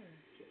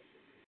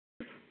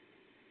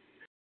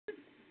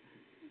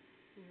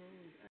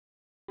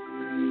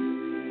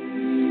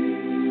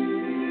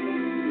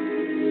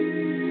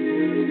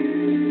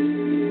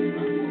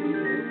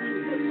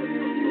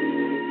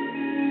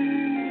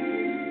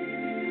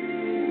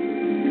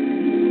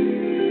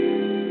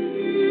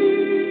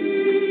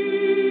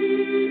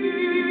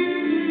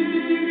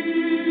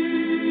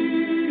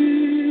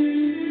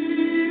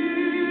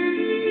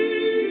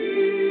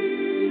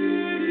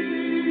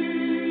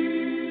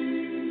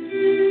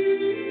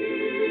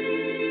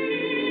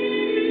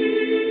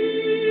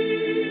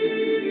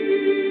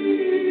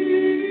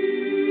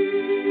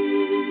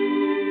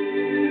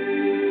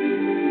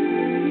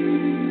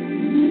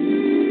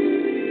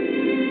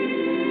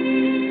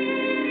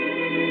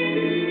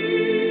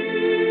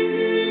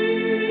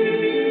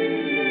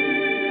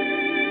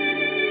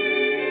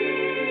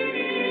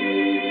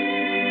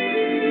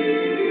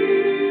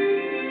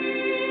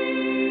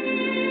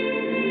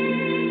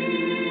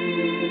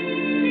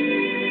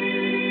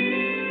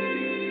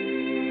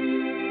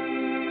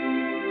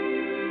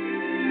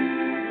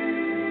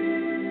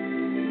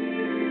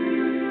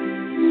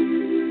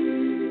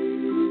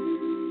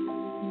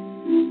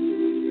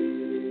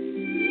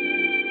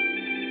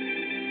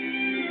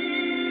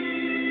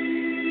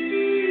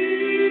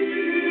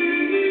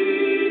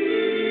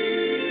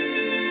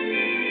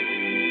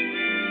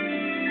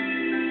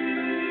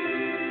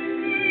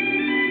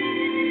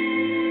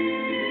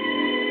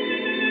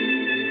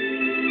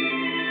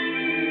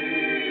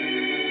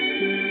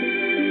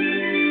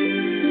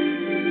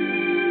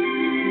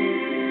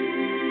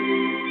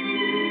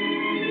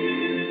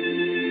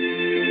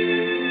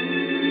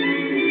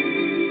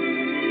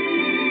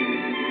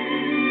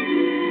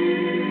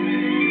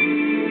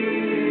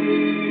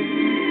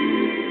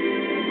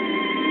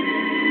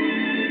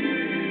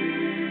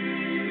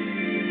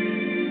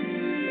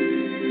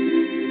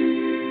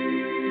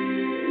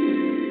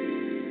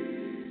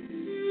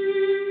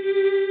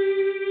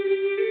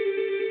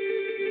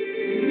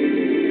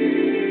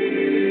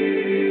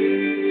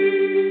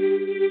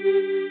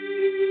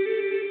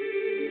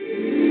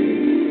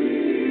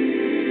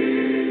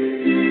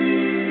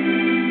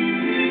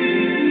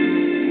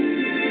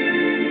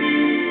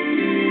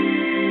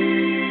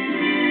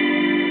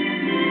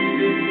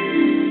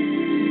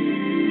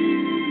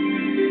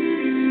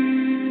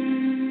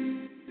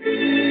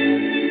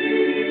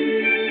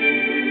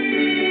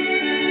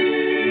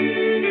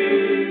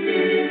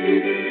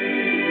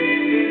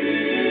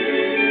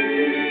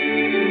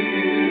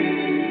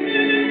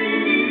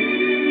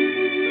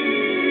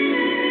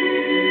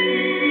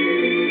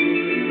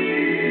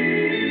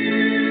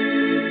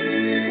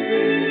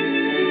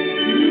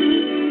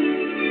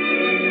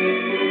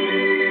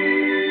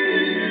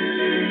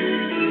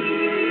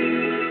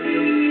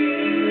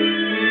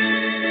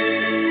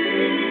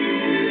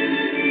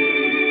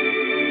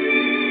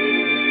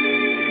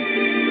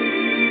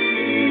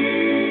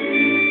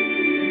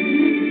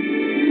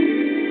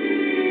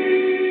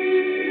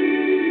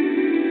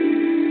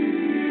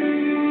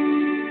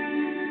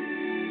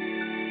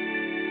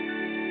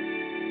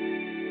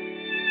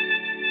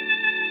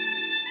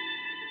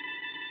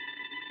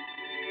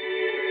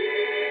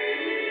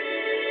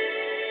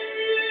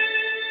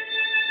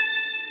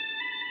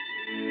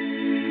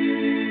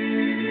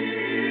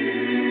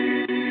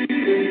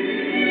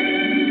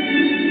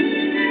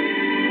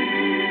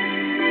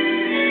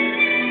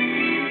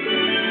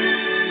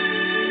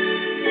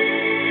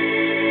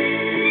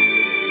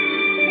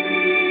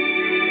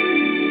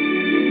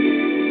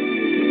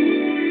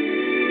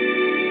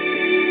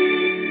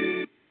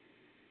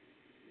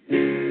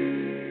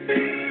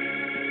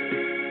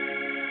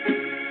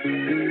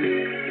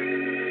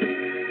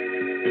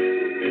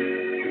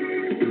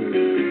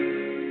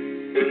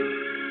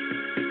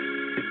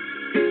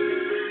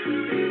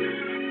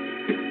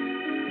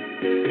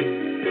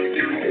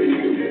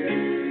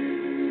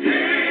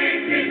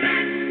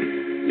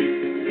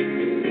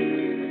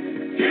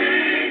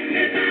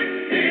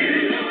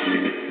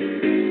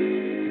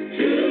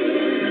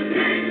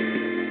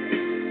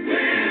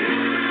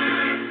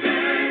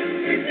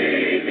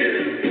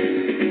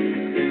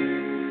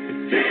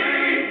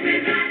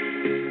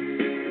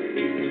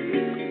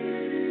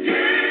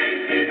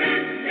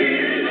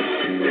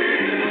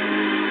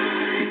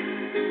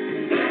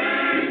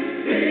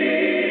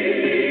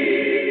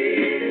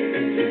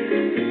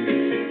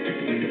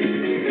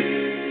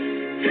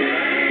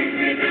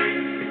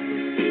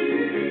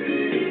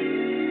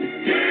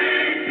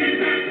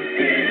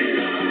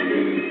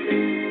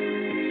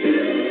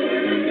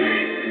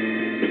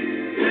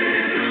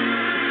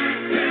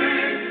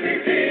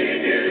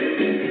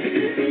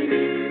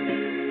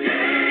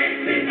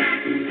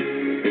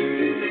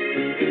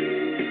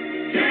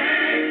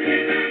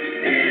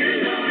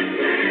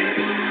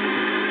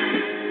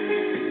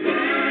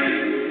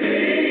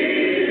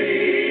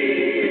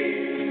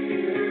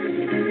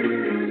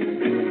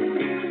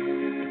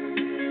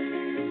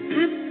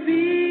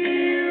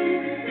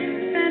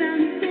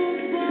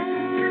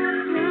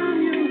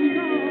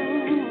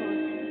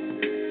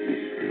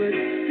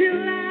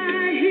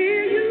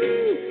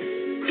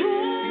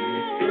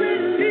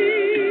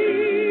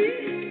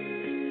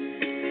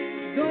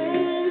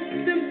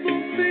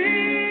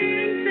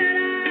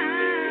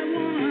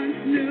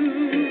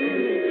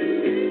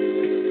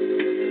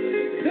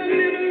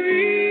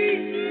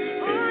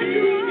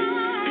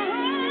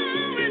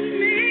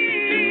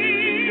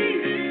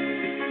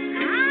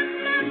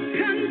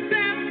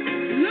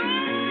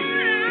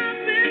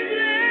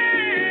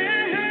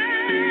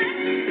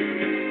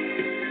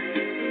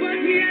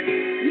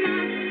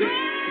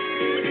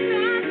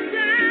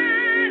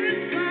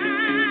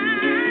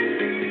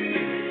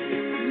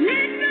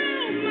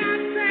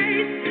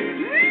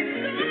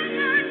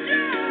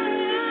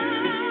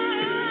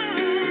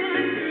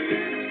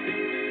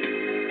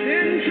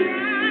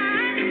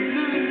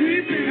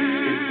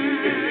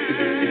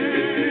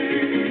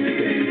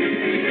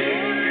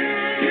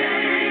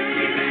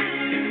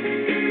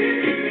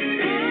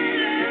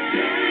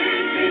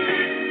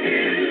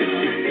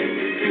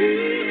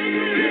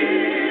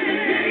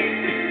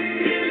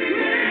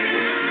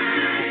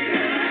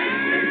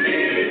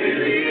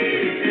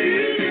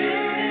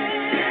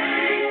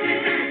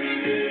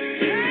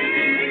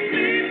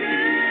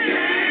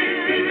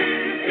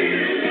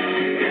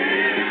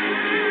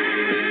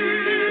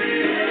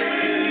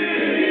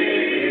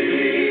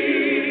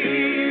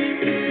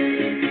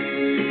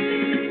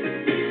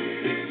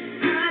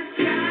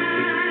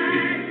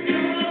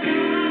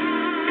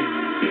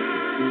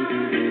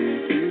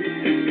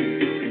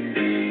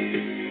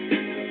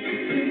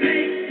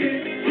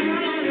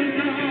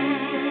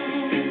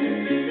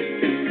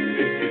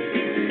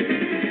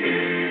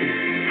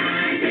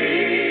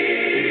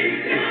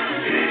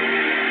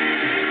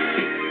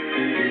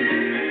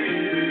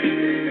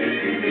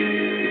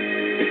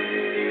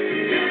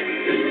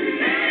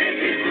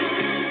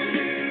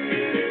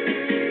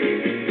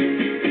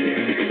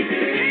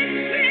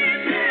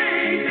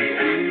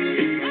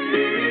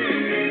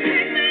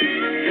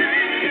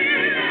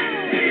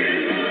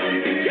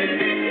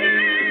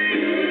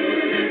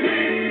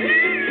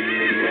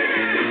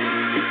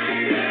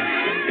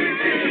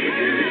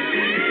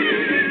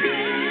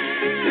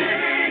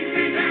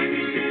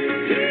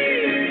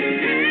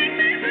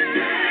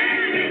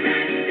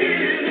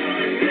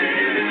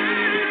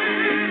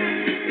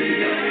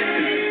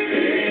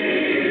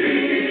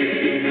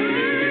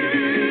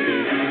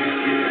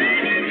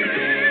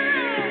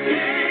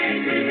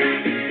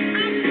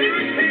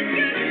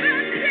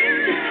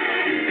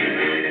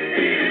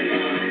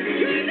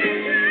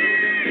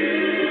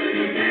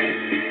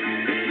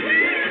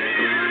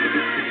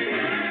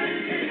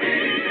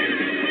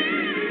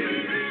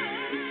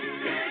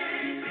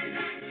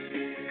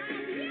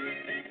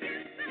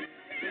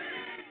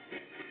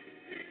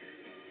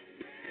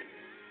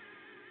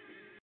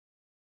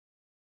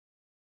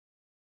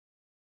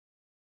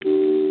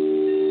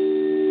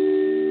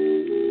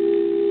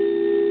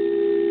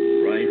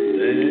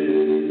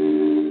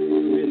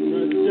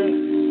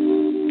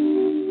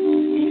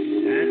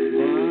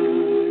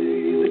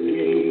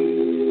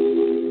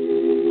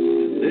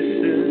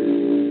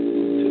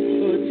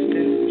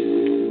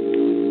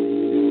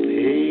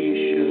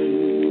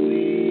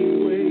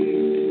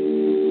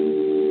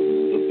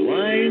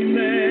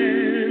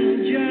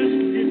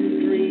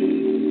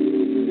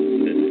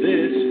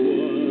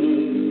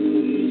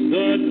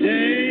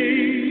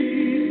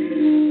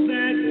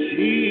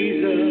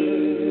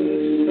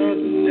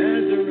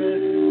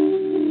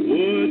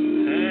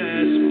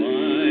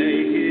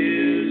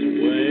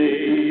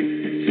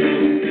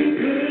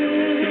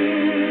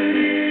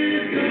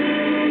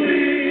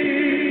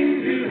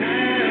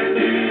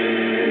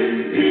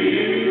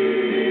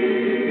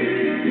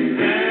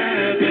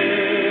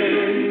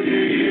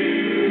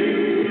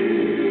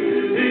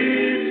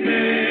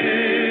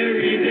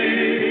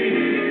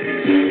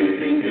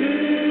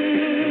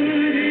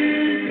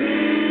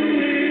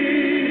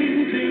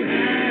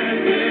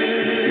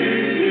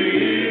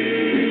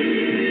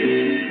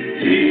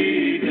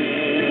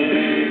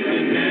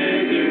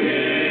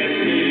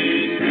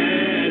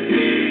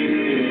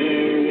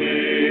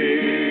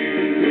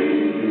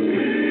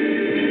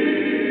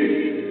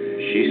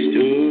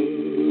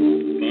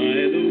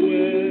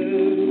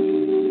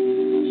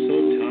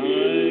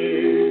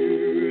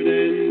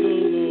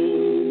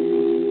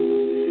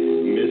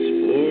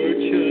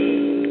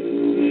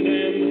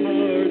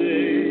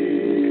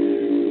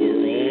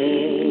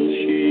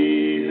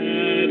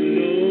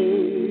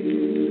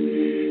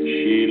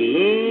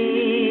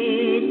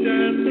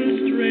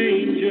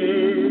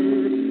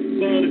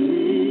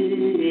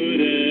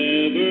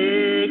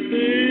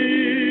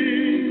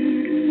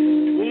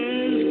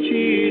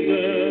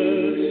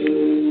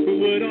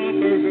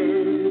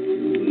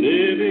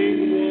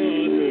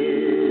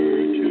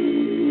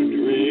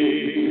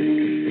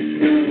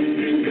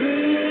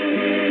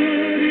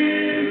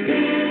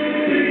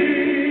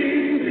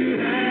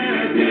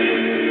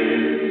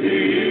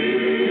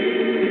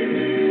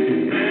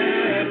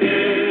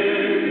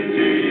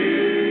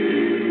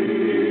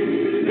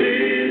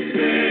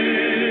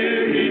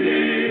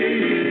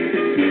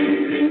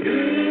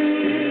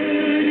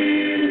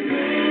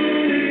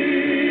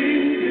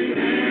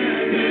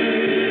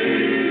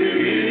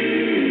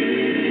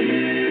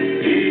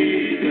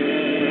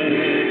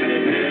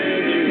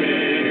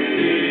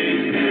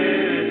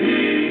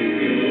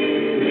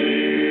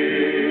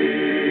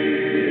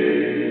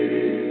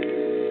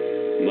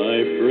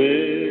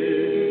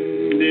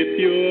 if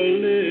you're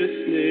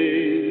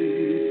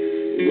listening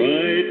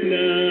right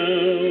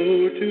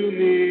now to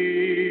me,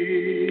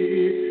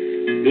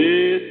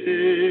 this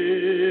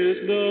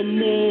is the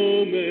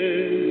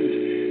moment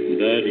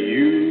that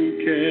you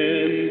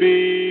can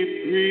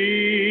be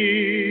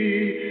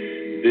free.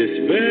 This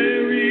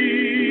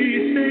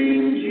very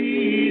same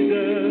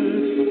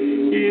Jesus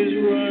is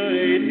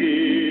right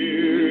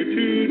here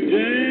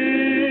today.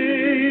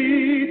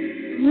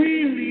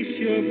 Release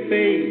your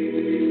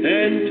faith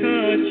and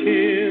touch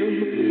him,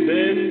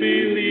 then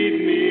believe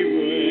me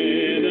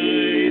when I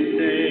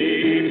say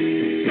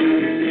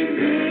something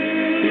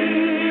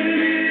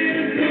good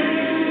is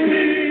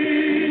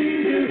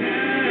going to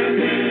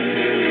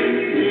happen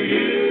to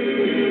you,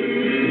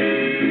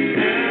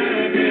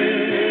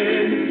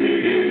 happen to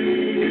you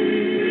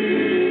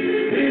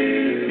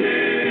this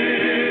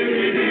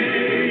very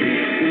day.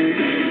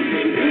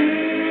 Something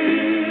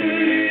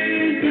good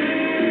is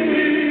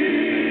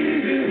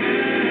going to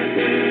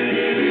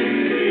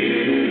happen to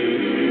you.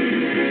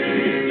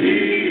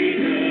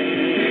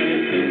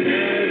 Jesus of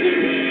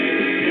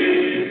Nazareth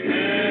is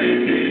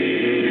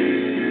passing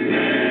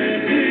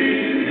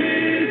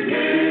this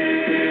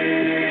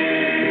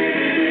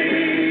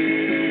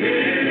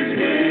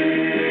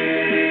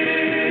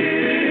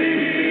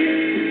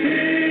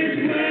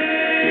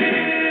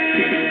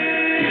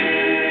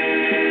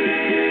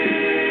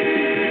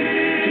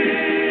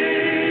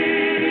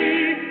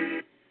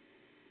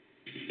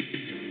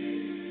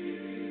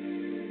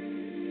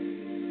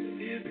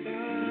If I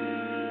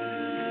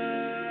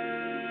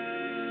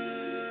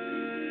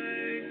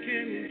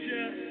can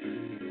just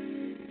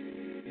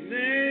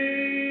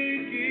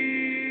make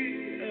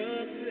it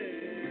up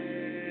there,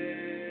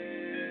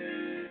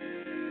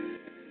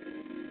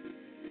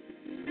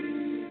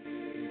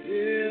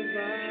 if I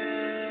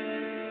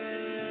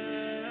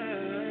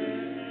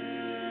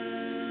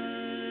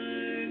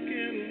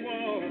can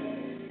walk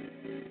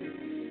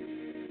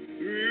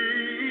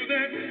through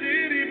that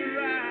city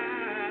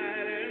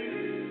bright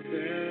and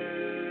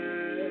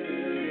fair,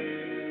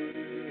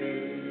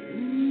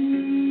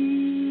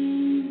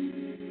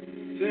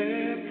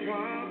 there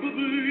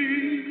probably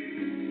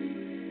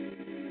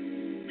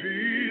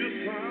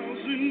be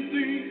 1,000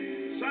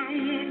 things I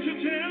want to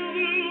tell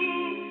the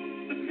Lord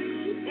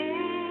on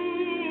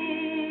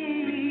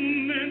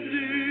that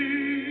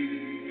day.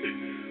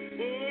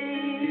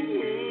 On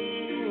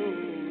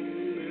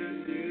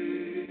that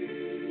day.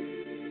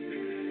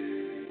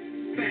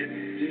 That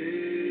day.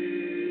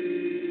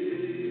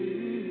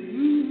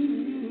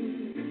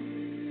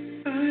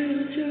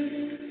 I'll just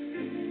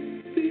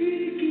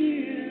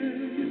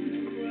begin to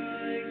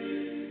cry.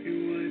 You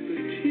wipe the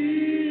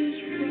tears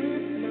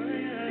from my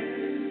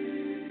eyes.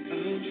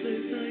 I'll say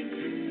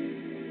thanks.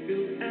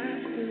 You'll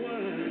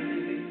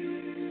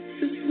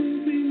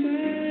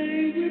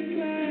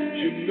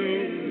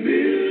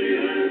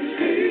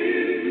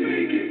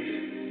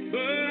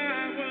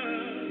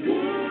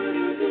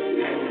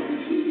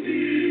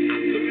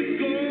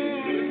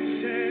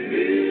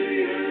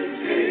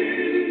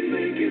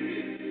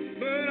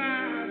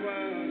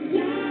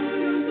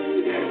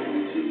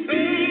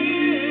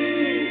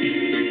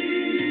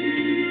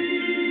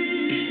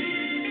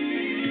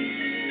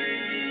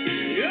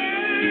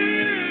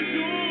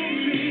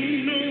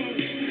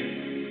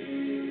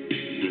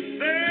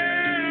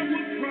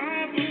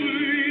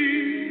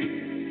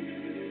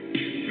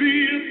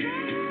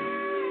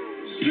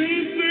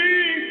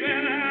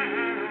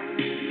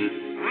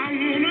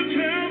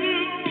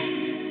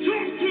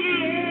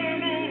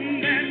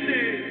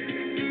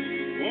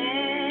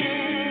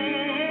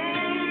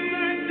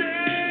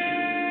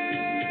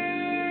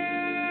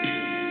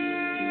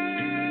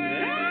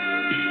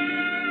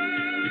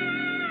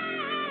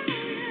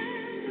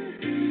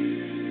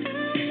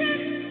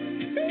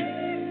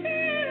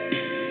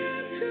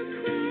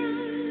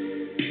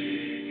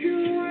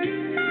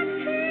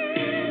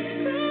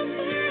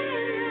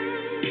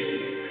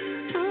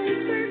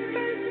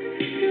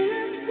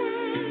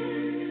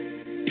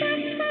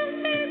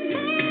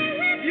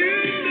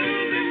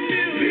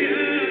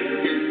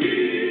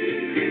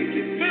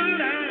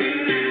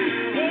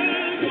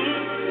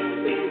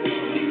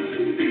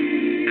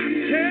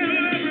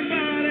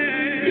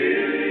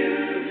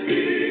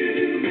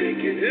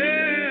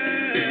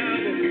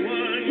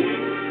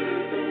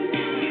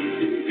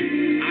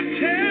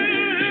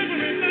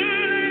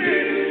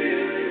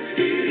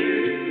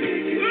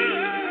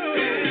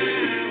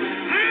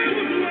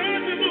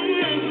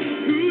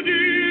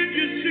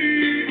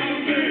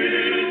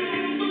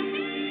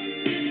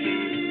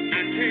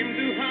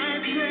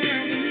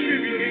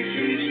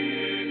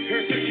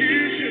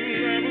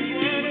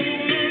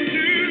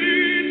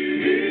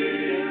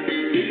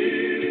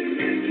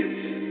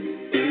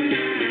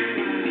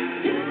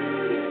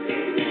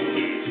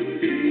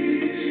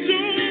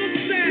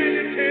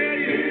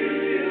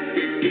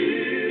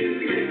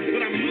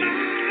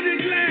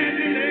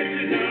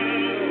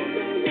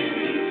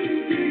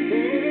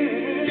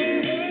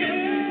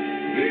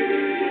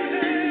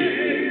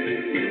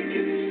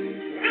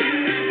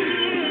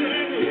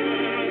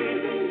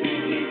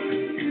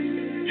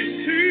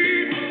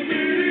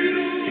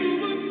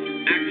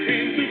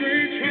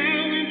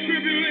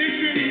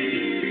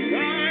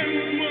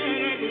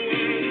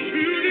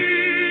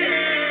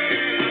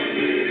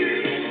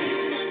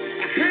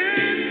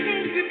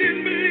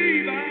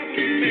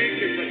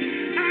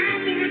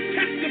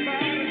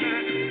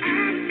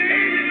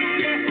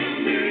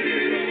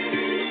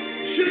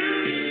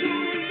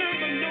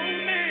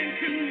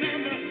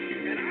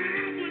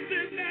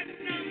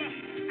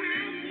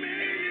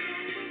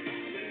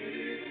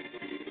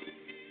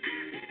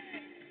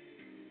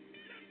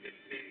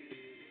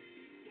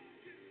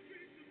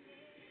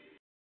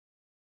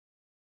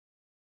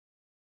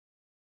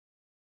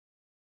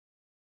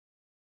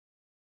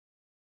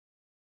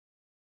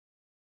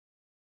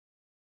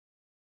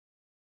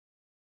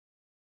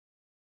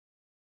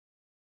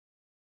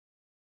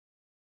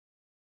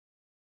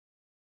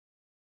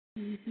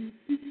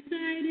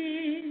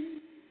decided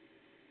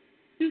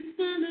to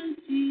follow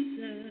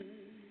Jesus.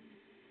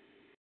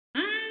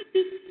 I've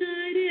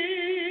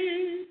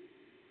decided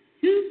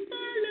to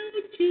follow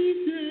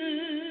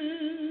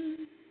Jesus.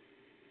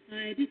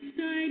 I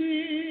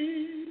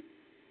decided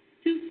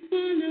to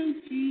follow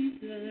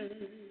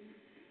Jesus.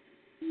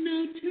 No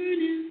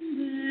turning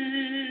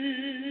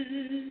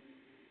back.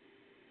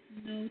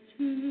 No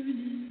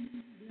turning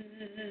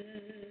back.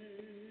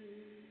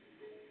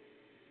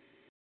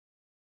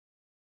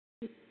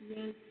 The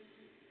cross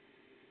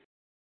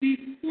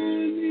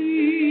before me,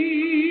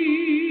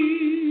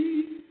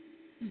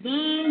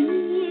 the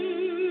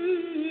world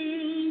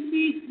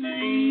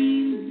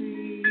behind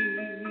me,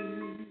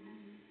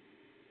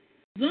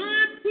 the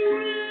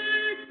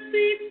cross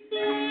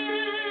before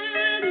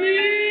me,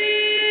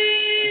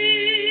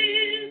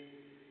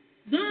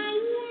 the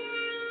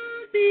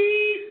world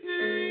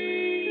behind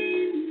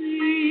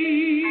me,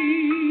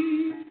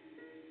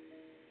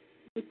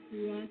 the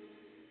cross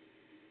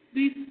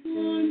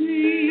before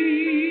me,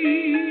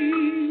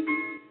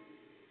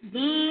 the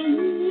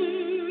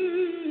world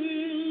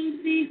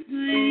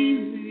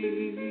behind me.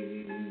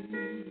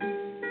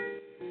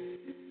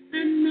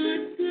 I'm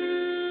not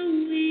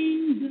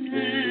going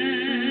back,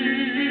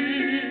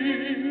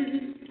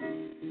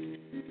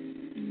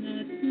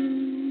 not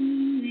going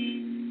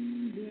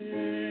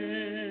back.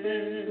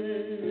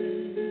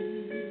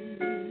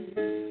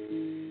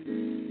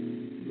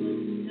 Go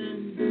now,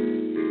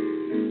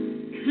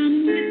 come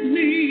with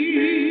me.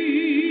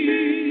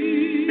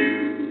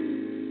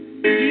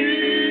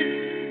 Yes,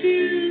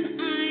 still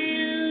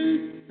I'll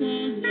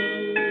follow.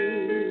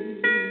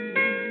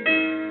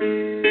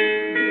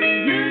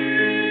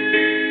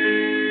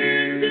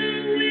 Go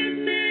with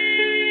me.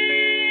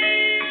 I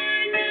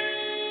know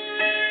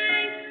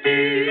I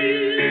still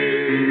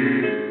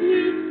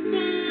will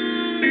follow.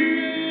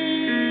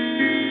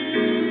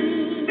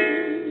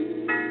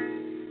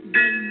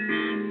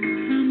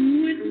 Come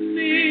with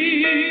me.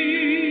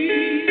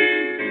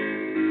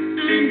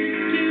 I'm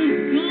still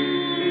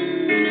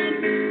gonna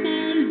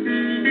follow.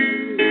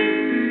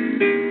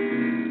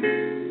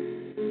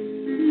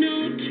 No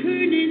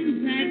turning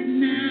back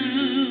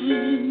now.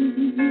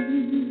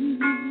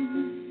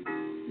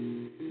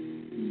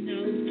 No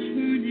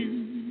turning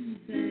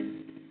back.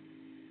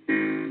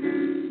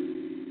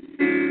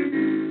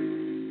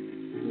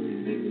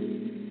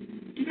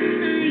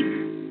 Decide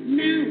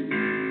now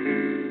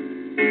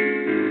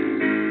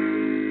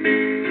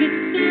to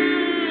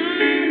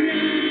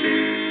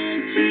follow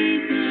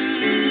Jesus.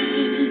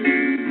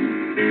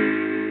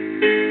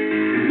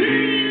 Will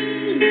you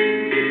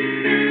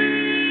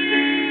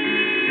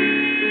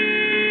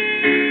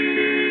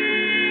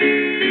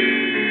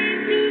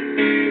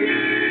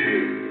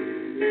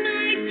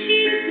my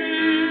Jesus?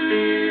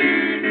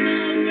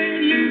 Or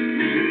will you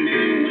come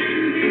now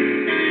and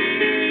decide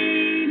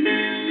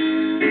now?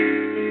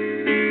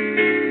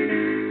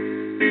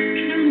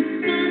 Come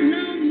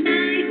follow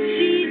my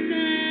Jesus.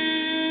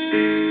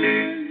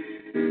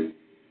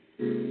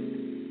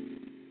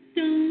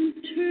 Don't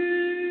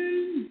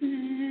turn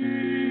back.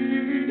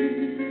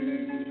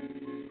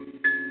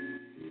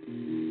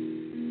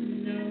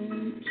 No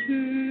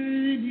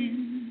turning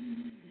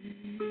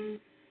back.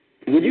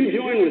 Would you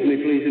join with me,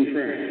 please, in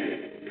prayer?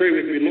 Pray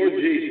with me. Lord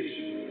Jesus,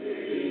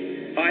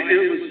 I am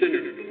a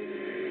sinner.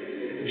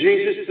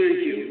 Jesus, thank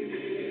you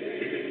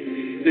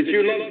that you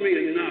loved me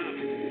enough,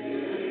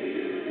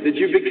 that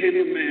you became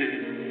a man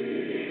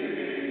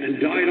and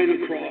died on a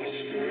cross,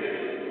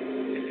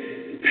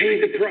 paid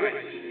the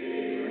price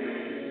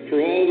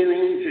for all the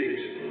wrong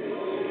things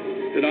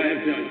that I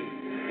have done.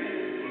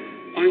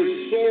 I'm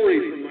sorry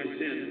for my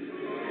sin.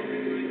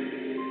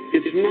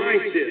 It's my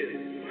sin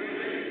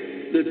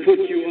that put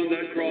you on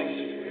that cross.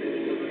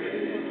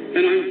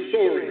 And I'm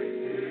sorry.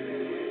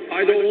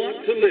 I don't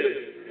want to live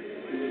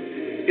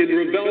in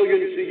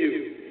rebellion to you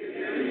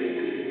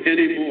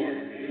anymore.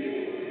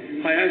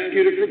 I ask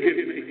you to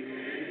forgive me.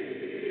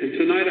 And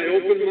tonight I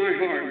open my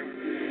heart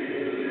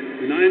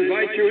and I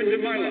invite you into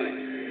my life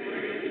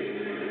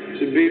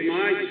to be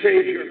my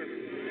Savior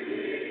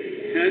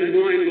and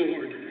my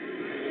Lord.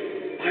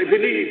 I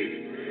believe,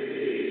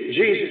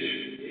 Jesus,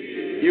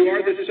 you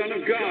are the Son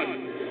of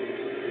God.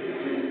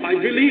 I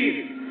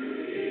believe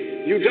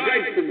you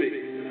died for me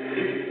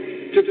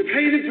to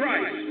pay the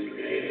price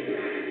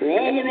for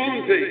all the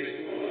wrong things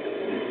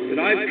that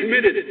I've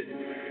committed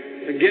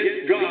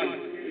against God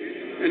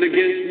and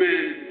against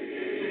man.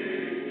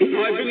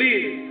 I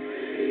believe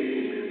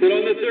that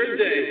on the third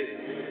day,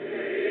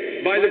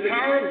 by the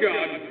power of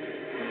God,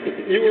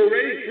 you were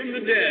raised from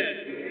the dead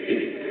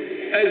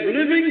as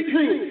living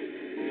proof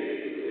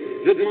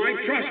that my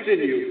trust in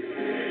you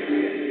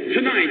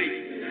tonight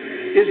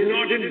is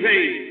not in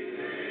vain.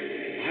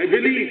 I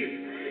believe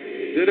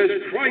that as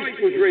Christ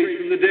was raised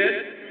from the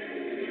dead,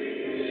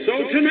 so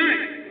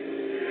tonight,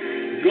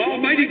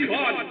 Almighty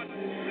God,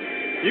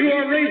 you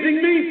are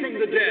raising me from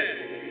the dead,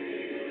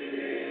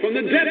 from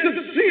the death of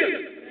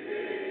sin.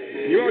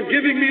 You are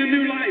giving me a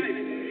new life,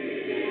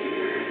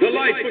 the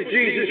life of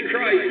Jesus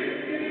Christ.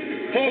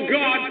 Oh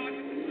God,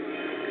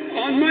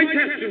 on my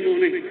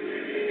testimony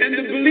and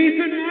the belief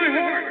in my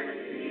heart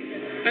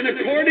and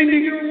according to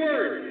your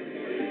word.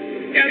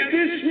 At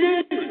this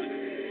moment,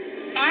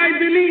 I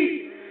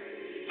believe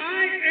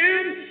I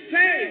am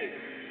saved.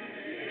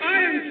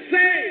 I am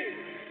saved.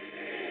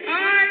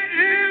 I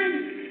am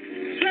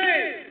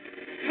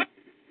saved.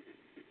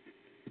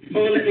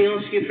 Oh, let me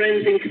ask you,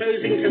 friends, in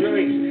closing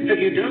tonight, have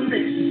you done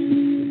this?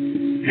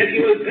 Have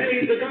you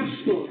obeyed the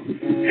gospel?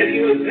 Have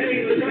you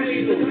obeyed the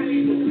gospel?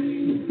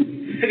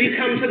 Have you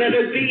come to that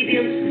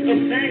obedience of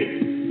faith?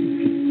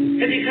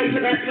 Have you come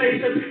to that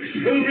place of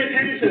true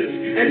repentance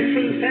and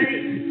true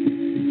faith?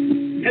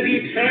 Have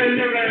you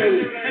turned around?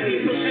 Have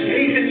you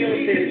forsaken your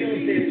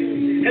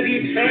sin? Have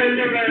you turned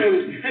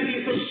around? Have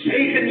you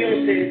forsaken your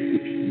sin?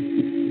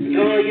 And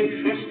are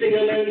you trusting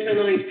alone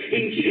tonight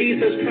in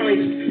Jesus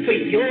Christ for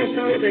your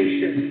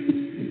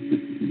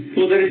salvation?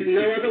 For there is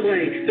no other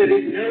way, there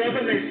is no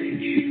other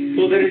message.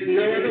 For there is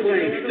no other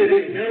way, there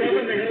is no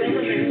other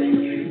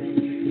message.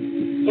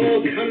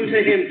 Oh, come to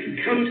Him.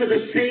 Come to the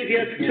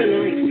Savior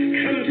tonight.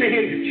 Come to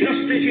Him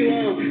just as you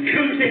are.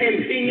 Come to Him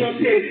in your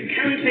sin.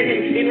 Come to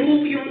Him in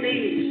all your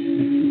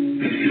needs.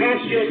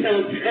 Cast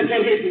yourself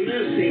upon His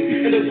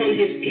mercy and upon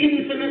His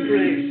infinite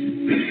grace.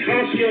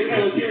 Cast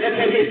yourself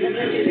upon His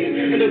mercy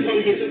and upon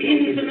His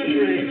infinite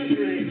grace.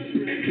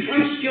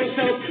 Cast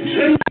yourself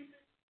wholly,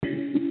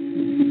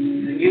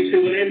 and you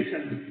too will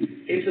enter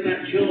into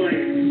that joy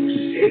of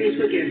sins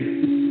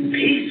forgiven,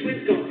 peace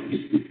with God,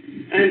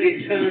 and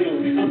eternal,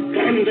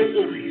 abundant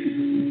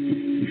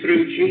life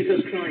through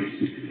Jesus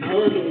Christ,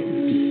 our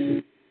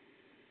Lord.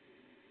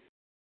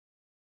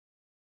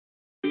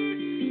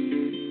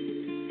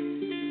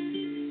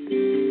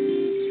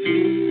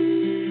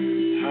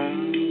 How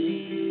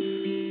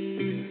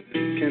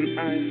can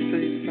I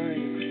say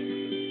thanks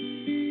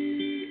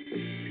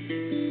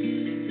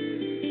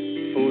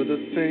for the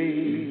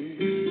things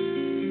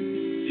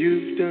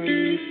you've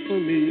done for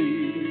me?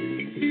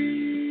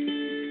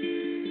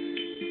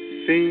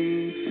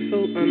 Things so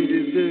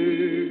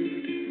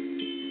undeserved,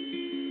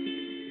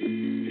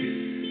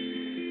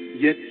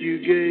 yet you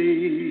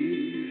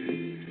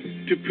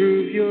gave to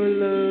prove your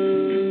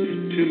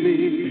love to me.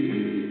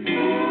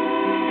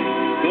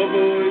 The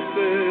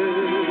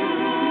voices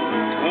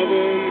of a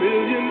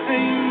million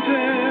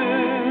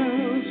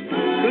angels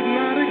could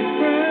not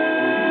express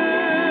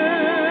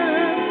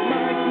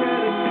my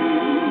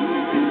gratitude.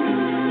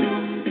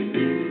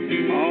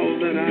 All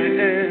that I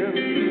am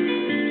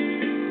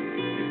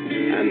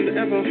and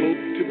ever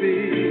hope to be,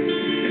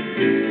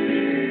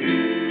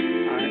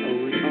 I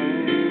owe it all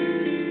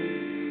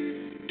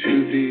to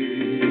thee.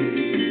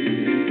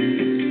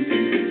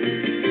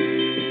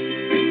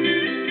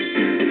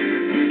 To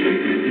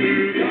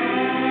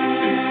God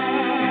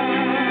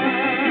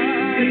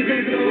be the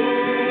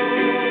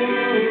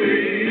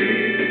glory.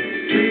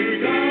 To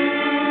God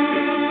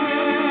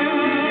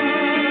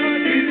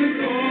be the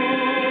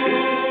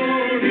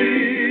glory.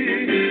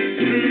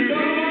 To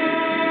God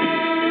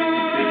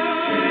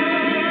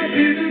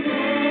be the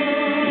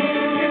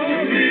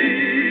glory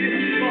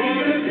for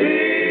the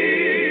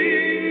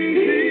things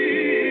He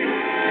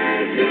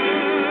has done.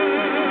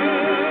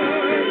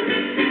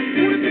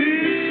 With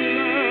His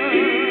blood,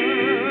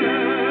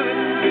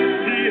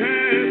 He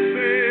has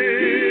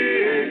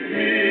saved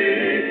me.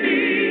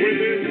 With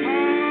His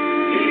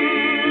heart,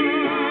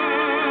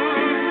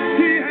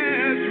 He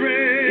has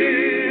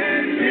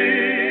raised me.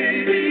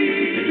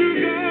 To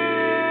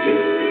God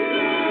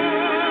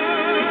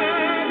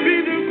be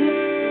the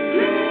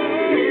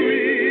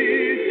glory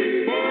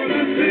for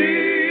the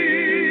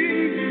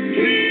things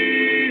He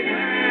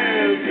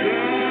has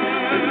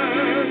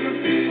done.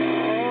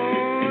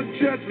 Oh,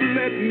 just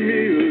let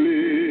me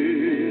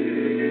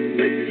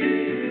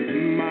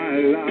live my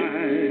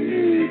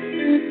life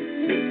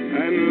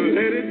and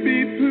let it be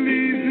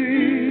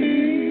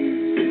pleasing,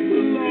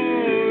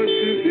 Lord,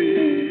 to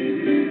Thee.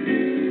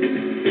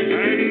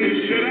 And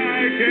should I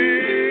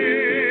gain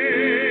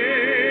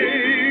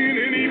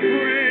any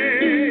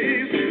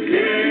praise,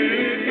 let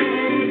it go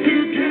to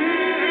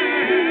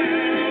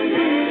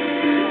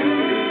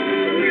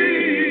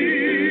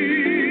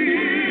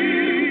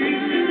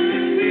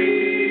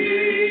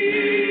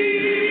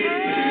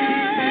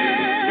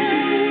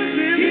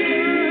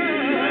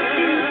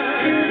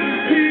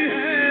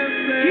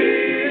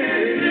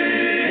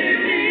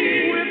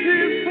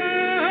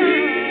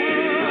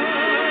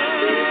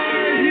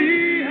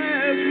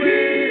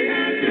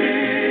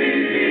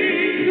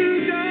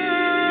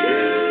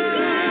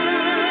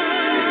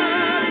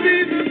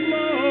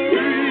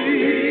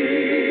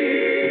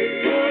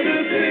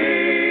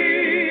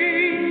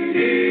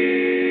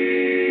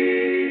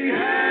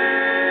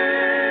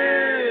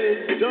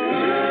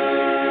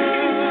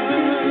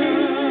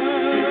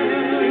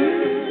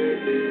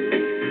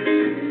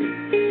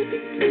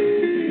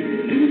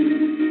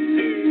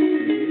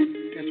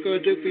That's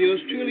going to do for yours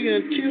truly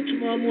until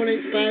tomorrow morning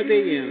at 5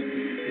 a.m.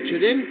 Until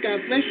then, God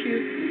bless you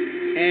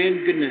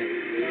and good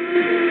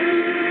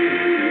night.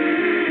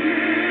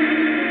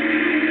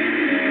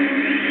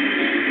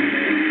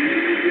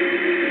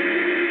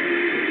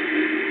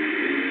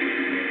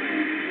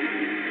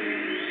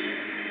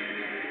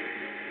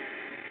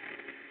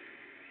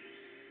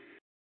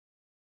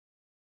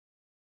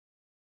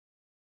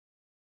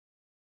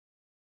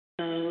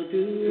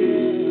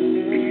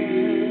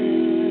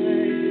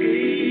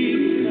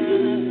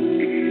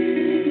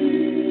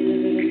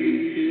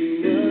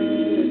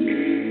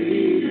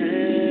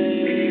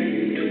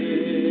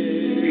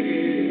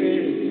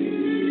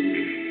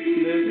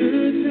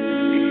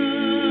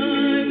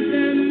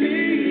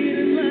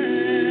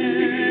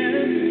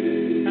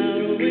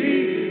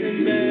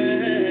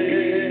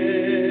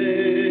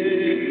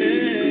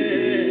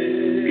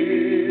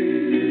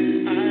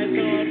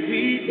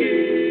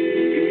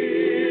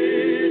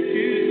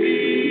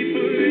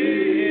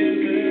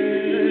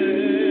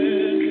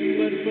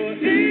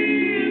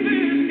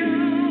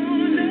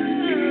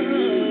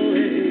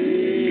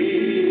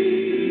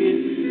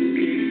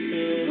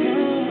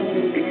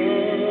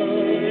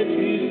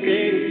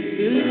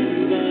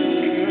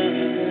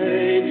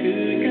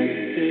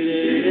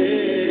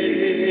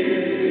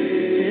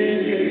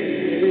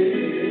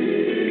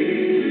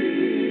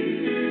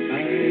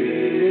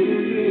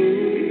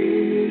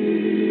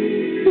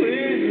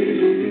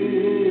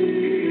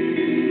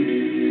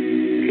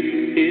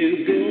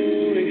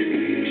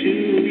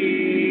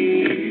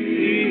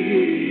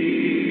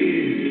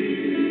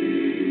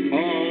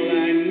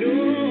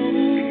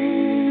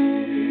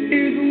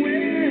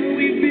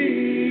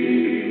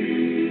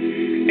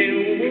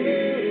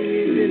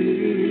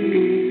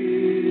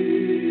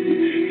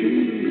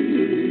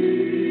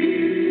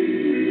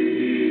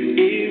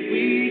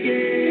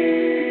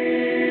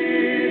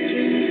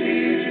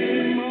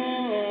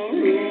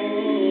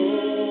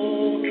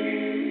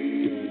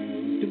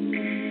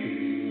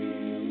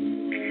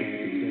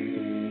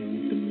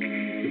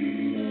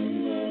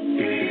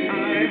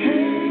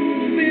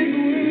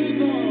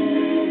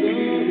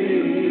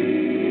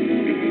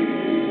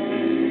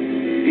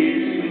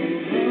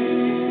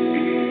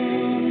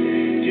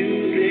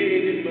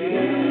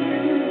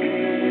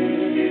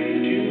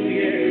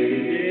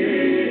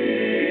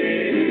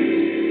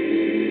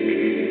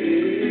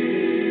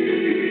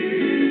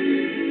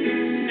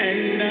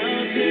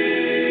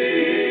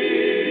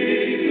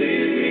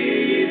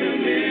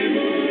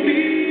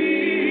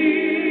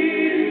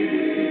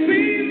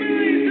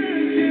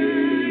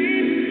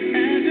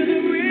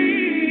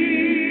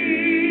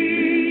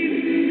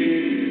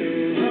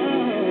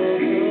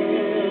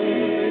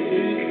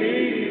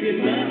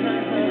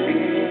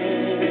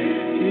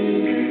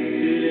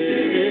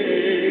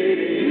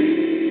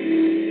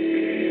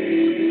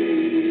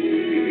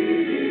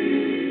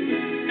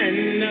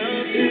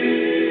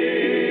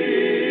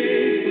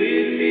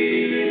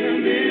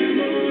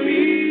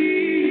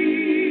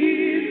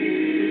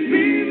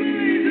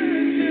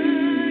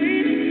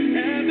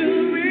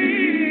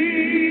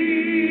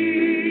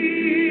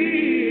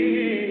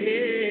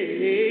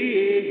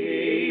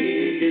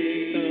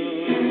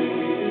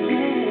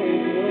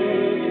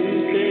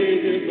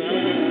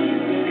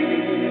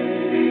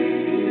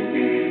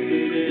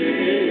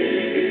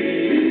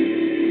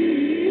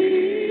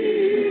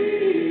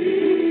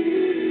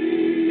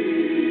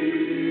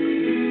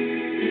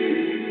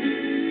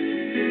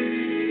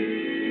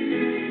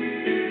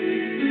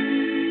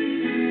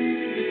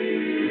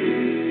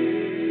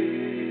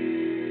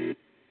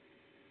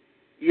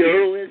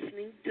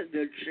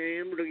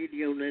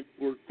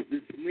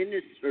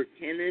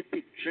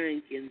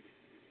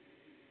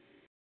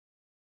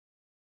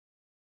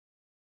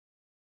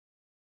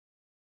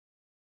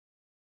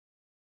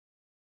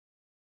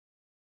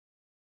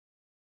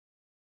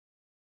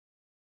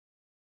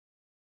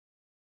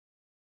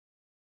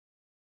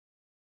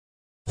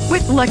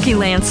 With Lucky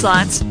Land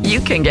Slots, you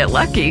can get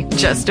lucky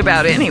just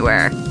about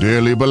anywhere.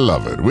 Dearly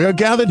beloved, we are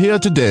gathered here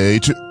today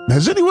to...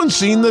 Has anyone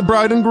seen the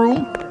bride and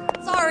groom?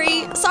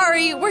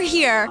 Sorry, we're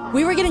here.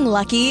 We were getting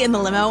lucky in the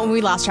limo and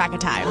we lost track of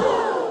time.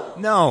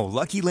 No,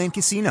 Lucky Land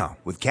Casino,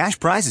 with cash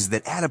prizes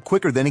that add up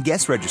quicker than a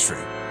guest registry.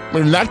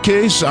 In that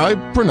case, I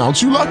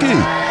pronounce you lucky.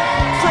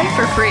 Play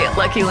for free at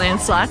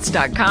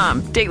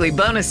LuckyLandSlots.com. Daily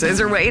bonuses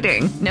are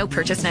waiting. No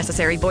purchase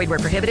necessary. Void where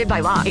prohibited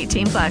by law.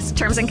 18+.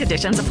 Terms and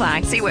conditions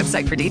apply. See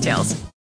website for details.